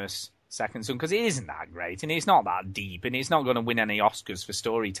Infamous Second Son because it isn't that great and it's not that deep and it's not going to win any Oscars for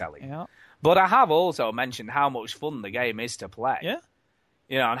storytelling. Yeah. But I have also mentioned how much fun the game is to play. Yeah.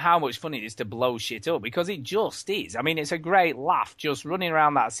 And how much fun it is to blow shit up, because it just is. I mean, it's a great laugh just running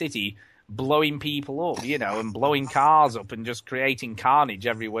around that city, blowing people up, and blowing cars up and just creating carnage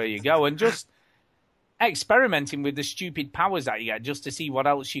everywhere you go and just experimenting with the stupid powers that you get just to see what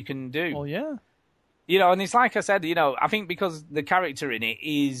else you can do. Oh, yeah. And it's like I said, I think because the character in it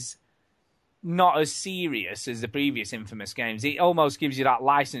is not as serious as the previous Infamous games, it almost gives you that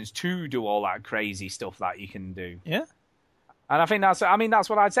license to do all that crazy stuff that you can do. Yeah. And I think that's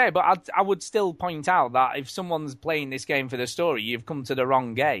what I'd say. But I would still point out that if someone's playing this game for the story, you've come to the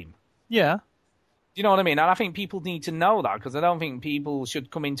wrong game. Yeah. Do you know what I mean? And I think people need to know that, because I don't think people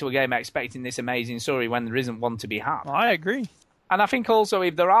should come into a game expecting this amazing story when there isn't one to be had. I agree. And I think also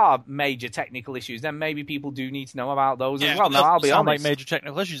if there are major technical issues, then maybe people do need to know about those as well. Now, I'll be honest. Like major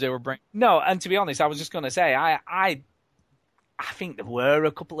technical issues they were bringing. No, and to be honest, I was just going to say, I think there were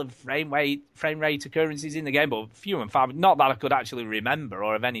a couple of frame rate occurrences in the game, but few and far, not that I could actually remember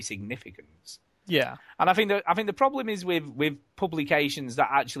or of any significance. Yeah. And I think the problem is with publications that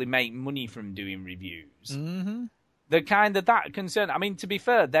actually make money from doing reviews. Mm-hmm. The kind of that concern. I mean, to be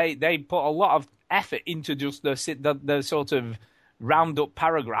fair, they put a lot of effort into just the sort of roundup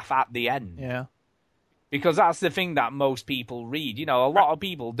paragraph at the end. Yeah. Because that's the thing that most people read. A lot of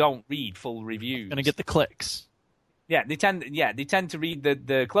people don't read full reviews. Going to get the clicks. Yeah, they tend to read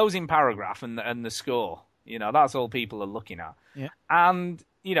the closing paragraph and the score. That's all people are looking at. Yeah. And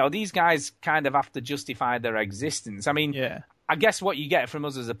these guys kind of have to justify their existence. I mean, yeah. I guess what you get from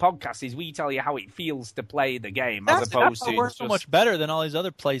us as a podcast is we tell you how it feels to play the game, as opposed to so much better than all these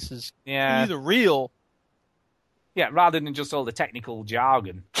other places. Yeah, the real. Yeah, rather than just all the technical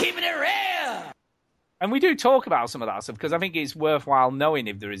jargon. Keeping it real. And we do talk about some of that stuff because I think it's worthwhile knowing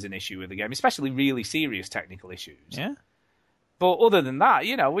if there is an issue with the game, especially really serious technical issues. Yeah. But other than that,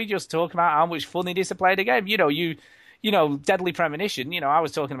 we just talk about how much fun it is to play the game. Deadly Premonition, I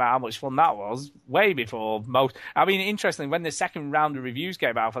was talking about how much fun that was way before most. I mean, interestingly, when the second round of reviews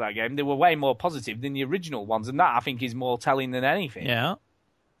came out for that game, they were way more positive than the original ones, and that, I think, is more telling than anything. Yeah.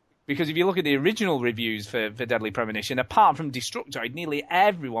 Because if you look at the original reviews for Deadly Premonition, apart from Destructoid, nearly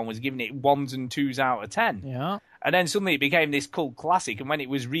everyone was giving it 1s and 2s out of 10. Yeah. And then suddenly it became this cult classic, and when it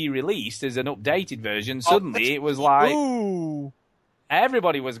was re-released as an updated version, suddenly it was like... Ooh.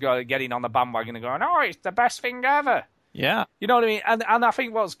 Everybody was getting on the bandwagon and going, oh, it's the best thing ever. Yeah. You know what I mean? And I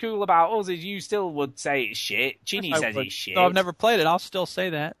think what's cool about us is you still would say it's shit. Chinny says it's shit. So I've never played it. I'll still say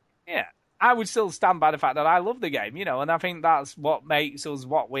that. Yeah. I would still stand by the fact that I love the game, and I think that's what makes us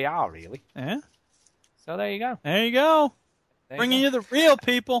what we are, really. Yeah. So there you go. There you go. Bringing you the real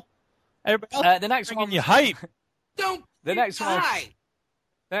people. Everybody else the next bringing one, you hype. The next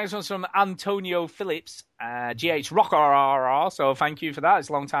one's from Antonio Phillips, GH Rocker. So thank you for that. It's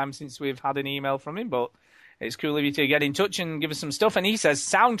a long time since we've had an email from him, but it's cool of you to get in touch and give us some stuff. And he says,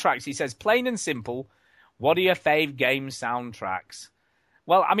 soundtracks. He says, plain and simple, what are your fave game soundtracks?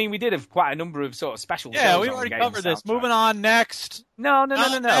 Well, I mean, we did have quite a number of sort of special shows. Yeah, we already covered this. Moving on, next. No.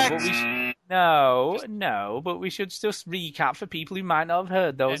 But we should just recap for people who might not have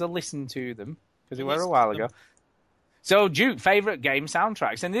heard those or listened to them, because they were a while ago. So, Duke, favourite game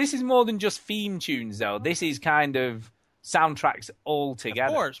soundtracks. And this is more than just theme tunes, though. This is kind of soundtracks all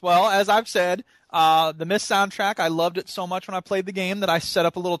together. Of course. Well, as I've said, the Myst soundtrack, I loved it so much when I played the game that I set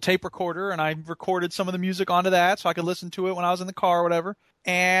up a little tape recorder and I recorded some of the music onto that so I could listen to it when I was in the car or whatever.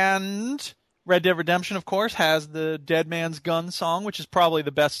 And Red Dead Redemption, of course, has the Dead Man's Gun song, which is probably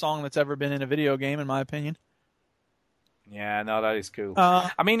the best song that's ever been in a video game, in my opinion. Yeah, no, that is cool.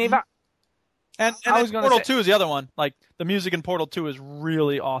 I mean, if And Portal 2 is the other one. Like, the music in Portal 2 is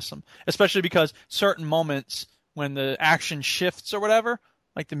really awesome, especially because certain moments when the action shifts or whatever,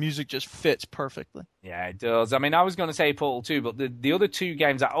 like, the music just fits perfectly. Yeah, it does. I mean, I was going to say Portal 2, but the other two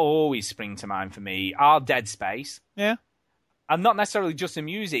games that always spring to mind for me are Dead Space. Yeah. And not necessarily just the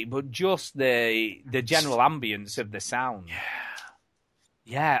music, but just the general ambience of the sound.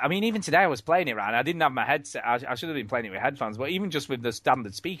 Yeah, I mean, even today I was playing it, right? And I didn't have my headset. I should have been playing it with headphones, but even just with the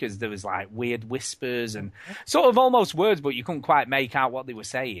standard speakers, there was like weird whispers and sort of almost words, but you couldn't quite make out what they were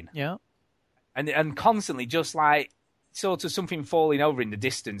saying. Yeah. And constantly just like sort of something falling over in the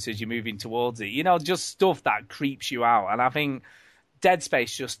distance as you're moving towards it. Just stuff that creeps you out. And I think Dead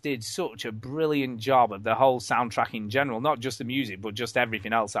Space just did such a brilliant job of the whole soundtrack in general, not just the music, but just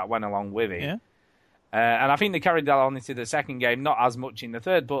everything else that went along with it. Yeah. And I think they carried that on into the second game, not as much in the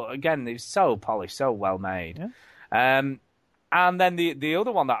third, but again, it's so polished, so well made. Yeah. And then the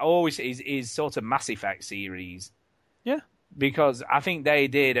other one that always is sort of Mass Effect series. Yeah. Because I think they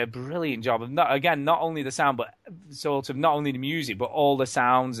did a brilliant job of, not only the sound, but sort of not only the music, but all the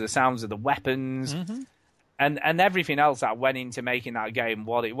sounds of the weapons, and everything else that went into making that game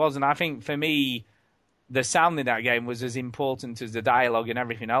what it was. And I think for me, the sound in that game was as important as the dialogue and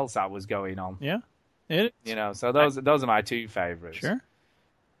everything else that was going on. Yeah. So those are my two favourites. Sure.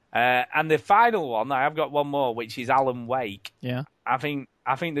 And the final one, I have got one more, which is Alan Wake. Yeah. I think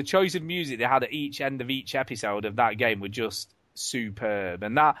the choice of music they had at each end of each episode of that game were just superb,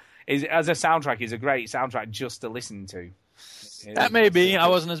 and that is, as a soundtrack, is a great soundtrack just to listen to. That may be. I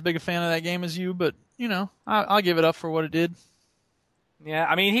wasn't as big a fan of that game as you, but I'll give it up for what it did. Yeah,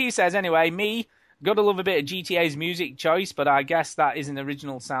 I mean, he says anyway. Me, gotta love a bit of GTA's music choice, but I guess that is an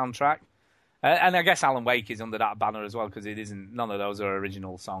original soundtrack. And I guess Alan Wake is under that banner as well, because it isn't. None of those are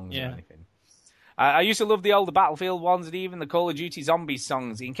original songs or anything. I used to love the older Battlefield ones and even the Call of Duty Zombies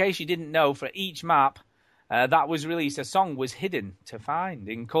songs. In case you didn't know, for each map that was released, a song was hidden to find.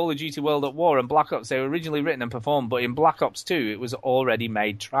 In Call of Duty World at War and Black Ops, they were originally written and performed, but in Black Ops 2, it was already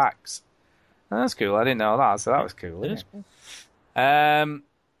made tracks. That's cool. I didn't know that, so that was cool. It is cool.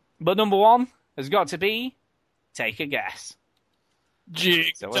 But number one has got to be, take a guess.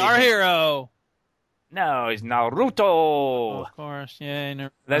 Our hero. No, it's Naruto. Of course, yeah,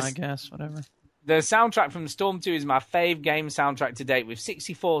 I guess, whatever. The soundtrack from Storm 2 is my fave game soundtrack to date, with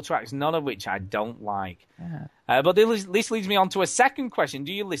 64 tracks, none of which I don't like. Yeah. But this leads me on to a second question.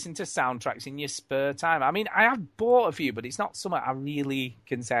 Do you listen to soundtracks in your spare time? I mean, I have bought a few, but it's not something I really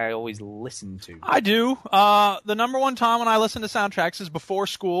can say I always listen to. I do. The number one time when I listen to soundtracks is before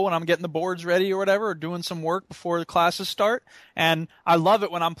school, when I'm getting the boards ready or whatever, or doing some work before the classes start. And I love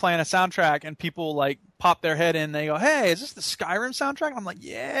it when I'm playing a soundtrack and people like pop their head in and they go, "Hey, is this the Skyrim soundtrack?" And I'm like,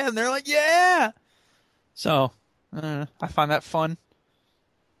 "Yeah." And they're like, "Yeah." So I find that fun.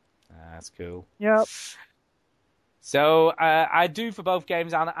 That's cool. Yep. So I do for both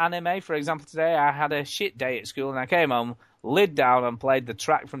games and anime. For example, today I had a shit day at school and I came home, lid down, and played the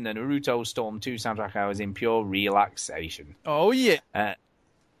track from the Naruto Storm 2 soundtrack. I was in pure relaxation. Oh, yeah.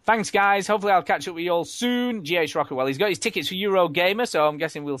 Thanks, guys. Hopefully I'll catch up with you all soon. GH Rocker, well, he's got his tickets for Eurogamer, so I'm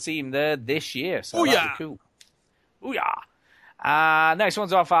guessing we'll see him there this year. So that'll be cool. Ooh, yeah. Next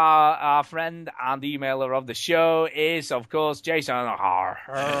one's off our friend and emailer of the show is, of course, Jason.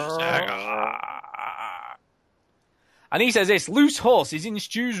 And he says this: loose horse is in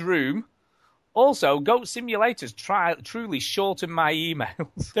Stu's room. Also, Goat Simulator's truly shortened my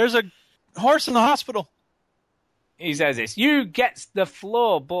emails. There's a horse in the hospital. He says this. You gets the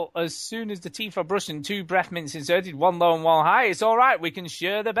floor, but as soon as the teeth are brushed and 2 breath mints inserted, 1 low and 1 high, it's all right. We can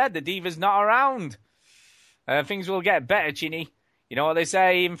share the bed. The diva's not around. Things will get better, Chinny. You know what they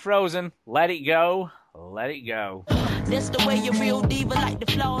say in Frozen? Let it go. Let it go. That's the way your real diva like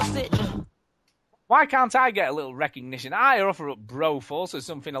the floor sit. Why can't I get a little recognition? I offer up Broforce as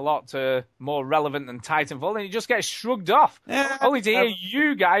something a lot more relevant than Titanfall, and it just gets shrugged off. Only to hear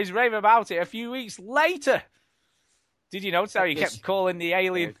you guys rave about it a few weeks later. Did you notice how you kept calling the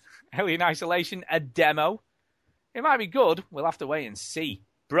Alien Isolation a demo? It might be good. We'll have to wait and see.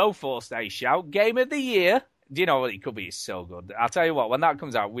 Broforce, they shout. Game of the year. Do you know what it could be? It's so good. I'll tell you what, when that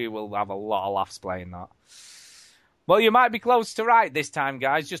comes out, we will have a lot of laughs playing that. Well, you might be close to right this time,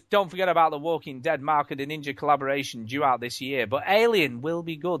 guys. Just don't forget about the Walking Dead Mark and Ninja collaboration due out this year. But Alien will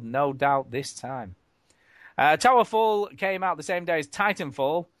be good, no doubt, this time. Towerfall came out the same day as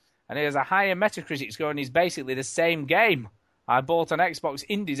Titanfall, and it has a higher Metacritic score and is basically the same game. I bought on Xbox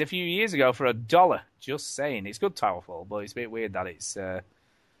Indies a few years ago for $1. Just saying. It's good, Towerfall, but it's a bit weird that it's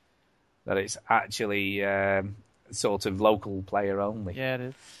actually sort of local player only. Yeah, it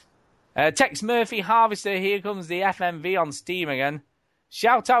is. Tex Murphy Harvester, here comes the FMV on Steam again.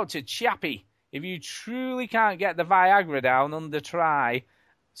 Shout out to Chappie. If you truly can't get the Viagra down under, try.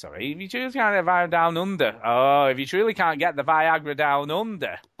 Sorry, if you truly can't get the Viagra down under. Oh, if you truly can't get the Viagra down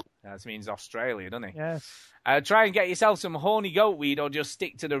under. That means Australia, doesn't it? Yes. Try and get yourself some horny goat weed or just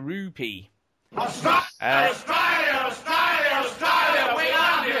stick to the rupee. Australia, we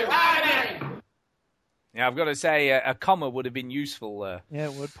love you, honey! Yeah, I've got to say, a comma would have been useful there. Yeah,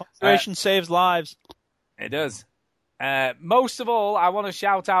 it would. Punctuation saves lives. It does. Most of all, I want to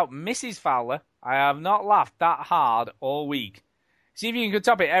shout out Mrs. Fowler. I have not laughed that hard all week. See if you can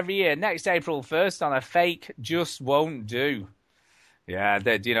top it every year. Next April 1st on a fake just won't do. Yeah,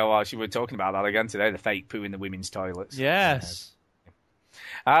 do you know what? She was talking about that again today, the fake poo in the women's toilets. Yes.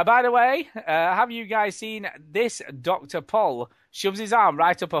 By the way, have you guys seen this? Dr. Paul shoves his arm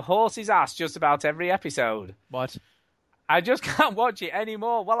right up a horse's ass just about every episode. What? I just can't watch it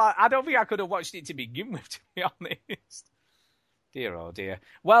anymore. Well, I don't think I could have watched it to begin with, to be honest. Dear, oh dear.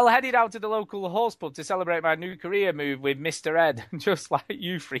 Well, headed out to the local horse pub to celebrate my new career move with Mr. Ed, just like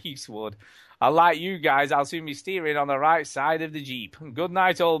you freaks would. Like you guys, I'll soon be steering on the right side of the Jeep. Good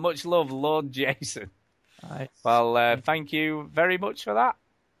night, all. Much love, Lord Jason. Nice. Well, thank you very much for that.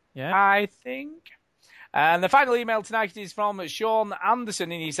 Yeah. I think. And the final email tonight is from Sean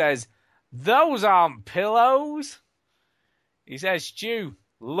Anderson, and he says, "Those aren't pillows." He says, "Stu,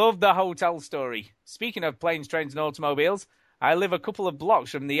 love the hotel story. Speaking of planes, trains, and automobiles, I live a couple of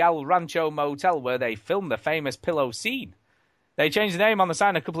blocks from the El Rancho Motel where they filmed the famous pillow scene. They changed the name on the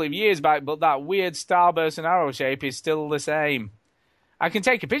sign a couple of years back, but that weird starburst and arrow shape is still the same. I can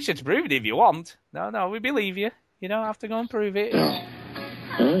take a picture to prove it if you want. No, we believe you. You don't have to go and prove it." No.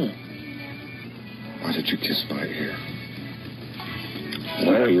 Oh. Why did you kiss my ear?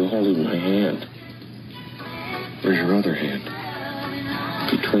 Why are you holding my hand? Where's your other hand?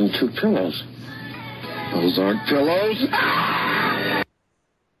 Between 2 pillows. Those aren't pillows.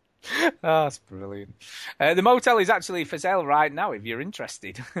 Oh, that's brilliant. The motel is actually for sale right now if you're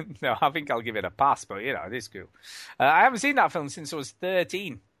interested. No, I think I'll give it a pass, but, you know, it is cool. I haven't seen that film since I was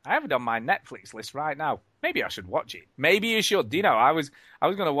 13. I have it on my Netflix list right now. Maybe I should watch it. Maybe you should. You know, I was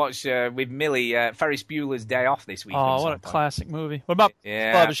going to watch with Millie Ferris Bueller's Day Off this week. Oh, what a classic movie. What about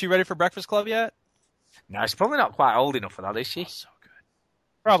Breakfast Club? Is she ready for Breakfast Club yet? No, she's probably not quite old enough for that, is she? Oh, so good.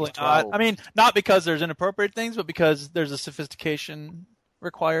 Probably not. I mean, not because there's inappropriate things, but because there's a sophistication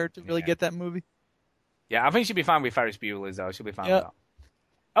required to really get that movie. Yeah, I think she'll be fine with Ferris Bueller's, though. She'll be fine with that.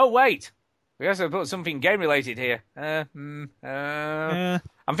 Oh, wait. We also put something game-related here. I'm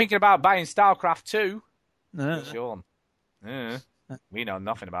thinking about buying StarCraft 2. Sean. We know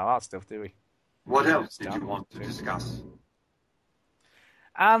nothing about that stuff, do we? What else did you want to discuss?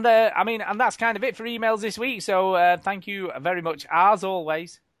 And, and that's kind of it for emails this week. So thank you very much, as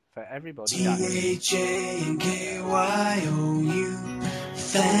always, for everybody. THANKYOU.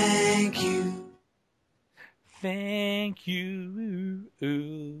 Thank you. Thank you.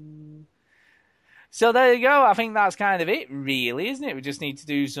 So there you go. I think that's kind of it, really, isn't it? We just need to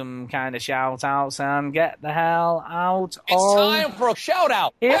do some kind of shout-outs and get the hell out. It's time for a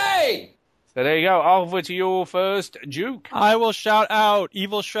shout-out. Hey! So there you go. Over to your first, Duke. I will shout out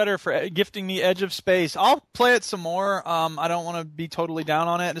Evil Shredder for gifting me Edge of Space. I'll play it some more. I don't want to be totally down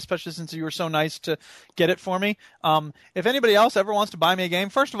on it, especially since you were so nice to get it for me. If anybody else ever wants to buy me a game,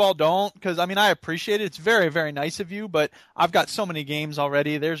 first of all, don't, because, I appreciate it. It's very, very nice of you, but I've got so many games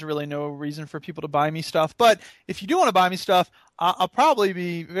already. There's really no reason for people to buy me stuff. But if you do want to buy me stuff, I'll probably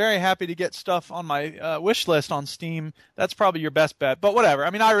be very happy to get stuff on my wish list on Steam. That's probably your best bet. But whatever.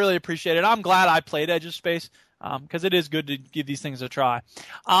 I mean, I really appreciate it. I'm glad I played Edge of Space because it is good to give these things a try.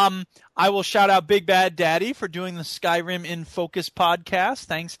 I will shout out Big Bad Daddy for doing the Skyrim in Focus podcast.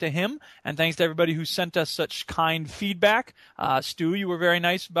 Thanks to him, and thanks to everybody who sent us such kind feedback. Stu, you were very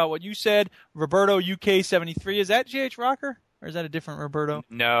nice about what you said. Roberto UK73, is that GH Rocker? Or is that a different Roberto?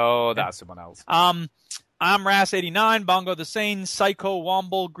 No, that's someone else. I'm Ras89, Bongo the Sane, Psycho,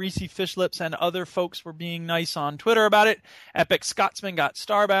 Womble, Greasy Fish Lips, and other folks were being nice on Twitter about it. Epic Scotsman got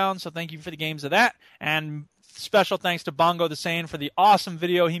Starbound, so thank you for the games of that. And special thanks to Bongo the Sane for the awesome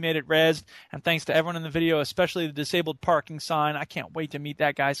video he made at Res. And thanks to everyone in the video, especially the disabled parking sign. I can't wait to meet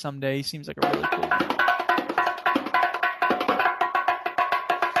that guy someday. He seems like a really cool guy.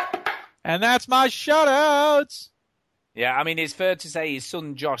 And that's my shout-outs. Yeah, I mean, it's fair to say his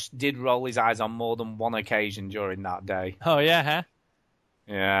son Josh did roll his eyes on more than one occasion during that day. Oh, yeah, huh?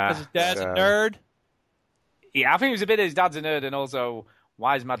 Yeah. Because his dad's a nerd? Yeah, I think it was a bit of his dad's a nerd, and also,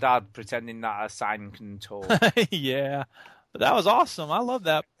 why is my dad pretending that a sign can talk? Yeah. But that was awesome. I love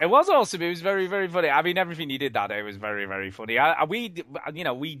that. It was awesome. It was very, very funny. I mean, everything he did that day was very, very funny.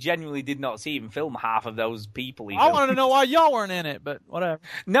 We genuinely did not see him film half of those people. I wanted to know why y'all weren't in it, but whatever.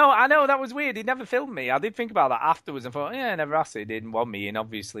 No, I know, that was weird. He never filmed me. I did think about that afterwards and thought, yeah, never asked. He didn't want me in,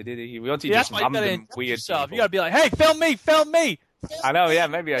 obviously, did he? We wanted just random weird stuff. You got to be like, hey, film me, film me. I know, yeah,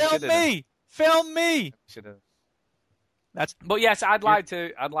 maybe I should have. Film me. Should have. But yes, I'd like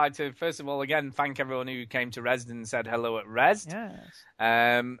to first of all again thank everyone who came to Resd and said hello at Resd. Yes.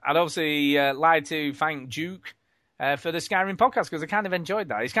 I'd obviously like to thank Duke for the Skyrim podcast because I kind of enjoyed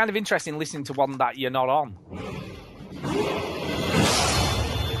that. It's kind of interesting listening to one that you're not on.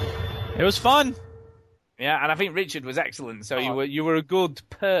 It was fun. Yeah, and I think Richard was excellent. So you were a good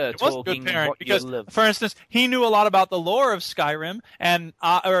pair talking what because, you love. For instance, he knew a lot about the lore of Skyrim and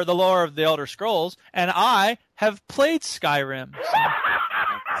or the lore of the Elder Scrolls, and I have played Skyrim.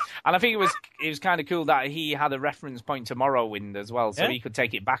 And I think it was kind of cool that he had a reference point to Morrowind as well, so he could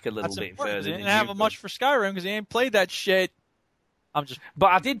take it back a little bit further. He didn't have much for Skyrim because he ain't played that shit.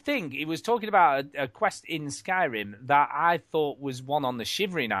 But I did think he was talking about a quest in Skyrim that I thought was one on the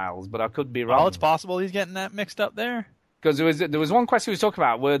Shivering Isles, but I could be wrong. Well, it's possible he's getting that mixed up there. Because there was one quest he was talking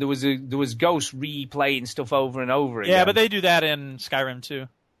about where there was ghosts replaying stuff over and over again. Yeah, but they do that in Skyrim too.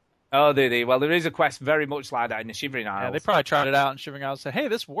 Oh, they? Well, there is a quest very much like that in the Shivering Isles. Yeah, they probably tried it out in Shivering Isles and said, hey,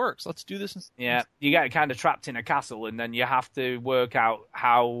 this works. Let's do this. Yeah, you get kind of trapped in a castle, and then you have to work out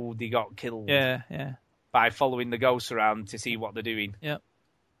how they got killed. Yeah. By following the ghosts around to see what they're doing. Yep.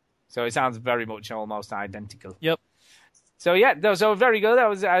 So it sounds very much almost identical. Yep. So yeah, so very good.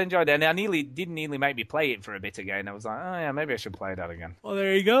 I enjoyed it, and I didn't nearly make me play it for a bit again. I was like, oh yeah, maybe I should play that again. Well,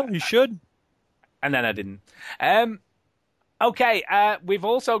 there you go. You should. And then I didn't. Okay, we've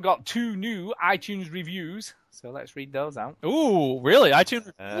also got 2 new iTunes reviews, so let's read those out. Ooh, really?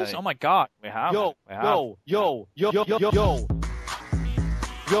 iTunes reviews? Oh my god. We have. Yo,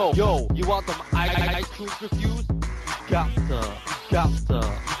 you want them iTunes reviews? You got to.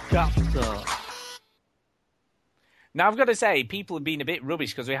 Now, I've got to say, people have been a bit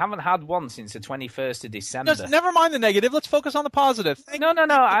rubbish because we haven't had one since the 21st of December. Never mind the negative. Let's focus on the positive. No.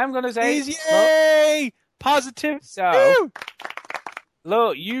 I'm going to say... Yay! Positive. So,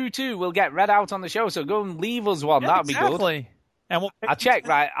 look, you too will get read out on the show, so go and leave us one. That'd be good. And I check,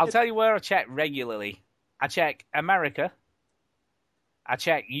 right? I'll tell you where I check regularly. I check America. I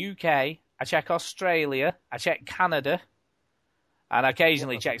check UK. I check Australia. I check Canada. And I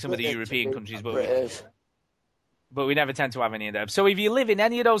occasionally check some of the European countries, but we never tend to have any of them. So if you live in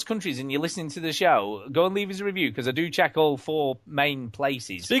any of those countries and you're listening to the show, go and leave us a review, because I do check all 4 main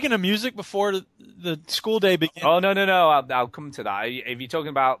places. Speaking of music, before the school day begins... Oh, no. I'll come to that. If you're talking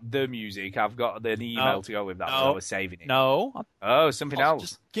about the music, I've got an email to go with that. I was saving it. No. Oh, something else.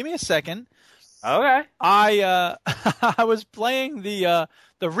 Just give me a second. Okay. I was playing the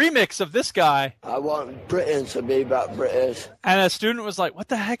remix of this guy. I want Britain to be about British. And a student was like, what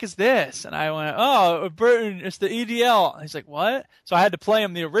the heck is this? And I went, oh, Britain, it's the EDL. And he's like, what? So I had to play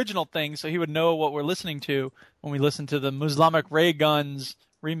him the original thing so he would know what we're listening to when we listen to the Muslimic Ray Guns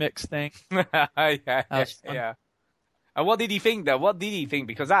remix thing. Yeah. And what did he think, though? What did he think?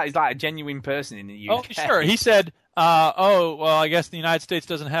 Because that is like a genuine person in the UK. Oh, sure. He said, well, I guess the United States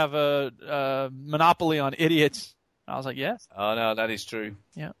doesn't have a monopoly on idiots. I was like, yes. Oh, no, that is true.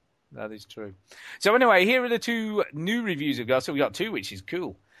 Yeah. That is true. So anyway, here are the 2 new reviews we've got. So we got 2, which is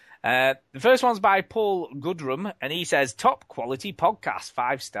cool. The first one's by Paul Goodrum, and he says, top quality podcast,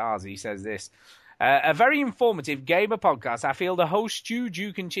 5 stars. He says this. A very informative gamer podcast. I feel the host Stu,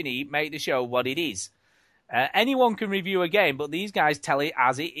 Duke, and Chinny make the show what it is. Anyone can review a game, but these guys tell it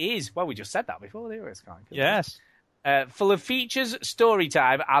as it is. Well, we just said that before, didn't we? Yes. Full of features, story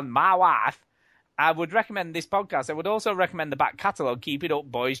time, and my wife. I would recommend this podcast. I would also recommend the back catalogue. Keep it up,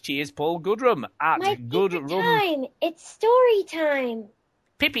 boys. Cheers, Paul Goodrum at My Goodrum. time. It's story time.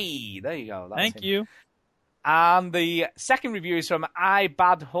 Pippi. There you go. Thank you. And the second review is from I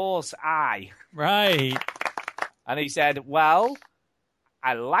Bad Horse I. Right. And he said, well,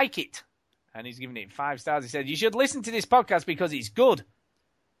 I like it. And he's giving it 5 stars. He said, you should listen to this podcast because it's good.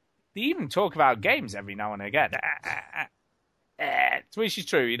 They even talk about games every now and again. Which is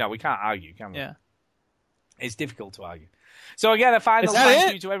true. You know, we can't argue, can we? Yeah. It's difficult to argue. So again, a final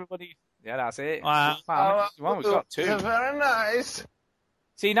thank you to everybody. Yeah, that's it. Wow. We've got 2. Very nice.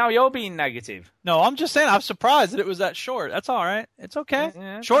 See, now you're being negative. No, I'm just saying I'm surprised that it was that short. That's all right. It's okay.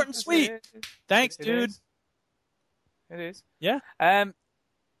 Yeah, short and sweet. Thanks, dude. It is. Yeah.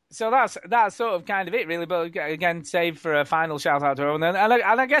 So that's sort of kind of it, really. But again, save for a final shout out to everyone, and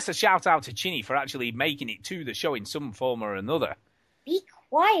I guess a shout out to Chinny for actually making it to the show in some form or another. Be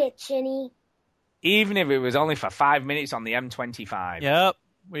quiet, Chinny. Even if it was only for 5 minutes on the M25. Yep,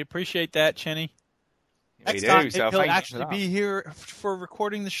 we appreciate that, Chinny. Next time, so he'll actually be here for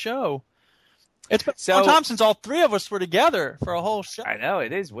recording the show. It's been a long time since all 3 of us were together for a whole show. I know,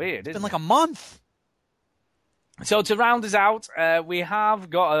 it is weird. It's been like a month. So to round us out, we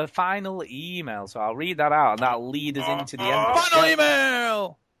have got a final email. So I'll read that out, and that'll lead us into the end. Final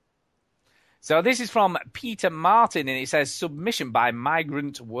email! So this is from Peter Martin, and it says, submission by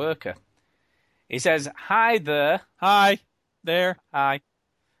migrant worker. It says, hi there. Hi there. Hi.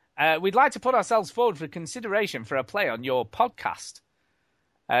 We'd like to put ourselves forward for consideration for a play on your podcast.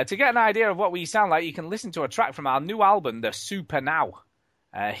 To get an idea of what we sound like, you can listen to a track from our new album, The Super Now,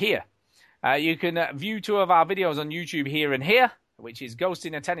 here. You can view 2 of our videos on YouTube here and here, which is Ghost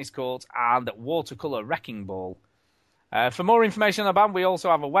in a Tennis Court and Watercolour Wrecking Ball. For more information on the band, we also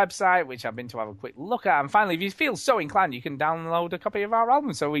have a website, which I've been to have a quick look at. And finally, if you feel so inclined, you can download a copy of our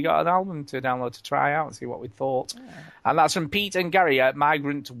album. So we got an album to download to try out and see what we thought. Yeah. And that's from Pete and Gary at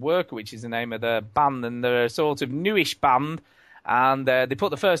Migrant Worker, which is the name of the band. And they're a sort of newish band. And they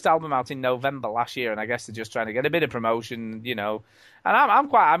put the first album out in November last year. And I guess they're just trying to get a bit of promotion, you know. And I'm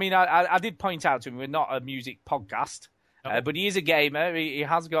quite, I mean, I did point out to him, we're not a music podcast. But he is a gamer. He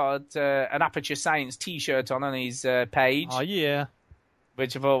has got an Aperture Science T-shirt on his page. Oh, yeah.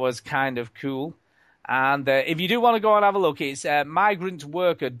 Which I thought was kind of cool. And if you do want to go and have a look, it's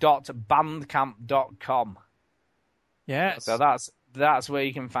migrantworker.bandcamp.com. Yes. So that's where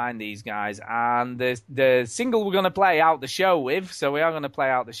you can find these guys. And the single we're going to play out the show with, so we are going to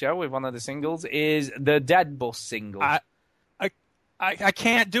play out the show with one of the singles, is the Dead Bus single. I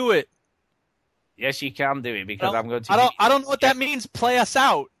can't do it. Yes, you can do it because I'm going to. I don't know what that means. Play us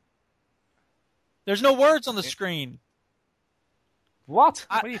out. There's no words on the screen. What?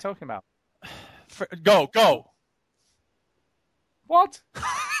 What are you talking about? Go. What?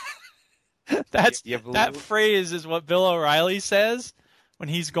 That phrase is what Bill O'Reilly says when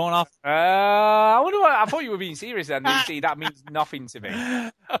he's going off. I thought you were being serious then. See, that means nothing to me.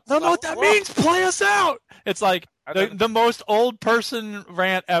 I don't know what that means. Play us out. It's like the most old person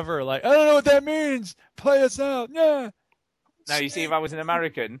rant ever. Like, I don't know what that means. Play us out. Yeah. Now, you see, if I was an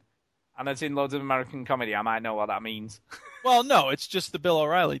American and I'd seen loads of American comedy, I might know what that means. Well, no, it's just the Bill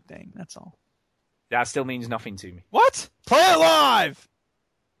O'Reilly thing. That's all. That still means nothing to me. What? Play it live.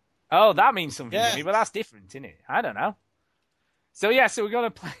 Oh, that means something to me, but that's different, isn't it? I don't know. So we're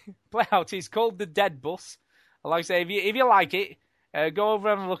going to play out. It's called The Dead Bus. Like I say, if you like it, go over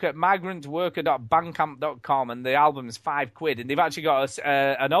and have a look at migrantworker.bandcamp.com, and the album's £5, and they've actually got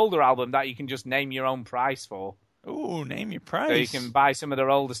an older album that you can just name your own price for. Ooh, name your price. So you can buy some of their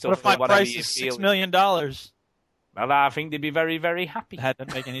older stuff. What if my whatever price you is feel. $6 million? Well, I think they'd be very, very happy. That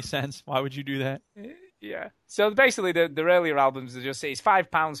doesn't make any sense. Why would you do that? Yeah. So basically, the earlier albums are just it's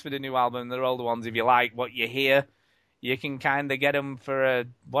 £5 for the new album. The older ones, if you like what you hear, you can kind of get them for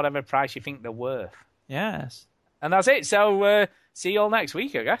whatever price you think they're worth. Yes. And that's it. So see you all next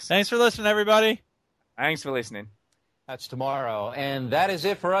week, I guess. Thanks for listening, everybody. Thanks for listening. That's tomorrow. And that is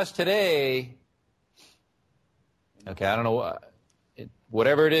it for us today. Okay, I don't know.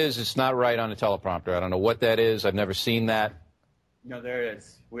 Whatever it is, it's not right on the teleprompter. I don't know what that is. I've never seen that. No, there it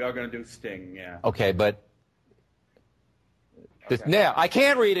is. We are going to do Sting, yeah. Okay, but now I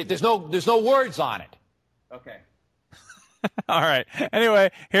can't read it. There's no words on it. Okay. All right.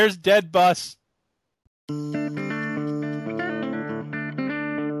 Anyway, here's Dead Bus.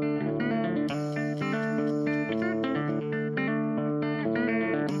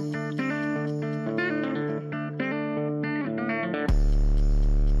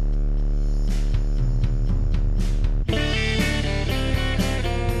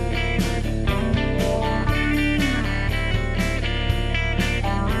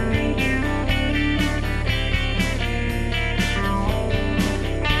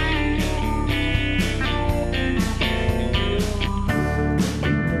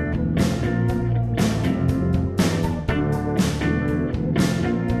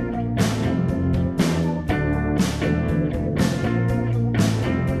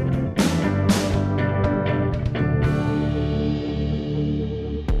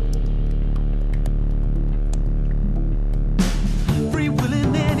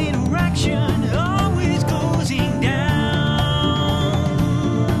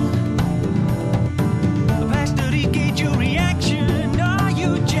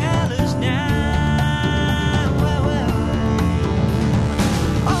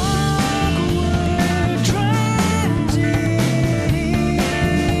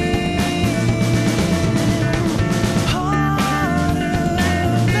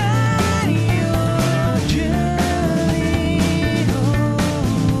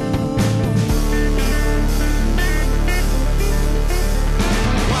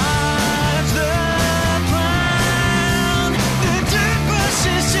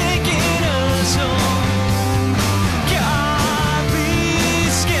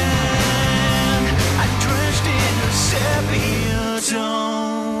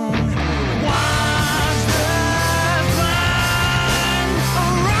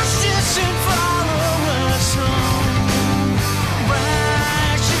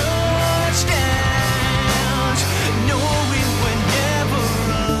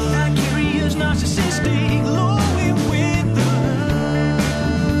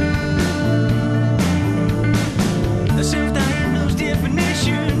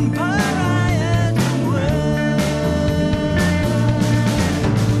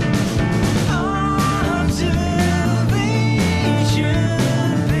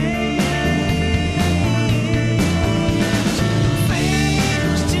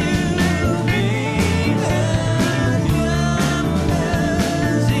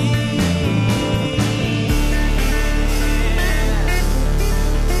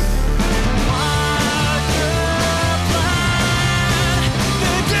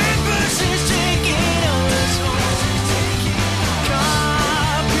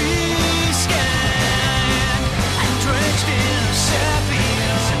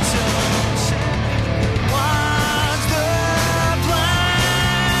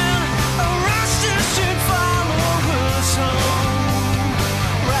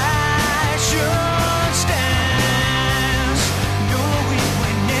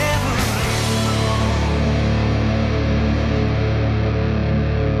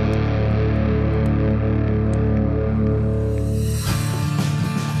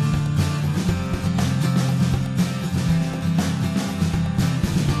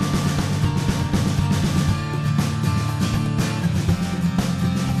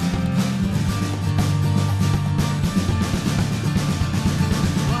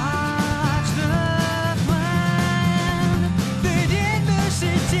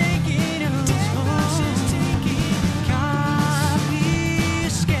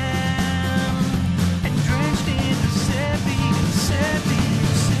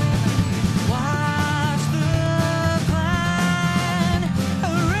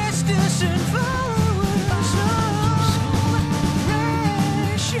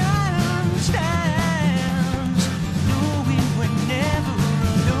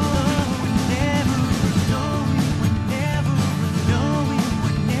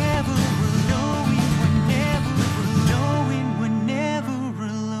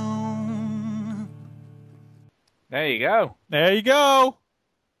 There you go. There you go.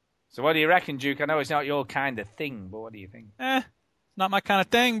 So what do you reckon, Duke? I know it's not your kind of thing, but what do you think? It's not my kind of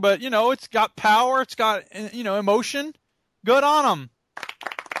thing, but, it's got power. It's got, emotion. Good on them.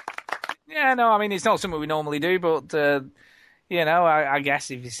 Yeah, no, I mean, it's not something we normally do, but, I guess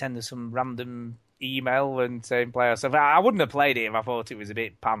if you send us some random email and say play our stuff, I wouldn't have played it if I thought it was a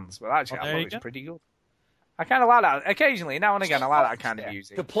bit pants, but actually I thought it was pretty good. I kind of like that. Occasionally, now and again, I like that kind of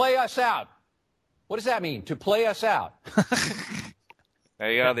music. To play us out. What does that mean? To play us out.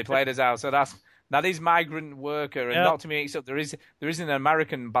 There you go. They played us out. So that is Migrant Worker, and not to be mixed up. There is an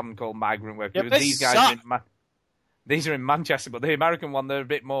American band called Migrant Worker. Yep, these guys these are in Manchester, but the American one, they're a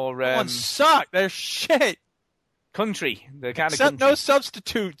bit more. That one suck. They're shit. Country. They're kind of Except country. no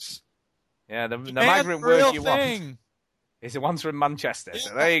substitutes. Yeah, the Migrant Worker you want is the ones from Manchester.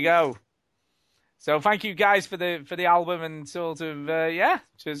 So there you go. So thank you guys for the album and sort of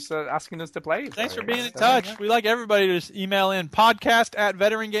just asking us to play it. Thanks for being in touch. We like everybody to just email in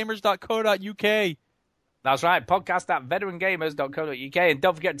podcast@veterangamers.co.uk. That's right, podcast@veterangamers.co.uk, and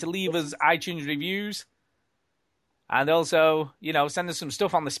don't forget to leave us iTunes reviews, and also send us some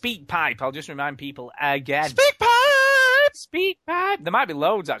stuff on the Speak Pipe. I'll just remind people again. Speak Pipe. There might be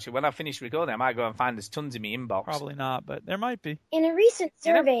loads actually. When I finish recording, I might go and find there's tons in my inbox. Probably not, but there might be. In a recent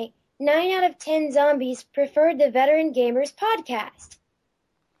survey, 9 out of 10 zombies preferred the Veteran Gamers podcast.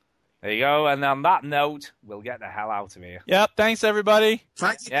 There you go. And on that note, we'll get the hell out of here. Yep. Thanks, everybody.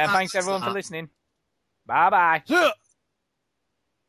 Thanks everyone for listening. Bye-bye.